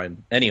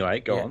design. Anyway,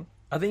 go yeah. on.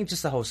 I think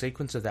just the whole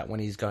sequence of that when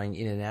he's going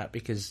in and out,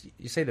 because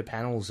you see the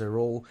panels are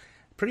all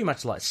pretty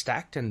much like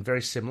stacked and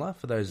very similar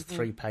for those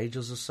 3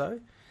 pages or so,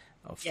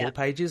 or 4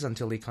 pages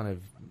until he kind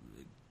of,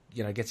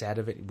 gets out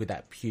of it with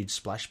that huge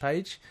splash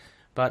page.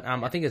 But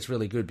I think it's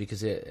really good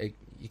because you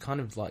kind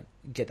of like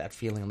get that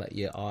feeling that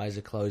your eyes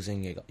are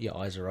closing, your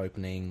eyes are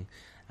opening.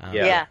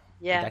 Yeah.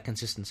 That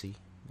consistency.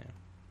 Yeah.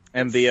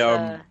 And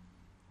the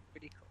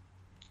Pretty cool.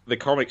 the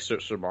comic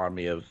strips remind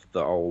me of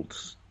the old,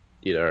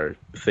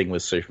 thing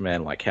with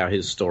Superman, like how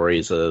his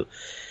stories are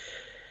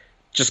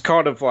just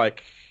kind of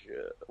like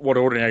what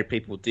ordinary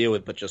people deal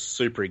with, but just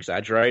super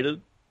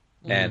exaggerated.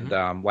 And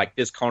like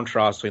this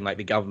contrast between like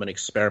the government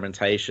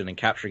experimentation and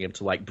capturing him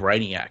to like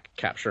Brainiac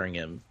capturing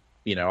him,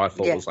 I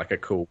thought was like a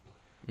cool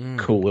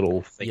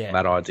little thing,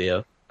 that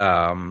idea.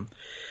 And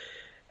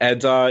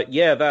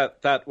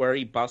that where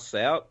he busts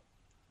out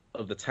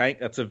of the tank,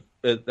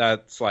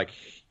 that's like,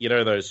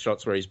 those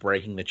shots where he's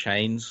breaking the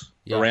chains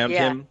around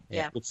him.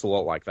 Yeah. It looks a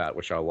lot like that,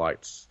 which I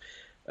liked.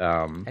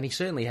 And he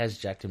certainly has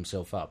jacked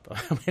himself up.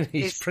 I mean,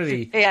 he's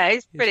pretty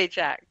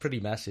jacked. pretty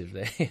massive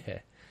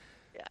there.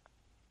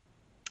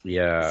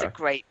 Yeah. It's a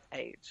great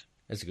page.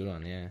 That's a good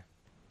one, yeah.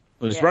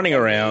 He's Yeah, running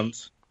and around.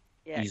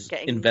 Yeah, He's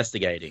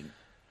investigating.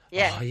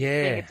 Yeah, Oh,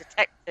 yeah. being a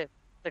detective,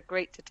 the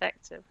great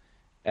detective.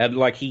 And,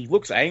 like, he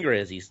looks angry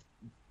as he's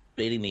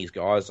beating these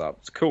guys up.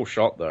 It's a cool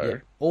shot, though. Yeah.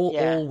 All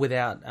Yeah.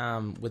 without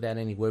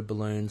any word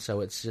balloons,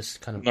 so it's just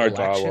kind of No all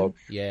dialogue.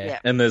 action. Yeah. Yeah.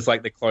 And there's,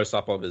 like, the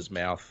close-up of his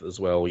mouth as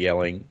well,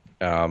 yelling.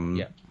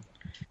 Yeah.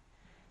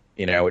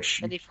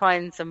 Which... And he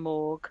finds a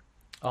morgue.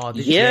 Oh,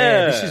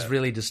 Yeah. this is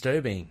really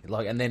disturbing.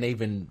 Like, and then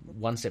even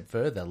one step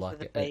further, like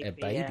With a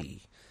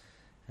baby,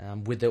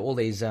 with all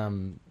these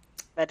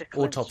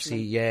Medical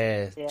autopsy,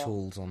 instruments.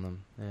 tools on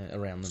them,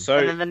 around them. So,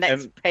 And then the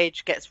next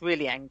page gets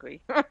really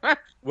angry.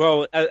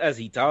 well, as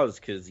he does,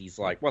 because he's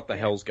like, what the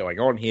hell's going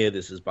on here?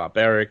 This is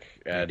barbaric.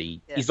 And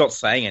he's not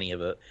saying any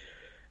of it.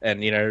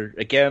 And,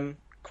 again,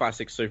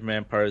 classic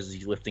Superman pose.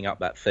 He's lifting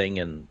up that thing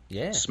and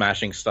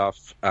smashing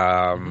stuff.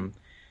 And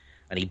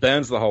he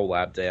burns the whole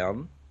lab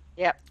down.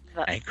 Yep.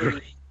 That's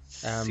Angry.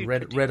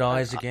 Red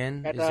eyes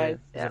again. Red Is eyes,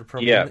 that a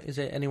problem? Yeah. Is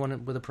there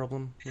anyone with a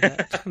problem with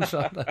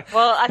that?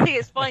 Well, I think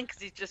it's fine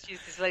because he just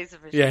used his laser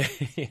vision.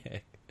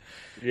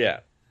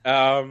 Yeah.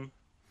 Yeah.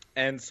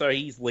 And so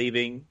he's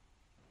leaving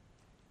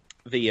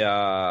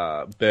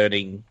the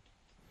burning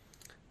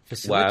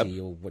Facility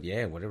or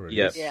whatever it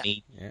is. Yeah.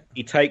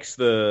 He takes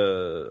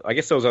I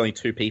guess there was only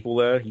 2 people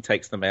there. He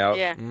takes them out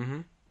Yeah.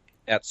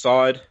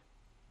 outside.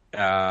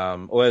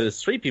 Although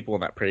there's 3 people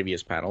in that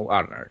previous panel.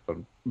 I don't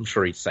know. I'm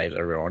sure he saves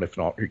everyone. If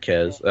not, who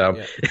cares? Yeah.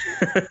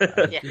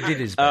 He did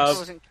his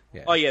best.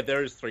 Oh yeah,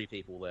 there is 3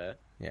 people there.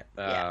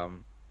 Yeah.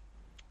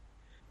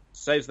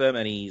 Saves them,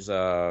 and he's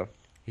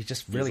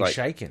just really like-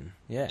 shaken.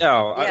 Yeah.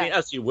 No, I Yeah. mean,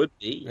 as you would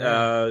be.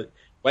 Yeah.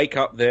 Wake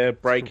up there,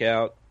 break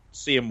out,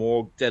 see a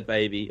morgue, dead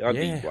baby. I'd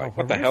be like,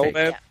 what the hell, horrific.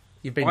 man? Yeah.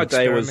 You've been My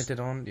day was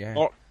experimented on. Yeah.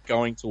 Not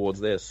going towards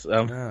this.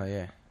 Oh,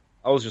 yeah.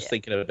 I was just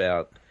thinking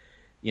about,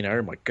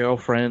 my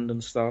girlfriend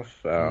and stuff.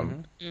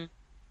 Mm-hmm.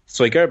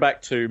 So we go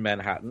back to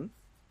Manhattan.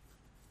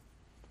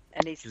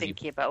 And he's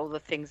thinking about all the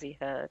things he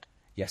heard.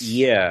 Yes.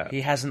 Yeah.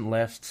 He hasn't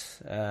left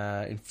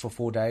for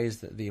 4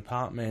 days the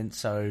apartment,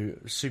 so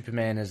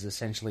Superman has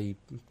essentially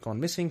gone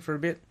missing for a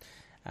bit.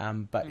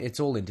 But it's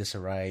all in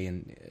disarray,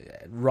 and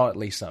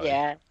rightly so.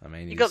 Yeah. I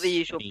mean, You got the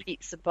usual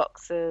pizza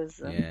boxes.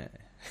 And... Yeah.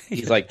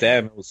 He's like,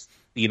 damn, it was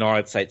the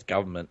United States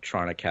government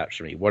trying to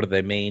capture me. What do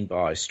they mean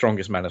by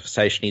strongest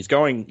manifestation? He's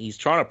trying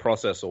to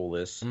process all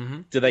this.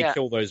 Mm-hmm. Did they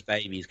kill those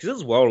babies? Because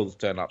his world is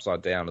turned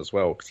upside down as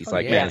well. Because he's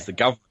man, is the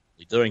government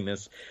really doing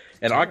this?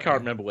 And I can't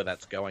remember where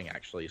that's going,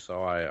 actually.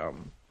 So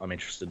I'm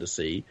interested to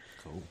see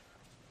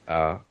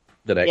the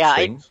next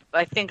things.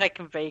 I think I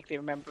can vaguely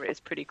remember it. It's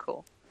pretty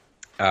cool.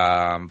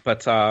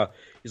 But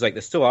he's like,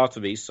 they're still after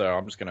me, so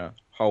I'm just going to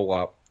hole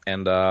up.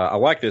 And I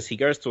like this. He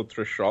goes to a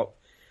thrift shop,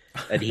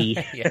 and he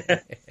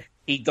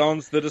he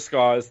dons the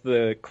disguise,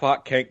 the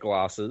Clark Kent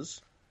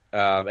glasses,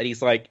 and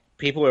he's like,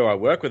 people who I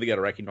work with are going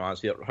to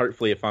recognize me.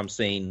 Hopefully, if I'm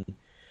seen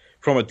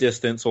from a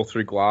distance or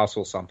through glass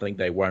or something,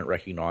 they won't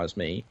recognize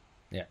me.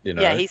 Yeah. You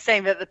know? Yeah, he's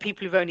saying that the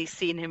people who've only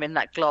seen him in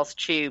that glass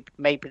tube,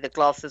 maybe the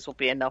glasses will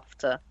be enough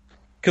to.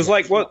 Because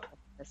like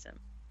Miss him.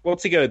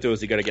 what's he gonna do?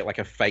 Is he gonna get like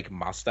a fake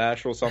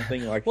mustache or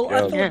something? Like, Well,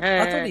 I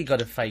thought he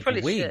got a fake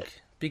Probably wig should.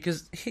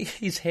 because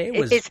his hair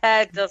was. His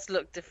hair does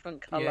look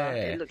different color. Yeah.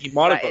 It looks he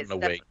might have bright.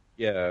 gotten a wig.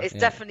 Yeah, It's Yeah.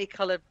 definitely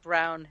colored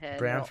brown hair.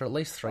 brown not- for at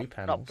least 3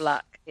 panels. not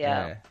black.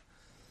 Yeah.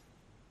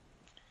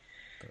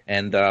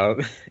 and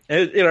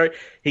you know,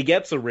 he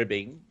gets a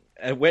ribbing.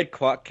 And where'd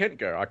Clark Kent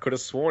go? I could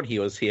have sworn he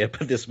was here,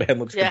 but this man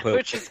looks Yeah, completely.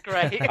 which is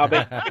great. I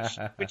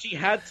mean, which he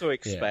had to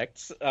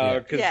expect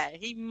because yeah,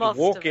 he must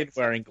walk have in expected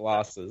wearing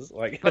glasses.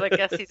 Like, But I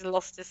guess he's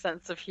lost his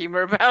sense of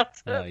humor about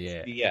it. Oh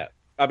yeah. yeah.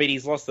 I mean,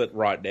 he's lost it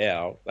right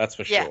now. That's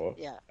for Yeah, sure.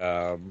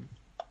 yeah.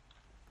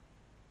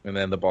 And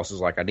then the boss is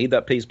like, "I need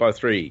that piece by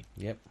 3."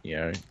 Yep. You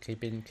know.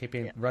 Keep in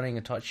Yeah. running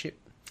a tight ship.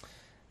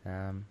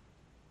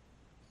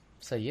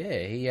 So yeah,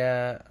 he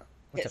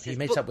Gets he his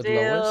meets book up with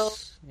deal.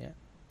 Lois. Yeah.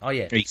 Oh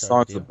yeah. He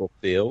sorry, signs the book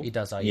deal. He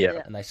does. Oh Yeah.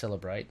 yeah. And they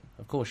celebrate.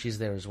 Of course, she's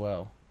there as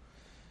well.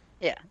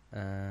 Yeah.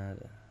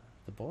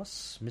 The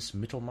boss, Miss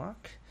Mittelmark.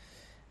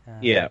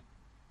 Yeah.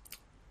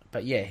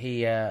 But yeah,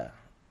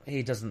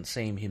 he doesn't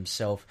seem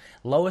himself.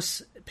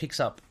 Lois picks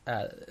up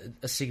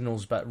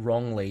signals, but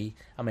wrongly.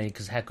 I mean,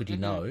 because how could you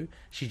know?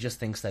 She just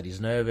thinks that he's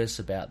nervous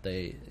about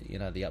the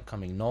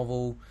upcoming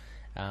novel,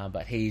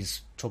 but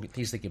he's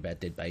thinking about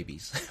dead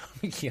babies.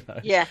 you know.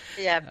 Yeah,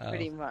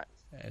 pretty much.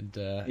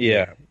 And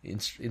Yeah.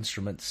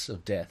 instruments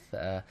of death.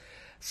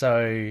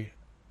 So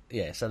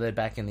they're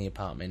back in the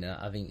apartment.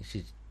 I think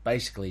she's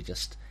basically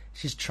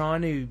she's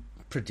trying to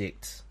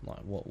predict like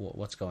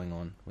what's going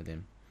on with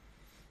him.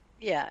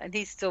 Yeah, and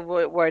he's still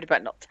worried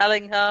about not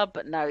telling her,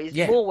 but now he's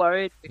Yeah, more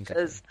worried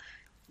because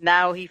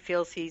now he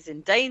feels he's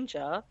in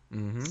danger.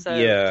 Mm-hmm. So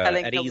Yeah,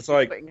 telling and her he's would be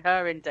like- putting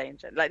her in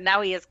danger. Like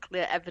now he has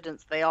clear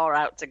evidence they are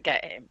out to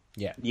get him.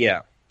 Yeah.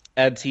 Yeah.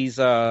 And he's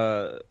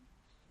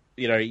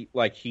you know,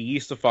 like he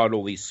used to find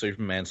all these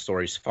Superman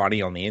stories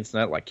funny on the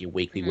internet, like your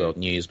Weekly World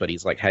News, but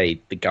he's like,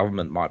 hey, the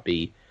government might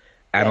be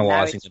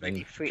analysing it's them really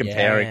and freaky.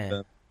 comparing Yeah.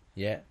 them,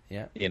 Yeah.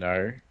 Yeah. you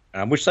know,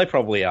 which they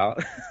probably are.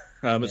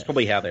 It's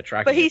probably how they're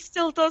tracking But he it.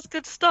 still does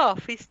good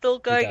stuff. He's still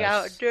going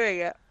out does. and doing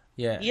it.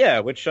 Yeah. Yeah,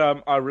 which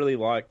I really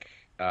like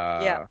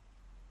Yeah.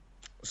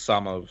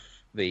 some of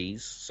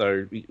these.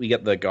 So we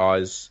get the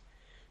guys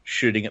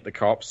shooting at the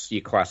cops,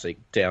 your classic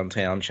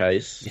downtown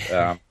chase.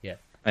 Yeah.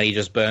 And he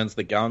just burns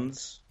the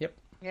guns. Yep.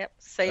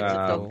 Saves a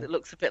dog that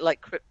looks a bit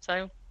like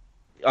Crypto.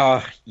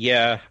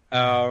 Yeah.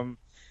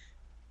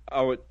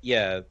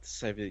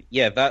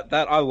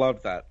 That I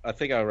love that. I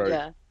think I wrote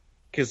Yeah.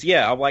 because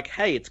I'm like,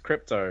 hey, it's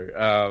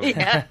Crypto.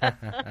 Yeah.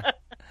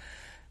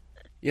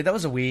 Yeah, that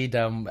was a weird,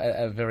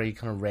 a very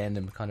kind of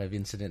random kind of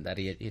incident that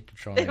he had to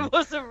try. And, It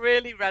was a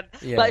really random.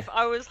 Yeah. Like if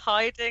I was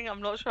hiding,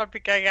 I'm not sure I'd be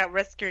going out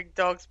rescuing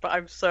dogs, but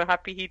I'm so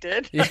happy he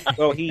did. yeah.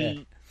 Well,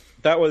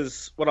 that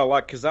was what I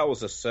like because that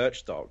was a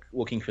search dog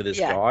looking for this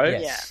Yeah. guy.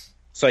 Yes.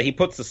 So he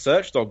puts the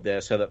search dog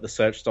there so that the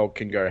search dog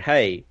can go,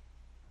 hey.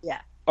 Yeah.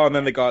 Oh, and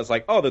then the guy's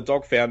like, oh, the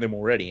dog found him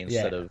already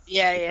instead of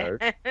Yeah.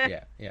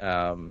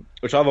 Yeah.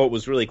 which I thought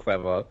was really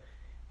clever.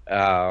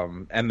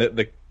 And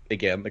the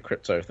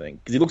Crypto thing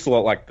because he looks a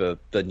lot like the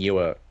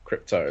newer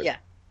Crypto. Yeah.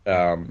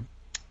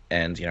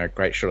 And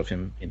great shot of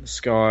him in the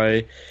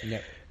sky.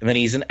 Yeah. And then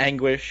he's in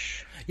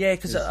anguish. Yeah,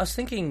 because I was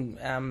thinking,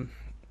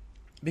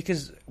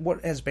 because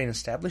what has been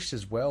established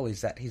as well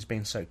is that he's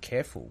been so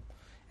careful,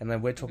 and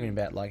then we're talking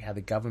about like how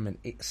the government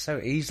so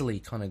easily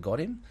kind of got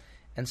him,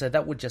 and so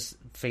that would just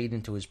feed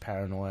into his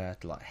paranoia.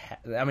 Like,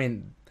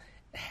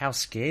 how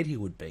scared he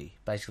would be,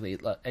 basically.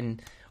 Like,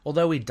 and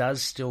although he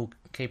does still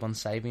keep on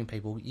saving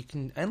people, you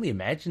can only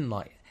imagine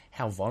like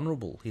how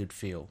vulnerable he would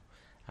feel.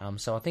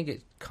 So I think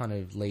it kind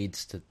of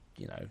leads to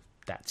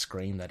that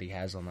scream that he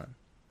has on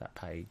that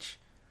page.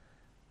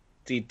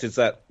 Does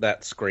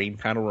that screen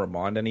panel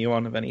remind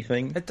anyone of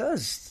anything? It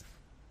does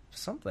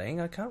something.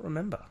 I can't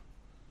remember.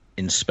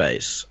 In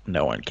space,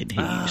 no one can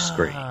hear you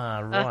scream. Ah,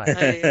 right.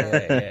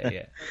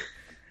 Yeah.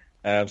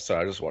 yeah.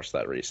 Sorry, I just watched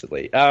that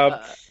recently.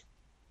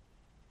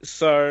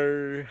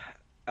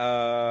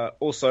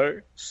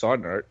 Also,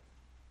 side note,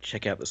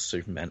 check out the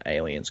Superman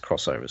Aliens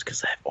crossovers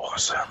because they're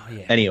awesome. Oh,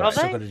 yeah. Anyway, Are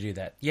Still they? got to do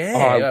that. Yeah,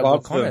 I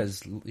love them.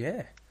 Connor's.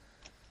 Yeah.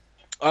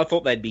 I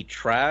thought they'd be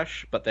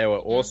trash, but they were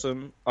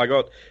awesome. I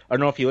don't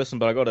know if you listened,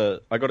 but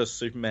I got a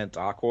Superman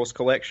Dark Horse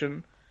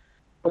collection,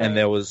 and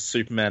there was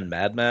Superman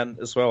Madman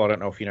as well. I don't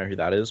know if you know who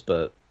that is,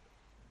 but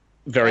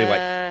very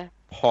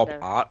pop no.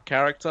 art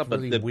character, but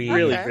Really they're weird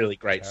really Okay. really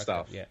great character,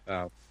 stuff.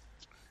 yeah.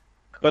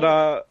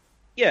 But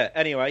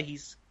anyway,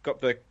 he's got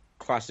the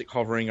classic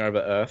hovering over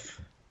Earth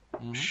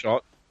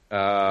shot.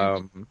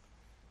 So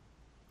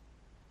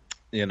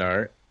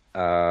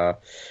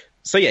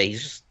yeah,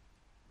 he's just.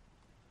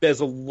 There's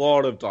a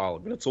lot of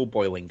dialogue, but it's all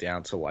boiling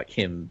down to like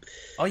him.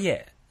 Oh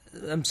yeah.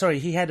 I'm sorry.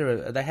 They had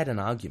an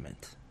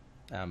argument.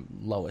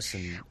 Lois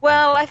and.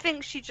 Well, I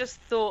think she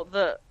just thought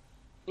that,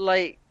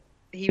 like,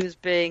 he was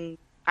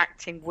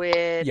acting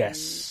weird. Yes.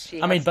 and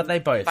she I mean, had but some they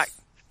both. back-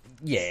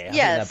 Yeah.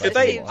 Yeah, I think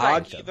Did they seems like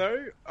argue them.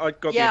 though? I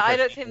got the Yeah, I impression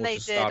don't think people they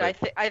just did.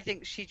 started- I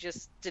think she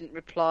just didn't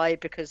reply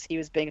because he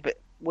was being a bit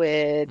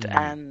weird,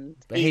 and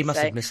But he must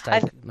have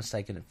saying,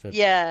 mistaken it for.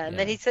 yeah, and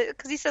then he said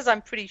because he says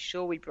I'm pretty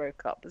sure we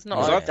broke up. It's not.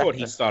 Because Yeah. I thought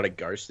he started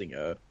ghosting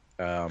her,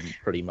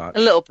 pretty much. A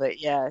little bit,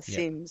 yeah, it Yeah.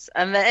 seems.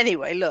 And then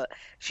anyway, look,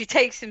 she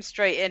takes him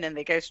straight in, and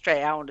they go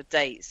straight out on a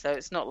date. So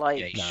it's not like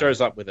Yeah, he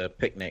shows up with a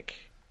picnic.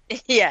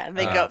 yeah, and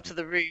they go up to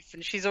the roof,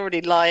 and she's already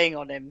lying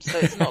on him. So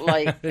it's not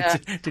like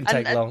It didn't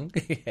take and- long.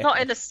 Yeah.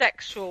 not in a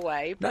sexual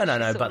way. But No,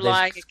 she's sort but of they're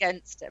lying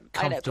against him.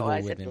 I know, but comfortable I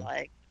with said him.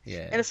 lying.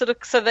 Yeah. And it's sort of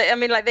so they, I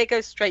mean, like they go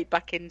straight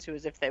back into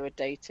as if they were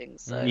dating.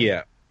 So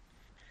Yeah.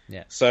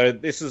 Yeah. So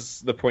this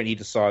is the point he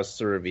decides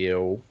to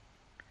reveal.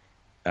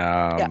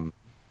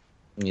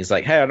 And he's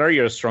like, "Hey, I know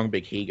you're a strong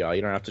big he guy.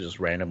 You don't have to just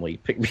randomly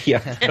pick me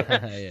up."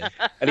 Yeah.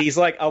 And he's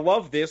like, "I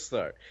love this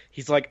though."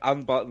 He's like,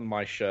 "Unbutton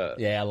my shirt."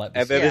 Yeah, I like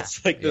this. And then Yeah.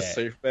 it's like the Yeah.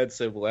 Superman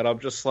symbol, and I'm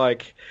just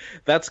like,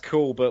 "That's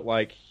cool," but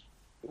like,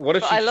 what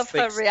if But she I love her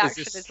thinks,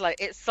 reaction. this- Is like,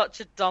 it's such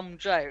a dumb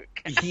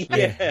joke.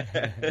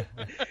 Yeah.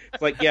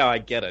 It's like, yeah, I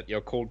get it.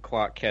 You're called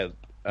Clark Kent.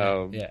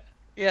 Yeah.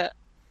 Yeah.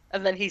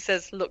 And then he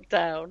says, "Look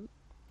down."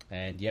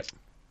 And yep.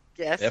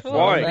 Yes, They're well,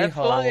 flying. they're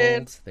flying.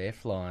 Behold, they're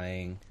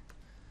flying.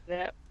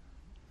 Yeah.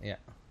 Yeah.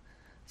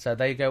 So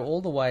they go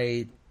all the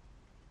way.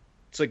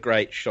 It's a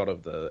great shot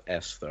of the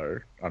S though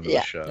under Yeah.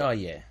 the shirt. Oh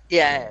yeah.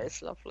 Yeah,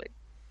 it's lovely.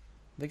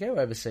 They go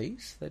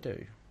overseas. They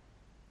do.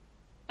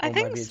 I Or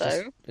think maybe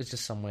so. It's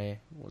just somewhere.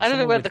 I don't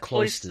know somewhere where with the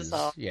cloisters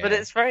are, Yeah. but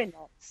it's very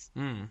nice.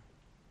 Mm.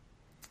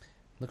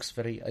 Looks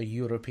very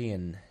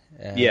European.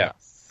 Yeah.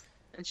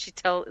 And he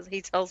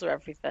tells her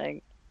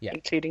everything, Yeah.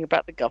 including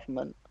about the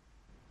government.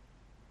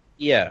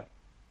 Yeah.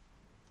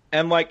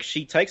 And like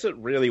she takes it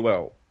really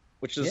well,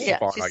 which is Yeah,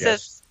 fine, she I guess.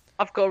 says,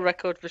 "I've got a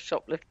record for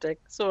shoplifting.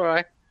 It's all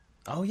right.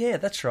 Oh yeah,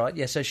 that's right.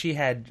 Yeah, so she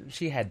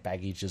had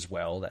baggage as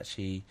well that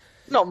she.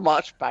 Not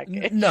much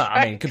baggage." No,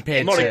 I mean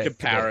compared Not to in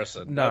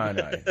comparison. No,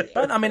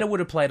 but I mean it would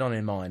have played on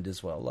her mind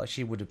as well. Like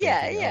she would have been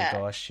Yeah, thinking, yeah. oh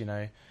gosh,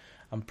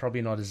 I'm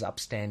probably not as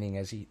upstanding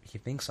as he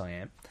thinks I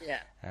am. Yeah.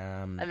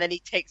 Um, And then he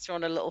takes her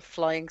on a little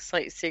flying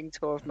sightseeing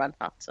tour of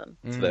Manhattan.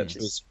 That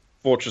was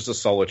Fortress of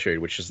Solitude,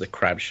 which is the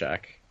crab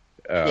shack.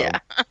 Yeah.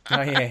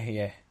 oh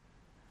yeah.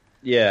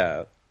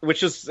 Yeah.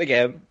 Which is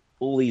again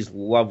all these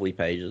lovely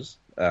pages.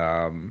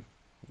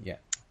 Yeah.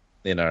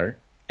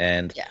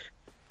 And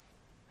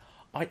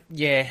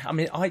Yeah. I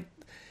mean I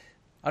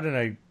don't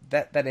know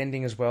that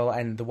ending as well,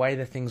 and the way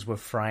the things were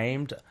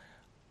framed,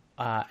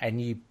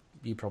 and you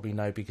probably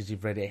know because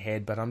you've read it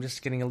ahead, but I'm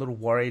just getting a little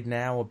worried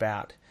now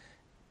about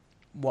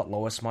what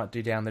Lois might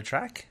do down the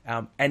track,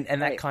 and that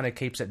Right. kind of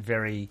keeps it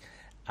very,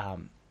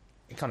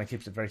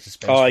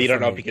 suspenseful. oh, you don't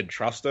for know me. if you can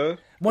trust her?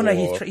 Well, no,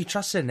 Or- he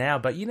trusts her now,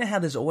 but you know how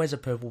there's always a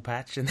purple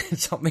patch and then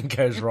something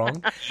goes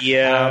wrong.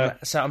 Yeah.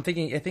 So I'm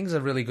thinking things are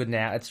really good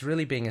now. It's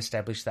really being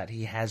established that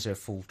he has her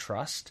full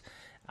trust.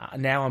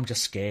 Now I'm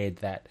just scared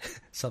that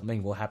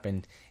something will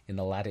happen in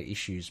the latter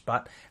issues,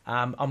 but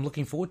I'm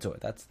looking forward to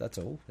it. That's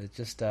all. It's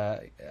just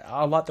I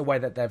like the way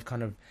that they've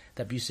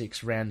that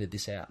Busiek's rounded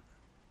this out.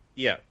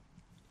 Yeah.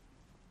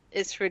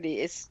 It's really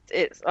it's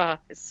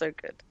so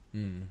good.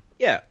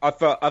 Yeah, I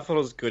thought it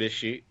was a good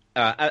issue.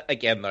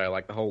 Again, though,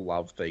 like the whole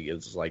love thing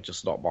is like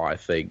just not my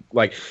thing.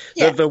 Like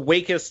Yeah. the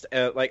weakest,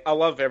 like I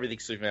love everything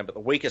Superman, but the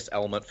weakest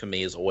element for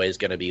me is always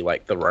going to be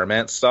like the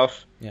romance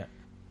stuff. Yeah.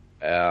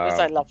 Because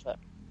I love it.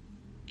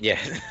 Yeah.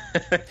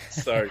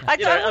 So I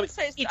you know, wouldn't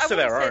say it's, each I to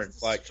wouldn't their say own. it's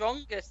the Like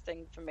strongest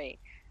thing for me,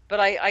 but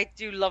I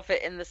do love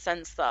it in the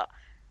sense that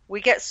we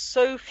get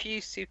so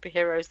few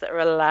superheroes that are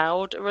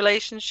allowed a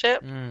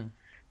relationship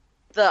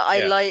that I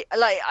Yeah. like.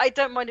 I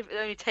don't mind if it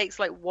only takes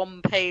like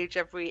one page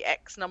every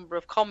X number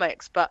of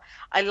comics, but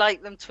I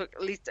like them to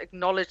at least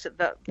acknowledge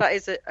that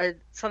is a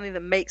something that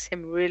makes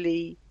him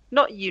really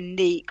not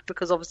unique,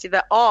 because obviously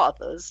there are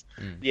others,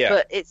 yeah,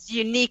 but it's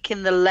unique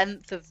in the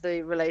length of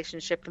the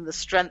relationship and the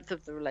strength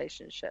of the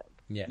relationship.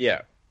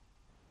 yeah,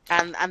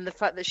 And the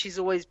fact that she's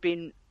always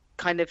been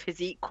kind of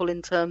his equal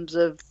in terms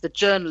of the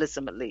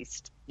journalism, at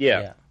least.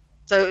 yeah,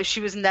 So she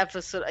was never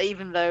sort of,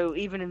 even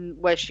in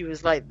where she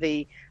was like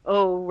the,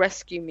 oh,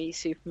 rescue me,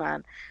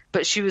 Superman,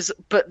 but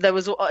there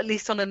was, at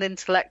least on an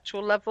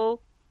intellectual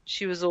level,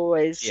 she was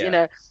always,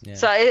 Yeah. Yeah.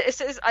 So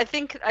it's I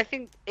think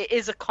it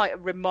is a quite a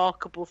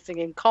remarkable thing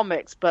in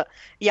comics, but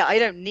yeah, I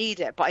don't need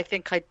it, but I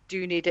think I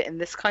do need it in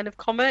this kind of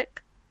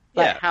comic,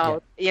 like Yeah.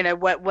 how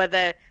where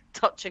they're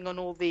touching on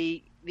all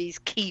these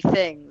key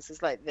things.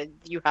 It's like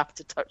you have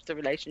to touch the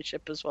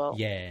relationship as well.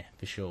 Yeah,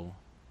 for sure.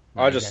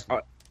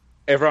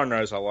 Everyone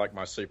knows I like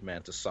my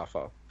Superman to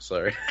suffer,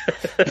 so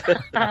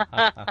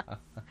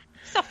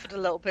Suffered a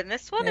little bit in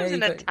this one. Yeah, It was you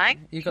in a got- tank.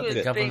 you got He the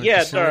was government- being- yeah,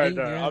 facility,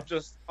 no, yeah.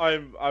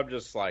 I'm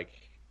just like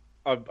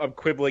I'm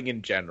quibbling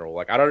in general.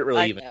 Like I don't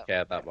really I even know.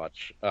 care that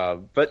much.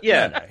 But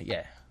yeah,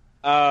 No,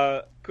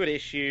 yeah. good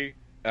issue.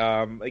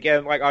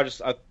 Again, like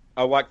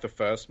I like the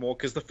first more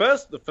because the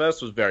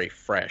first was very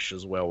fresh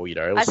as well. It was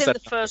I think setting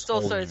the up first this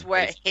whole also is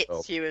where it universe as hits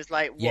well. you as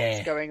like what's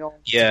Yeah. going on.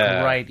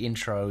 Yeah, Great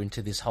intro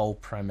into this whole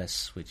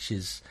premise, which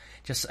is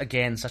just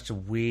again such a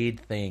weird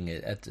thing.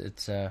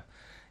 It's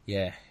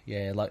Yeah,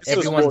 like This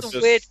was everyone. more It's a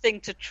just- weird thing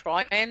to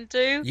try and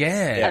do.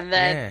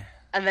 Yeah,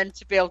 And then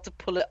to be able to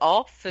pull it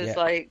off is Yeah.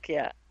 like,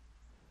 yeah.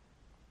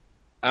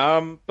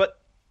 But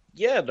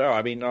yeah, no,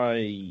 I mean,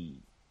 I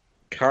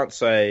can't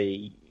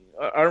say.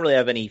 I don't really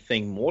have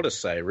anything more to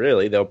say.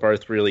 Really, they're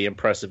both really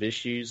impressive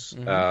issues.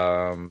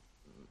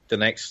 The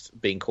next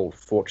being called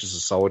Fortress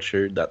of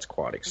Solitude. That's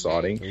quite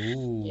exciting.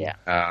 Ooh.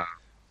 Yeah.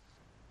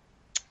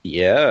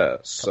 Yeah.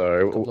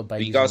 So, couple of do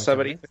babies you guys on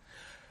have the anything?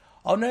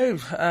 Oh no,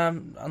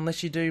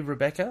 unless you do,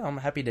 Rebecca, I'm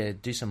happy to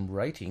do some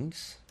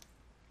ratings.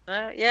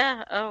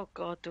 Yeah. Oh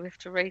God, do we have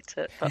to rate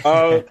it? But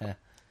Oh,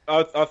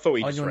 I thought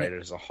we Oh, just you wanna- rated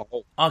it as a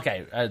whole.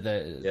 Okay,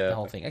 the Yeah.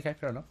 whole thing. Okay,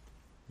 fair enough.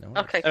 No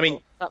worries. okay. I mean,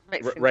 cool. That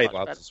makes things Ray much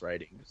loves better. his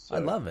ratings. So. I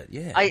love it.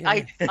 Yeah,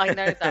 I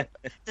know that.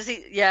 Does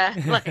he? Yeah.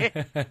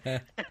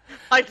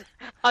 Like,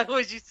 I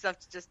always used to have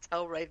to just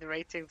tell Ray the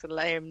ratings and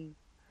let him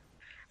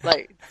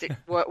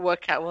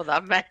work out what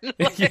that meant.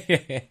 Like,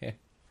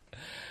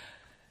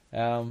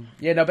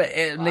 yeah, no, but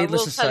I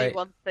needless will to tell say, you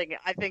one thing.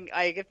 I think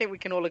we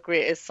can all agree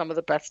it is some of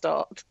the best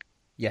art.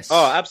 yes.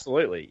 Oh,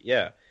 absolutely.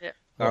 Yeah. Yeah.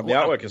 The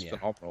Well, artwork is yeah.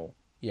 phenomenal.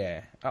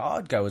 Yeah,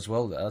 I'd go as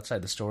well. I'd say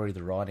the story,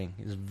 the writing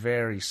is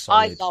very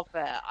solid. I love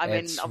it. I mean,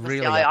 It's obviously,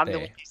 really up I'm the there.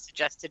 one who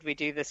suggested we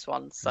do this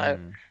one, so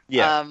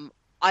Yeah.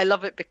 I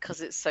love it because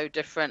it's so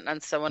different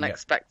and so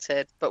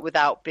unexpected, but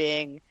without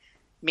being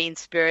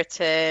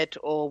mean-spirited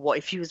or what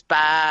if he was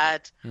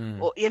bad,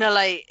 or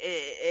like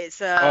it's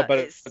but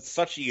it's it's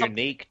such a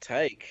unique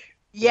take.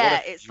 yeah,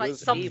 What if it's he like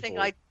was something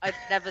evil? I've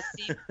never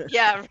seen.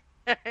 Yeah.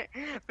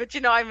 But you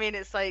know what I mean?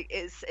 It's like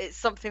it's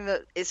something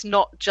that it's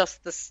not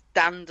just the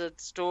standard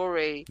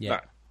story Yeah. No.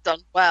 done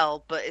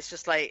well, but it's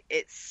just like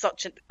it's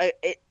such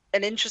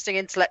an interesting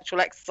intellectual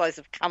exercise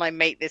of can I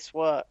make this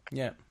work?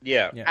 Yeah.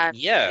 Yeah. And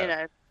Yeah. you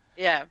know,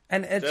 yeah,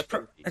 And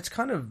Definitely. it's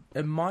kind of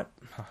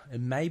it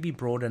may be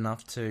broad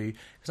enough to,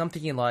 because I'm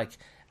thinking like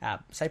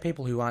say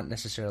people who aren't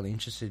necessarily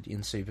interested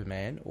in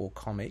Superman or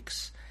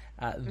comics.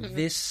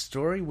 This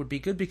story would be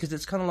good because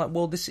it's kind of like,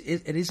 well, it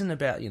isn't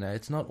about,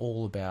 it's not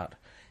all about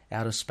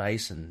outer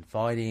space and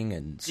fighting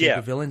and super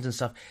villains and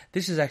stuff.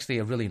 This is actually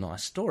a really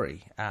nice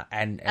story,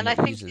 and and I it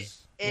think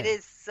uses, it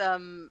is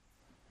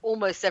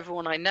almost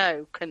everyone I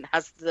know can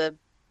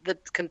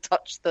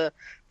touch the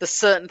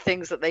certain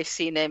things that they've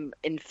seen him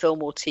in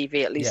film or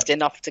TV at least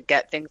enough to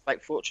get things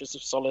like Fortress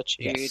of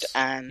Solitude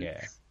and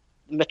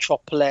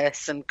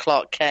Metropolis and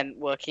Clark Kent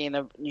working in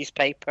a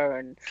newspaper,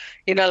 and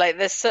like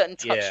there's certain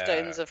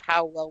touchstones of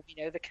how well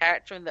we know the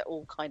character, and they're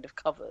all kind of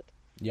covered.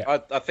 Yeah,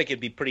 I think it'd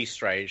be pretty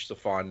strange to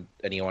find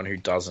anyone who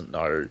doesn't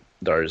know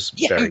those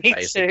Yeah, very me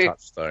basic too.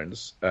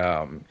 touchstones.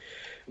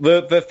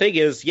 The thing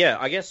is,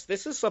 I guess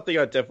this is something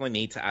I definitely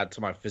need to add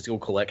to my physical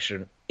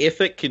collection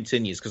if it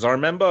continues, because I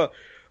remember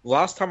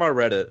last time I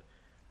read it,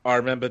 I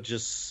remember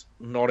just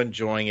not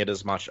enjoying it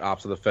as much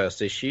after the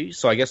first issue.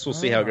 So I guess we'll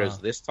see how it goes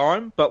this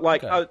time. But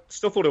Okay. I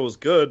still thought it was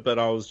good, but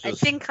I was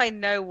just I think I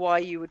know why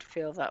you would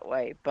feel that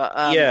way, but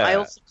Yeah. I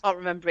also can't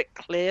remember it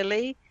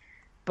clearly.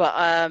 But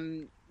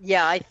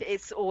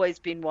it's always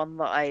been one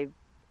that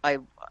I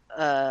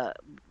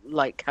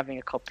like having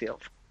a copy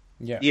of.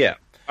 Yeah,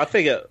 I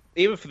think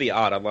even for the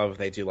art, I love if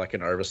they do like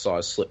an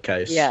oversized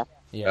slipcase.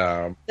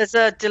 Yeah, there's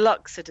a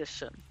deluxe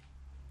edition.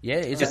 Yeah,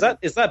 Is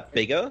that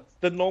bigger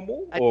than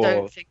normal? I or...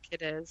 don't think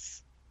it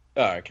is.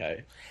 Oh,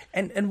 okay.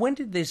 And when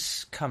did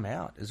this come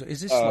out? Is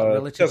this like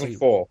relatively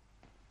 2004.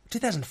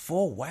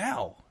 2004?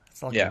 Wow,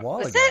 it's like Yeah. a while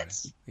Was ago.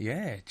 it?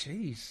 Yeah,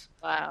 jeez.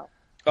 Wow.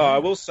 Oh, I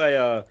will say,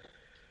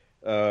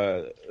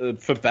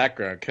 for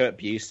background, Kurt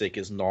Busiek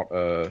is not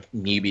a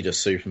newbie to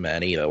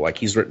Superman either. Like,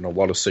 he's written a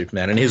lot of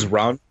Superman, and his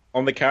run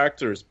on the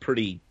character is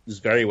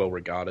very well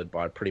regarded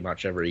by pretty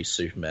much every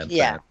Superman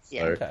Yeah, fan.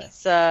 yeah. So, Okay.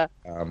 It's,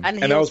 and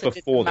he that was also did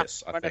before the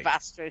this, I run think. of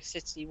Astro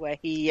City, where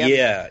he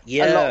Yeah,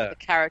 a lot of the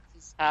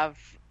characters have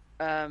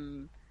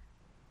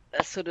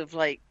a sort of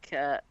like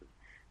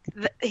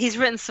he's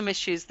written some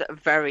issues that are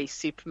very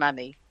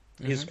Superman-y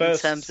His in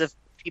first, terms of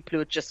people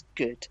who are just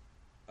good.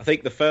 I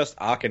think the first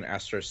arc in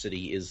Astro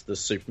City is the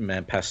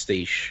Superman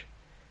pastiche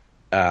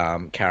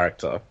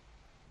character.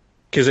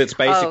 Because it's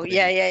basically...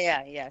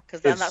 yeah.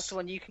 Because then it's- that's the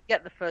one you can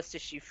get the first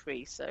issue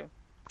free. So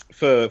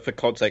For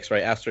context,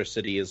 right, Astro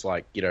City is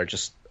like,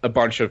 just a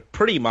bunch of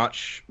pretty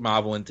much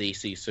Marvel and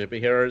DC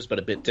superheroes, but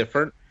a bit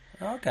different.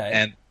 Okay.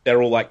 And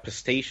they're all like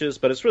pastiches,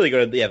 but it's really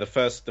good. Yeah, the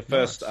first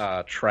Nice.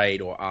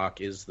 trade or arc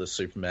is the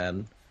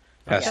Superman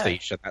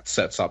pastiche, and that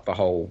sets up the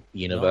whole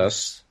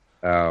universe.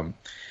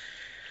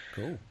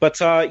 Cool. But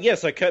so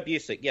Kurt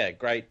Busiek,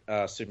 great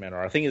Superman.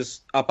 I think is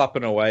Up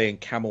and Away and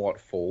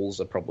Camelot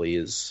Falls are probably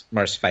his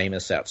most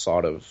famous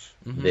outside of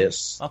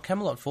this. Oh,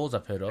 Camelot Falls,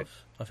 I've heard of.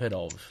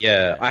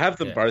 Yeah, I have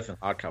them Yeah. both in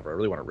hardcover. I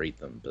really want to read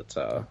them,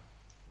 but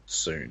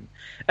soon.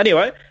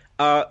 Anyway,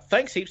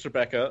 thanks heaps,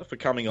 Rebecca, for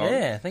coming on.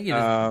 Yeah, thank you.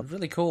 That's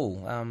really cool.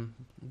 Good I'm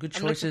looking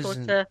choices. forward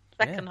and- to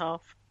second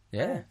half.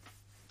 yeah.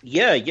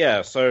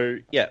 Yeah. So,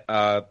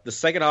 the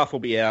second half will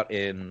be out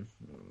in...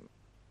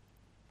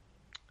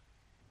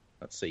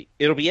 Let's see.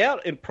 It'll be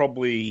out in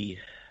probably...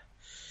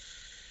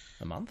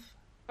 A month?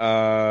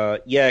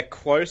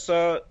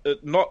 Closer,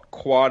 not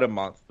quite a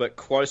month, but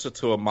closer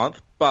to a month.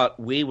 But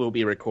we will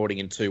be recording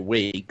in 2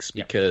 weeks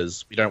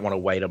because we don't want to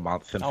wait a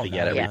month and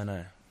forget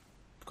everything.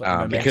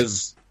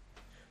 Because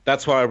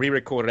that's why we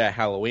recorded our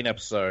Halloween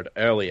episode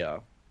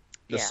earlier,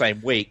 the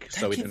same week,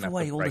 so we didn't have to give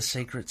away all the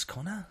secrets,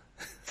 Connor.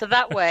 So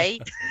that way,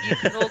 you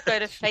can all go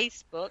to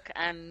Facebook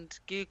and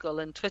Google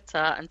and Twitter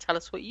and tell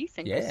us what you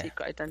think of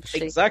Secret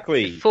Identity.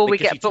 Exactly. Before we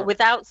but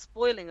without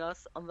spoiling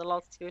us on the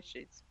last 2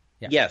 issues.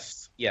 Yeah.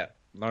 Yes, yeah.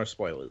 No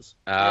spoilers.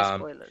 No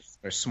spoilers.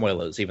 No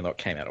spoilers, even though it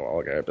came out a while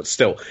ago, but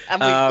still.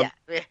 But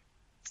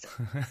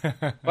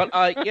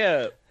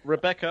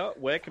Rebecca,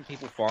 where can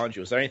people find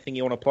you? Is there anything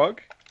you want to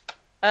plug?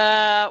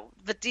 The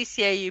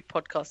DCAU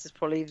podcast is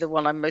probably the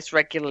one I'm most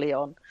regularly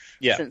on.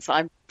 Yeah. Since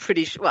I'm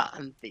pretty sure, well,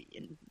 and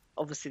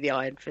obviously the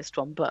Iron Fist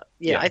one, but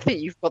I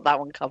think you've got that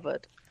one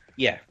covered.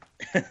 Yeah.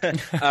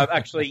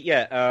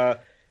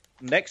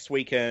 Next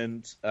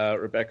weekend,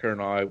 Rebecca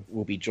and I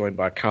will be joined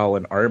by Carl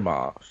and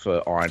Omar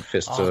for Iron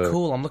Fist. Oh,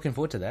 cool. I'm looking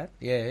forward to that.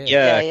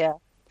 Yeah.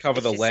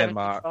 Cover the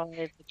landmark.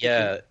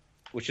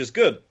 Which is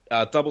good.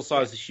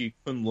 Double-sized issue,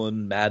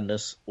 Kunlun,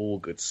 Madness, all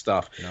good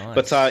stuff. Nice.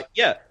 But,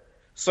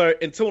 so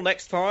until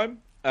next time,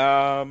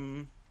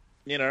 may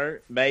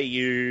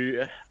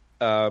you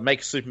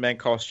make a Superman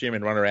costume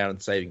and run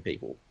around saving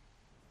people.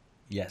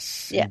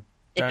 Yes. Yeah.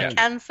 If you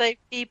can save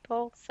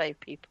people, save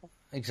people.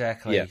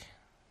 Exactly. Yeah.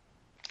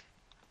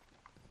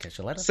 Catch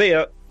you later. See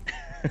ya.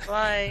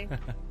 Bye.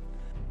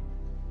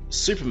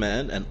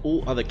 Superman and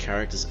all other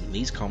characters in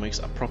these comics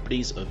are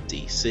properties of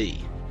DC.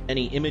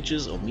 Any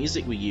images or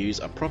music we use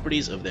are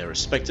properties of their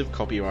respective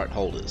copyright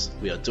holders.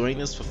 We are doing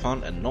this for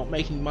fun and not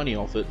making money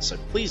off it, so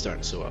please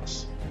don't sue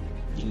us.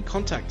 You can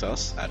contact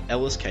us at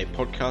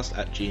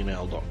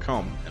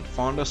lskpodcast@gmail.com and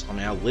find us on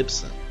our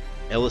Libsyn,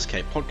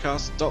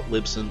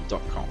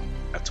 lskpodcast.libsyn.com,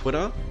 our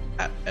Twitter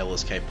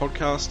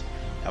 @lskpodcast,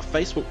 our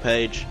Facebook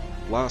page,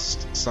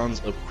 Last Sons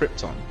of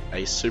Krypton,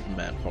 a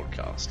Superman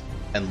podcast.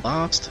 And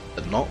last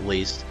but not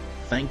least,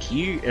 thank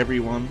you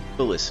everyone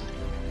for listening.